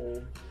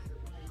y'all,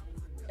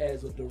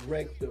 as a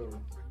director,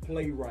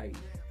 playwright,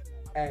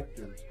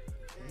 actors,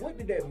 what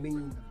did that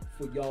mean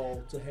for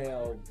y'all to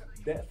have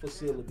that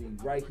facility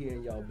right here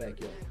in y'all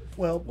backyard?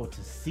 Well,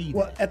 to see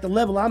that. At the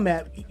level I'm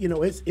at, you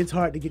know, it's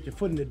hard to get your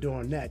foot in the door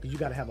on that because you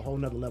got to have a whole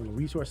nother level of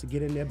resource to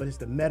get in there, but it's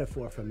the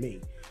metaphor for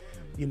me.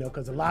 You know,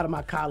 because a lot of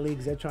my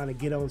colleagues, they're trying to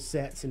get on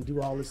sets and do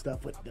all this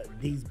stuff with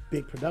these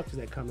big productions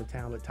that come to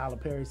town. Like Tyler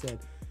Perry said,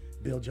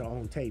 build your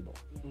own table.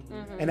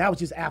 And that was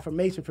just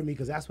affirmation for me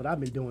because that's what I've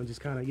been doing, just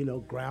kind of, you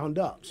know, ground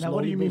up. Now,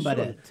 what do you mean by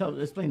that?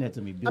 Explain that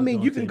to me. I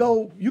mean, you can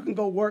go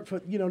work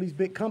for, you know, these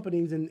big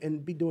companies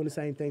and be doing the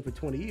same thing for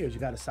 20 years. You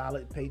got a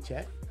solid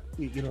paycheck,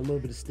 you know, a little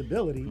bit of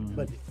stability,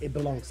 but it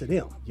belongs to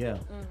them. Yeah.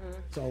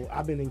 So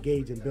I've been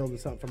engaged in building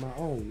something for my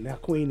own. Now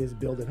Queen is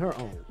building her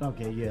own.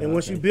 Okay, yeah. And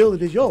once you build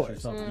it, it's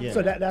yours. Yeah.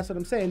 So that's what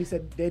I'm saying. He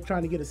said they're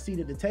trying to get a seat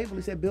at the table.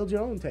 He said build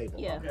your own table.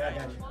 Yeah.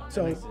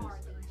 So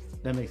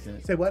that makes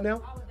sense. Say what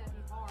now?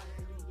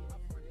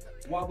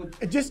 Why would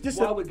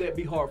why would that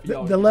be hard for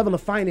y'all? The level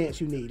of finance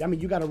you need. I mean,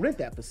 you got to rent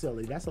that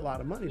facility. That's a lot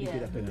of money to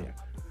get up in there.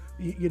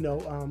 You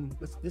know,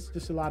 it's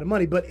just a lot of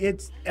money. But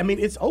it's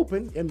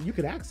open and you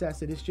can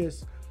access it. It's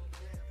just,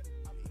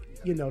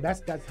 you know,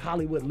 that's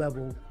Hollywood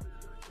level,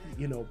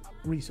 you know,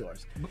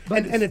 resource.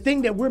 And the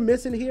thing that we're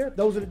missing here,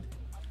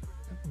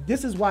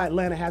 this is why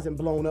Atlanta hasn't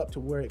blown up to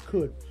where it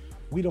could.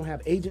 We don't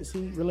have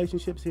agency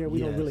relationships here.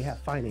 We don't really have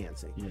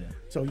financing. Yeah.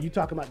 So you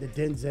talk about the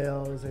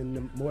Denzels and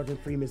the Morgan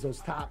Freemans, those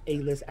top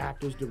A-list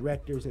actors,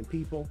 directors, and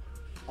people.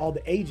 All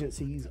the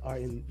agencies are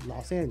in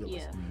Los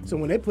Angeles. Yeah. So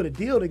when they put a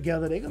deal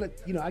together, they're gonna,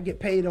 you know, I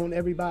get paid on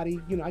everybody.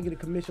 You know, I get a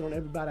commission on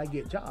everybody I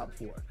get a job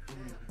for.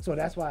 So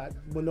that's why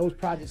when those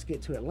projects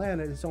get to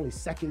Atlanta, it's only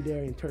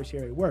secondary and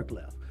tertiary work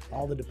left.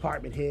 All the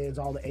department heads,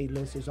 all the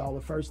A-listers, all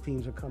the first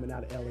teams are coming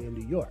out of LA and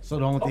New York. So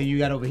the only thing you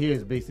got over here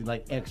is basically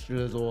like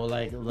extras or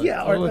like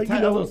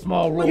or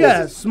small roles.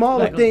 Yeah,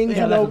 smaller like things,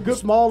 you know,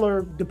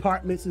 smaller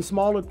departments and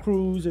smaller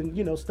crews and,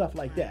 you know, stuff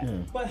like that. Yeah.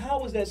 But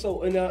how is that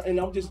so? And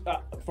I'm just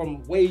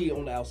from way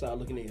on the outside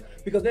looking in,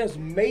 because there's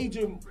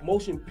major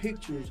motion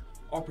pictures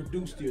are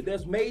produced here.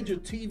 There's major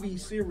TV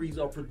series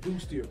are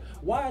produced here.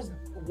 Why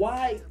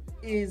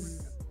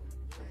is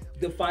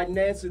the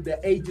finances, the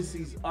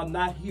agencies are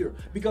not here?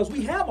 Because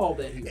we have all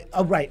that here.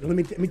 Oh, right. Let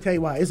me tell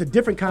you why. It's a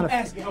different kind of. I'm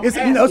It's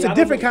asking. a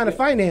different kind of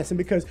financing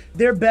because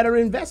they're better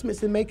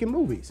investments than making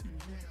movies.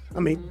 I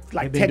mean,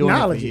 like They've been doing it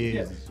for technology.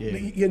 years, yeah.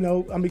 You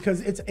know,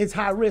 because it's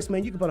high risk,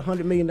 man. You can put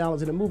 $100 million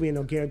in a movie and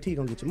no guarantee you're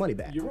gonna get your money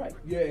back. You're right.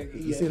 Yeah.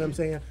 You see what I'm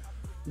saying?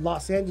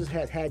 Los Angeles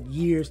has had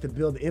years to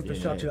build the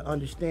infrastructure to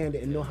understand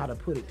it and know how to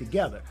put it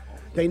together.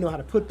 They know how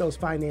to put those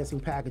financing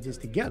packages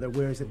together,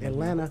 whereas in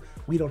Atlanta,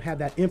 we don't have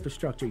that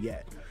infrastructure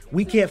yet.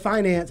 We can't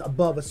finance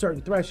above a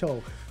certain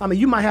threshold. I mean,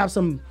 you might have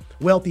some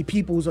wealthy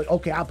people who's like,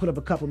 okay, I'll put up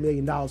a couple $1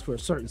 million for a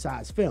certain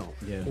size film.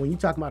 Yeah. But when you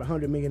talk about a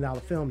 $100 million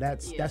film,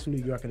 that's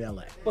New York and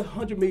LA. But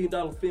 $100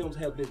 million films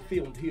have been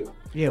filmed here.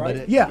 Yeah,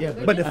 right?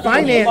 But the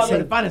financing,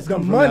 the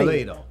come from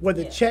money, LA though. where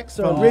the checks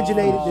are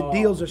originated, the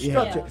deals are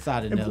structured. It's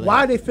out in And LA.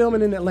 why are they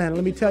filming in Atlanta?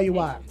 Let me tell you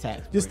why.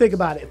 Tax Just think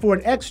about it. For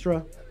an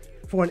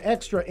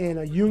extra in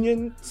a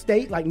union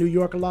state like New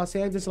York or Los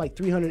Angeles, like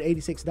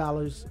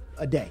 $386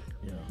 a day,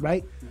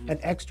 right? An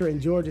extra in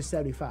Georgia is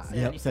 $75.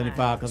 Yep,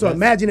 75. So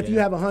imagine if you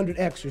have 100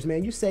 extras,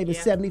 man, you're saving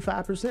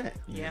 75%.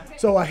 Yeah.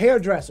 So a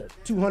hairdresser,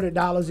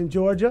 $200 in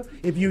Georgia.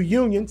 If you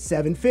union,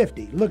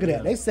 $750. Look at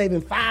that. They're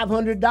saving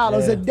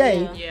 $500 a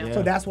day. Yeah.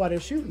 So that's why they're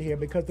shooting here,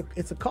 because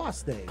it's a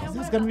cost thing.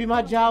 That's gonna be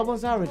my job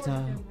once I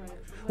retire.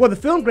 Well, the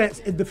film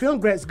grant's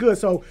good.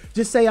 So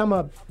just say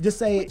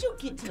Would you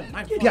get to the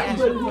microphone?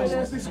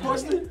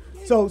 Yeah.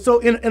 So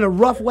in a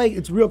rough way,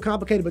 it's real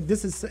complicated. But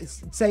this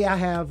is, say I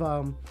have,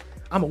 I'm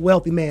a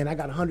wealthy man. I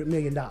got $100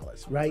 million,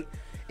 right?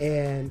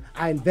 And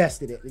I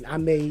invested it, and I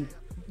made,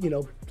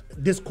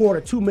 this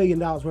quarter $2 million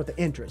worth of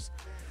interest.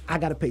 I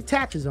got to pay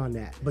taxes on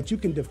that. But you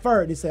can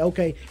defer it and say,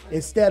 okay,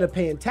 instead of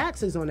paying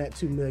taxes on that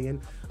 $2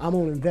 million, I'm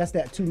going to invest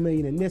that $2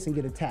 million in this and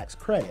get a tax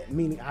credit,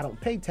 meaning I don't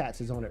pay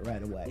taxes on it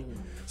right away.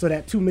 So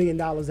that $2 million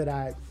that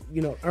I,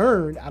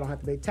 earned, I don't have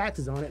to pay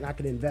taxes on it, and I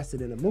can invest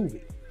it in a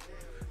movie.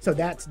 So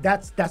that's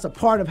a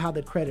part of how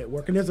the credit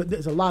works. And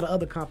there's a lot of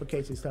other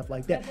complications, stuff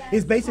like that.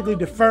 It's basically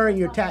deferring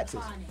your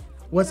taxes.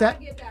 What's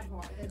that?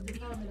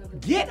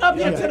 Get up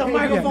here to the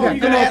microphone. Yeah.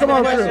 You can ask Come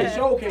on, the question. Drew.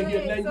 Show can't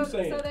hear nothing you So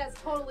saying.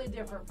 that's totally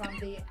different from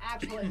the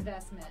actual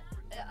investment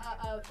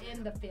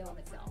in the film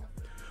itself.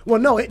 Well,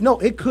 no,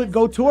 it could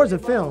go towards a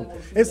film.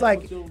 It's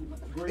like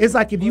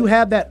if you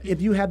have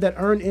that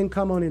earned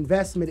income on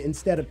investment,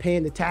 instead of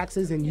paying the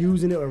taxes and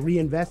using it or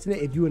reinvesting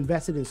it, if you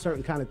invest it in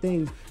certain kind of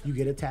things, you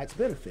get a tax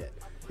benefit.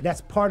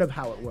 That's part of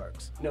how it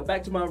works. Now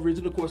back to my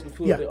original question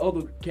for Yeah. the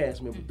other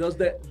cast member.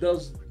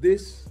 Does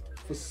this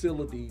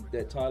facility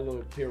that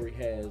Tyler Perry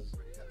has,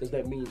 does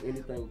that mean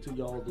anything to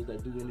y'all? Does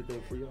that do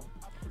anything for y'all?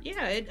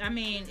 Yeah, it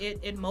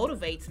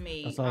motivates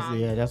me. That's what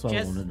that's what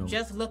I want to know.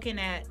 Just looking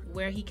at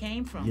where he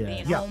came from, Yeah.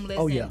 being Yeah. homeless,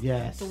 Oh, and yeah.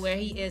 Yes. to where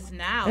he is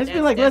now. It's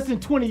been like less than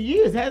 20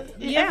 years. It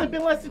Yeah. hasn't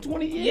been less than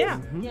 20 years.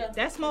 Yeah,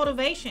 that's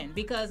motivation,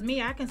 because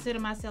I consider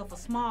myself a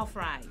small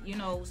fry,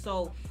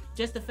 so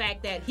just the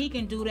fact that he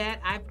can do that,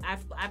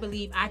 I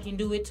believe I can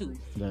do it too,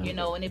 Yeah.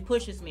 and it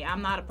pushes me.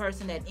 I'm not a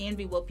person that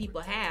envy what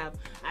people have.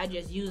 I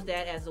just use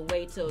that as a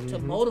way to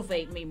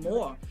motivate me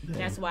more. Yeah.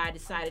 That's why I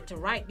decided to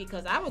write,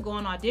 because I would go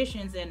on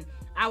auditions and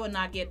I would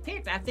not get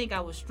picked. I think I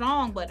was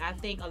strong, but I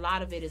think a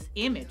lot of it is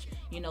image.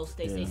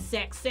 They say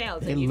sex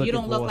sells, and if you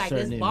don't look like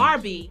this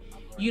Barbie,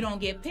 you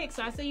don't get picked.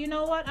 So I said, you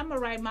know what? I'm gonna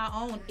write my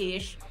own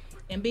ish.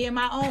 And being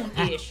my own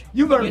ish.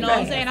 You learn know what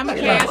I'm fast. saying? I'm a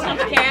cast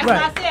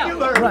Right. myself. You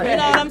learn You know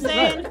fast. what I'm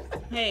saying?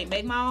 Hey,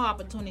 make my own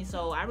opportunity.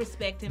 So I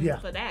respect him Yeah.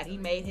 for that. He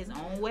made his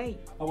own way.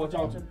 How about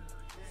y'all? Same,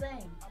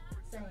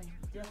 definitely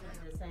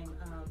the same.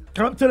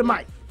 Come up to the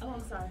mic. Oh,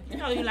 I'm sorry. You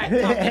know you like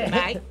talking,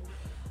 Mike.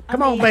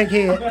 Come on,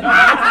 Bankhead.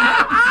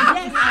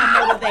 Yes,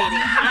 I'm motivated.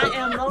 I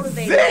am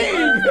motivated.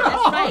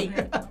 That's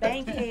right.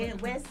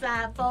 Bankhead, West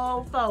Side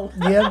 404.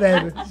 Yeah,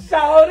 baby.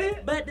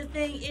 But the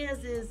thing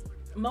is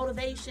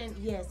motivation,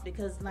 yes,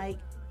 because like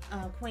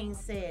Queen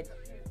said,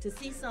 to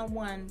see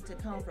someone to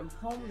come from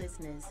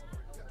homelessness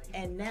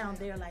and now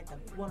they're like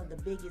one of the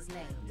biggest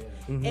names.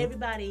 Mhm.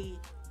 Everybody,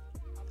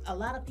 a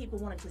lot of people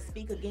wanted to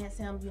speak against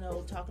him,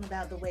 talking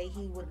about the way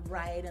he would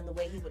write and the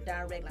way he would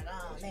direct, like,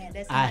 oh man,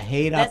 that's I not,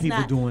 hate how that's people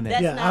not, doing that.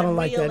 That's Yeah, not I don't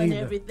like real that and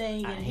either.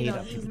 everything, I and hate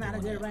how he's people not a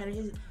doing good that.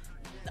 writer.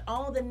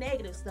 All the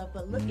negative stuff,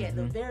 but look at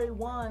the very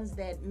ones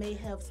that may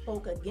have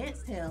spoke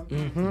against him.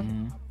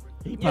 Mm-hmm.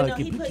 He probably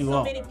He can put put you so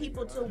off. many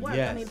people to work.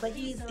 Yes. I mean, but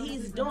he's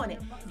doing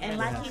it, and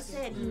like he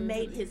said, he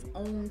made his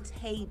own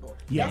table.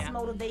 Yeah. That's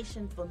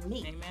motivation for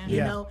me. Amen. You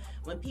Yeah. know,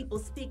 when people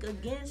speak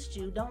against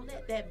you, don't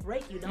let that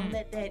break you. Don't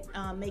let that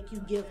make you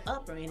give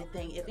up or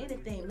anything. If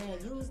anything, man,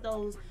 use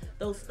those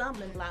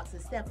stumbling blocks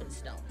as stepping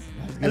stones.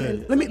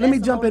 And let me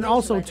That's jump in motivation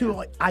also right too, there.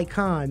 like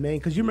Icon, man,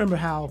 because you remember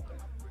how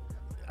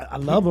I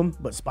love him,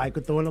 but Spike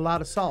would throw in a lot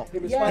of salt,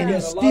 Yeah. and he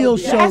That's still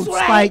showed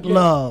Spike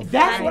love.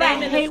 That's what I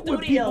I'm in the hate when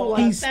studio. people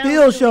He like.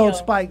 still showed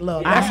Spike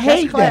love. I That's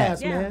hate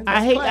class, that. man. I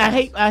That's hate, class.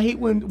 I hate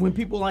when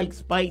people like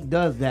Spike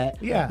does that.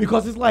 Yeah.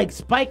 Because it's like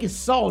Spike is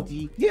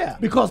salty. Yeah.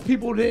 Because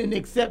people didn't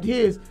accept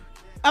his.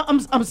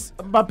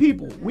 by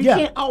people. We Yeah.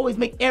 can't always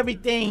make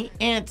everything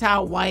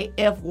anti-white,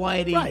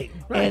 F-whitey,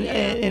 Right.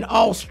 and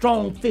all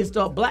strong fist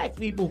up black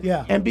people.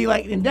 Yeah. And be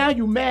like, and now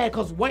you mad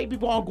because white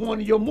people aren't going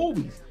to your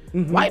movies.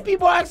 Mm-hmm. White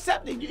people are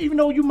accepted, even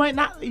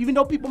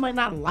though people might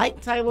not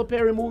like Tyler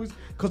Perry movies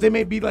because they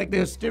may be like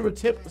they're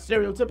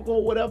stereotypical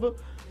or whatever.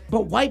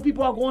 But white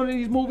people are going to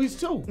these movies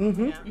too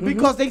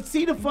because they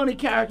see the funny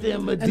character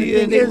in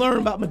Madea and they learn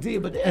about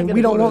Madea. But And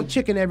we don't want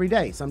chicken every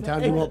day.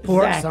 Sometimes you want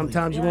pork. Exactly.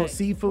 Sometimes you want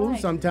seafood.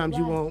 Sometimes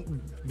you want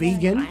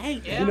vegan.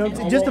 Right. You know,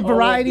 just the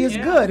variety is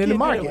good in the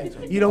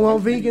market. You don't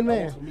want vegan,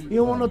 man. You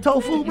don't want no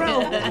tofu,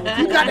 bro.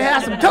 You got to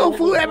have some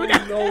tofu every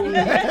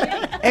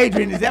day.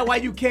 Adrian, is that why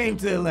you came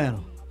to Atlanta?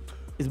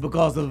 It's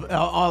because of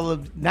all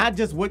of not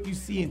just what you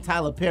see in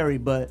Tyler Perry,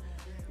 but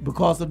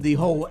because of the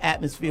whole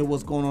atmosphere,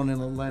 what's going on in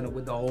Atlanta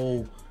with the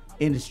whole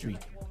industry.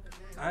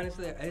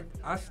 Honestly,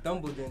 I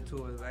stumbled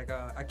into it. Like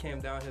I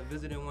came down here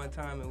visiting one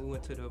time, and we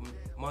went to the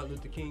Martin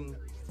Luther King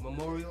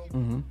Memorial,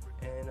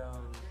 and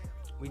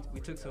we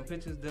took some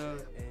pictures there,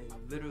 and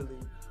literally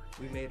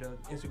we made an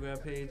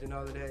Instagram page and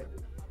all of that.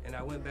 And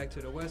I went back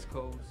to the West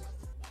Coast,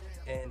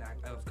 and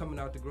I was coming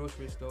out the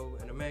grocery store,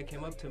 and a man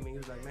came up to me. He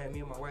was like, "Man,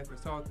 me and my wife was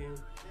talking.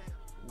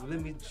 Well,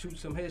 let me shoot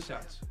some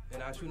headshots,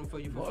 and I'll shoot them for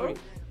you for free."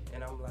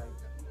 And I'm like,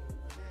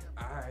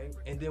 all right.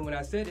 And then when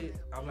I said it,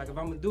 I'm like, if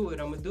I'm gonna do it,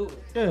 I'm gonna do it.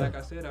 Yeah. Like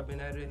I said, I've been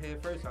at it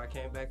head first. So I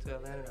came back to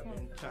Atlanta. I've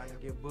been trying to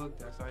get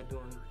booked. I started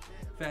doing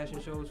fashion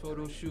shows,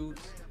 photo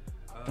shoots.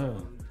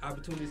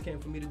 Opportunities came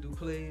for me to do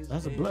plays.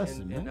 That's a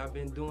blessing, man. And I've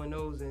been doing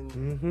those,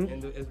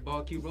 and as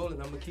ball keep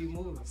rolling, I'm gonna keep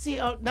moving. See,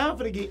 now I'm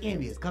gonna get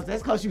envious, cause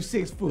that's cause you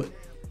 6 foot.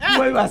 You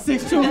weigh about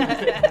 6'2".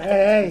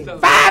 Hey.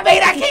 5'8",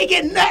 I can't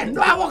get nothing.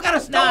 No, I walk out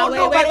of store. No,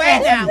 Nobody wait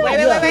asked now. me. Wait.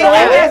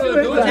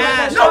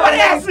 Nobody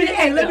asked me,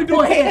 hey, let me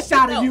do a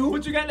headshot of you.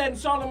 But you got that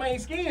Charlemagne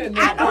skin.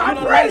 I know I'm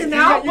pretty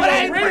now, but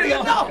I ain't pretty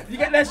enough. You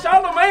got that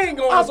Charlemagne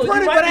going. I'm so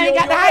pretty, but I ain't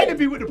got the height to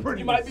be with the pretty.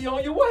 You might be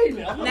on your way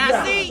now.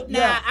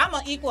 Now, I'm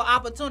an equal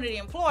opportunity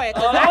employer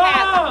because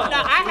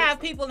I have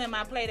people in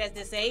my play that's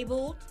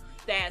disabled,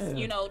 that's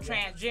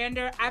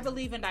transgender. I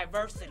believe in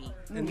diversity.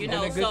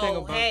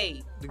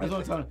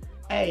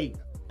 Hey,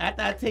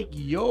 after I take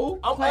your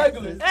I'm place,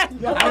 ugly. I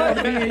want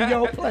to be in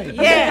your place.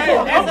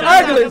 Yeah, I'm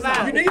ugly.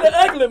 You need an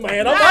ugly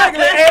man. I'm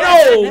ugly and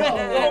old.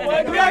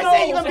 We already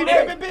say you're gonna be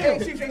pimping Bill.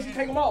 She said she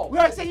take them off. We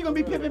already say you're gonna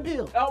be pimping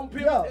Bill. I'm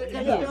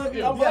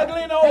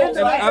ugly and old.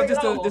 And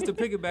just to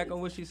piggyback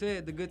on what she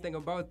said, the good thing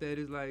about that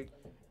is like,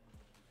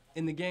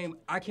 in the game,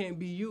 I can't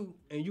be you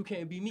and you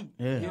can't be me.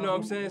 Yeah. You know what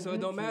I'm saying? So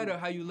it don't matter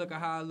how you look or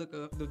how I look.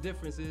 The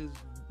difference is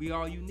we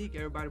all unique.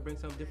 Everybody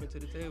brings something different to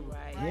the table.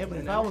 Right. Yeah, but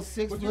if I was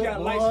 6 But foot, you got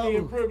light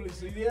skin privilege.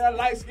 So you got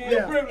light skin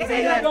privilege.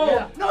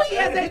 No, he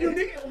has that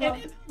unique.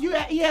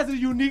 He has a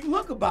unique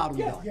look about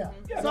him. Yeah.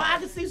 So I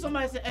can see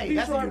somebody say, "Hey,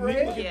 that's a Detroit unique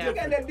red. look." You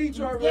got that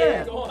Detroit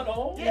red going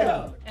on.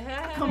 Yeah.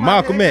 Come on,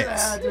 Malcolm man.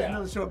 X. Just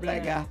another short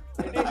black guy.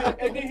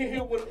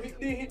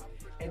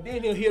 And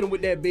then he'll hit him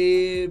with that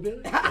baby.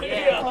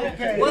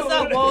 Okay. What's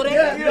up, Walter?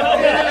 Hit him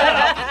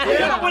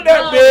with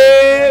that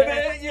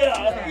baby.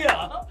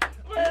 Yeah.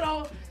 Man, I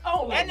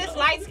don't like And this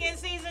light skin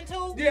season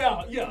too?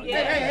 Yeah.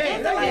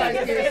 Hey, No.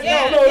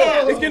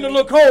 It's getting a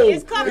little cold.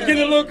 It's comfy.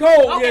 getting a little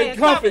cold. Okay, Yeah, it's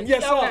comfy. comfy.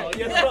 Yes, sir. Okay.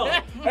 Yes,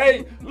 sir.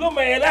 Hey, little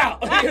man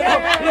out.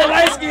 Little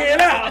light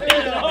skin out.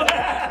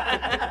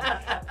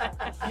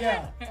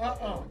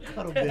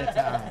 Cuddle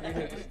bedtime.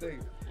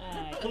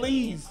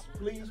 Please,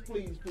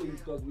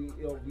 because we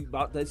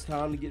about this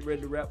time to get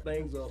ready to wrap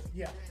things up.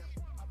 Yeah.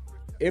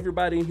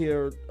 Everybody in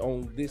here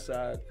on this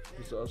side,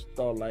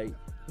 start like,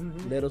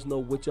 let us know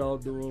what y'all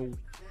doing.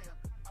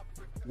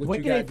 Where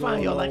you can they got find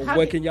going y'all? Like, on. how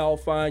Where can- can y'all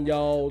find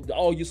y'all?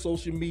 All your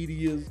social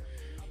medias,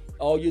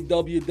 all your Let's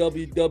start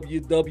this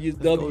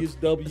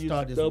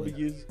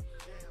wwws.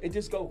 And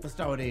just go. Let's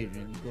start with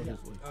Adrian. Go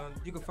this way.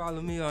 You can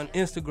follow me on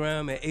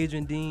Instagram at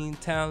Adrian Dean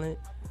Talent.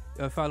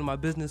 Follow my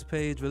business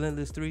page,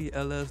 Relentless3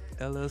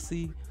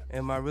 LLC,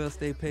 and my real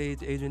estate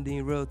page, Adrian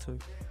Dean Realtor.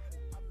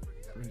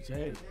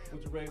 Appreciate it.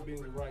 Put your red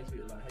beans and rice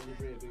here. Like, how your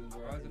red beans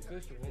and rice? It's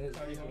official.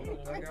 Anytime you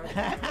want, I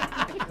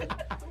got you.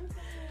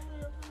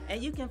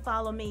 And you can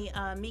follow me,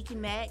 Miki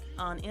Mac,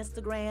 on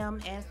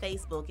Instagram and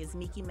Facebook. It's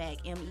Miki Mac,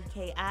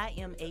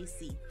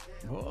 MEKIMAC.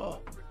 Oh,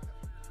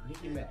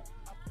 Mickey Mac.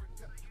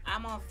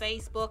 I'm on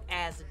Facebook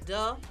as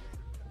The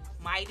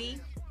Mighty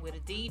with a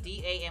D,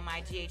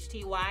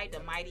 DAMIGHTY, The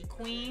Mighty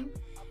Queen.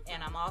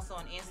 And I'm also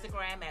on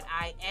Instagram at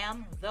I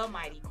Am The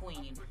Mighty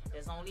Queen.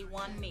 There's only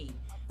one me.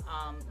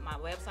 My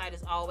website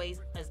is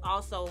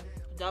also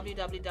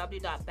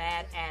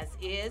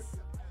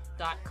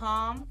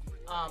www.badasis.com.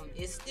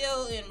 It's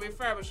still in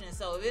refurbishing,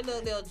 so if it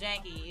look a little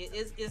janky,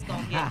 it's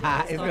gonna get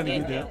there. It's gonna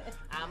get there.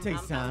 I'm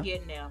time.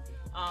 getting there.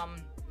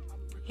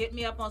 Hit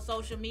me up on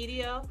social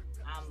media.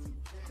 I'm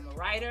a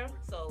writer,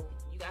 so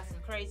you got some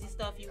crazy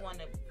stuff you want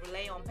to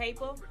relay on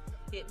paper,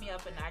 hit me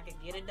up and I can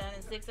get it done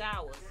in 6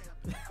 hours.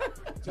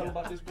 Tell them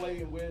about this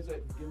play and where's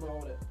it? Give me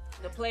all that.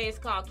 The play is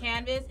called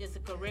Canvas. It's a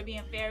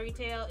Caribbean fairy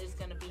tale. It's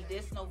going to be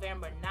this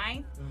November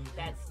 9th.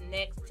 That's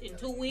next in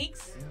 2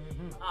 weeks.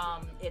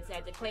 It's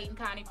at the Clayton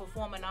County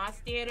Performing Arts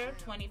Theater,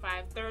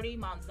 2530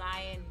 Mount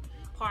Zion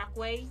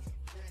Parkway,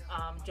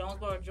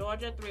 Jonesboro,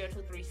 Georgia,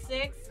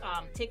 30236.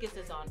 Tickets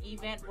is on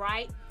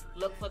Eventbrite.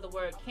 Look for the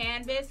word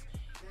Canvas.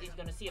 You're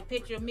going to see a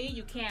picture of me.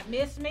 You can't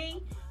miss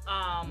me.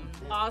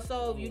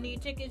 Also, if you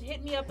need tickets,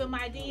 hit me up in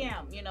my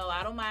DM. You know,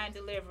 I don't mind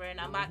delivering.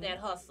 I'm about that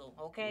hustle,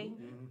 okay?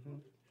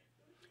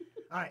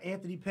 All right,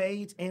 Anthony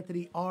Page,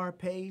 Anthony R.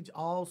 Page,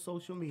 all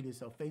social media.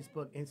 So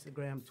Facebook,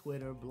 Instagram,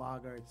 Twitter,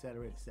 Blogger, et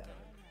cetera, et cetera.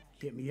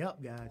 Hit me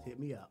up, guys. Hit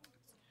me up.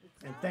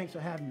 And thanks for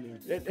having me.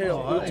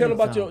 Tell them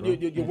about your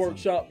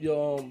workshop,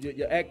 your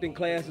acting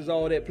classes,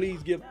 all that.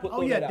 Please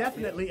put that out.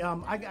 Definitely.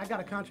 I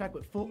got a contract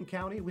with Fulton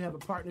County. We have a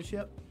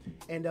partnership,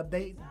 and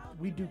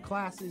we do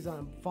classes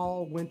on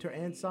fall, winter,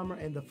 and summer.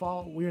 And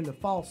we're in the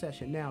fall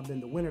session now.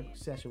 Then the winter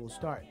session will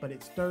start. But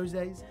it's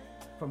Thursdays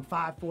from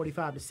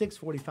 5:45 to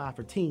 6:45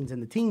 for teens,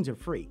 and the teens are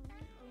free.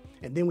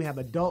 And then we have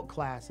adult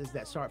classes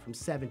that start from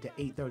 7 to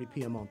 8:30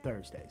 p.m. on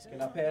Thursdays.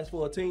 Can I pass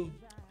for a teen?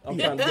 I'm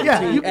Yeah. trying to get Yeah, a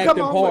teen you can acting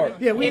come on part.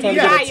 with- yeah, we- I'm trying to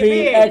yeah. get a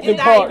teen acting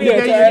part.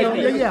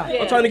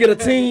 I'm trying to get a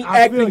teen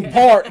acting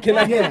part. Can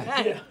I?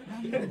 Yeah.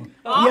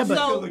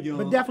 Also,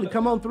 but definitely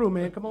come on through,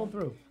 man. Come on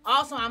through.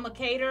 Also, I'm a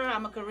caterer.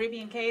 I'm a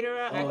Caribbean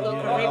caterer. I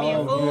cook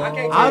Caribbean food. I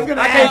can't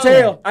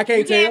tell. I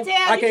can't tell.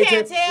 I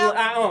can't tell.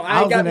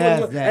 I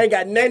ain't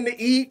got nothing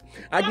to eat.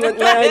 I ain't got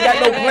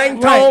no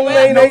plankton.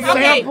 Right. No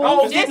sample. I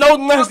don't get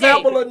no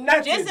sample of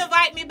nothing. Just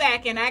invite me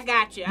back and I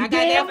got you. I got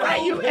Damn that right,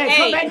 food. you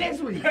come back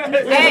next week.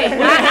 Hey,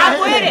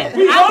 I'm with it.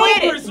 I'm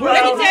with it.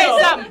 Let me tell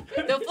you something.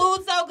 The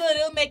food's so good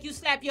it'll make you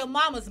slap your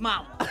mama's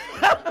mama.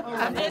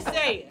 I'm just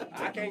saying.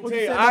 I can't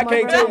tell. I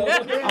can't tell.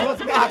 I want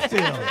some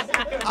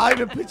oxtails. I'll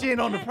even put you in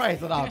on the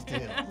price of the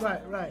oxtails.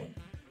 Right.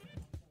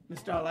 Mr.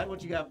 Starlight,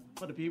 what you got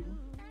for the people?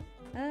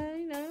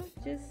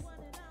 Just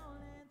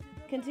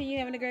continue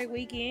having a great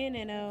weekend,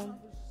 and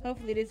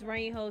hopefully this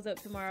rain holds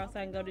up tomorrow so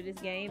I can go to this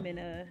game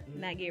and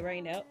not get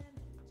rained out.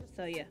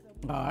 So yeah.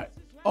 All right.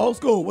 Old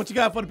school, what you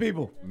got for the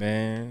people?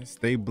 Man,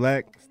 stay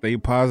black, stay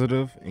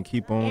positive, and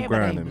keep on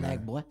grinding, man. Black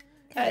boy.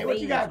 Hey, what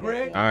you got,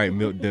 Greg? All right,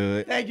 Milk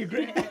Dud. Thank you,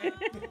 Greg.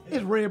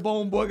 This red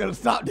bone boy gonna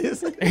stop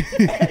this.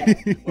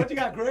 Hey, what you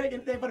got, Greg?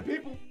 Anything for the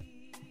people?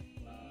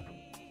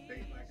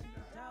 Stay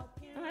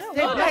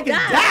black and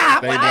die.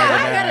 Stay black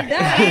and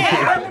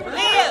die.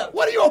 Live.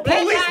 What are you, a Black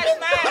policeman? lives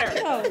matter.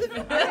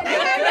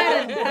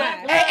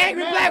 Hey,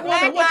 angry black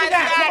woman, what you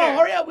got? Come on,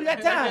 hurry up, we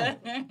got time.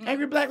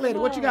 Angry black lady,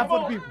 what you got for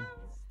the people?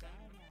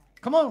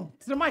 Come on,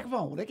 to the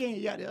microphone. They can't hear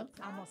you out there.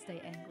 I'm gonna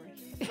stay angry.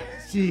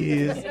 She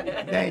is.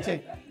 They ain't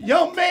changed.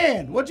 Young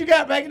man, what you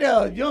got back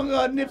there? Young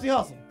Nipsey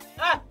Hussle.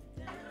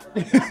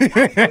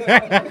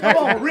 Come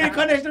on,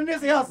 reincarnation of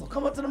Nipsey Hussle.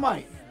 Come up to the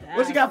mic.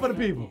 What you got for the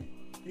people?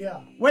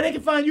 Yeah. Where they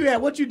can find you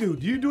at? What you do?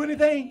 Do you do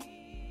anything?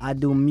 I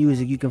do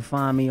music. You can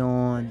find me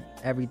on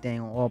everything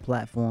on all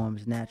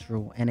platforms.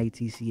 Natural,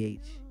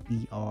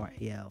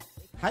 NATCHERAL.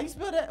 How you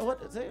spell that?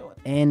 What? Say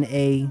what?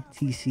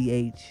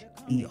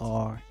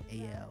 NATCHERAL.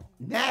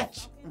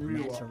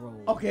 Natural.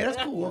 Okay, that's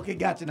cool. Okay,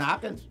 gotcha. Now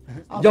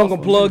Young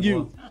gonna plug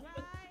you.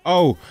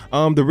 Oh,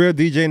 the real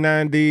DJ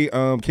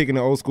 9D, kicking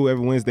the old school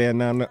every Wednesday at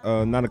 9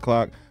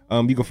 o'clock.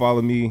 You can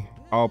follow me,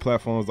 all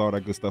platforms, all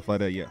that good stuff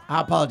like that. Yeah.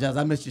 I apologize.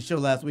 I missed your show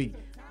last week.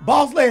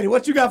 Boss lady,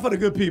 what you got for the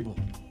good people?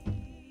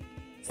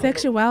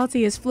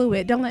 Sexuality is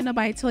fluid. Don't let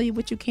nobody tell you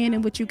what you can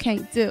and what you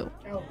can't do.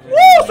 Woo!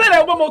 Say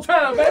that one more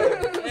time, baby.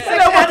 Say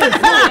that one more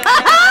time.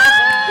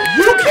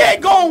 You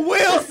can't go on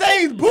Will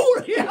Say's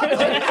booty. You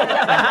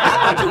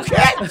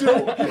can't do.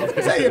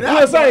 Say it.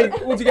 Will Say,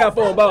 what you got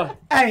for him, boy?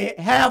 Hey,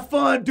 have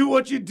fun. Do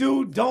what you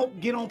do. Don't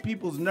get on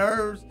people's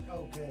nerves.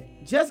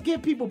 Okay. Just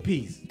give people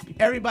peace.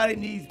 Everybody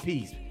needs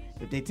peace.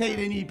 If they tell you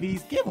they need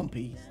peace, give them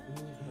peace.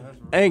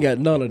 I ain't got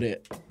none of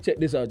that. Check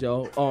this out,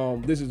 y'all.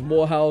 This is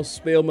Morehouse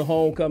Spelman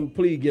Homecoming.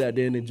 Please get out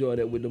there and enjoy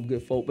that with them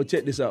good folk. But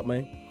check this out,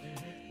 man.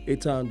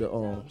 It's time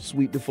to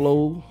sweep the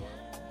floor,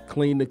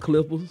 clean the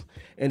clippers,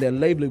 and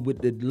then label it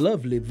with the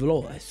lovely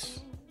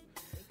voice.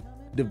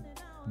 The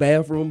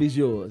bathroom is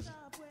yours.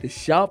 The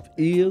shop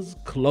is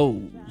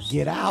closed.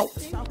 Get out.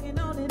 Talking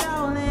on it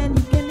all, and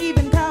you can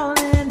even call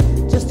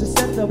in just to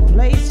set the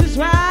places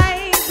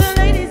right. The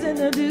ladies and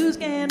the dudes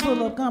can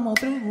pull up, come on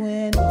through,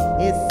 and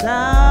it's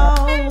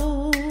all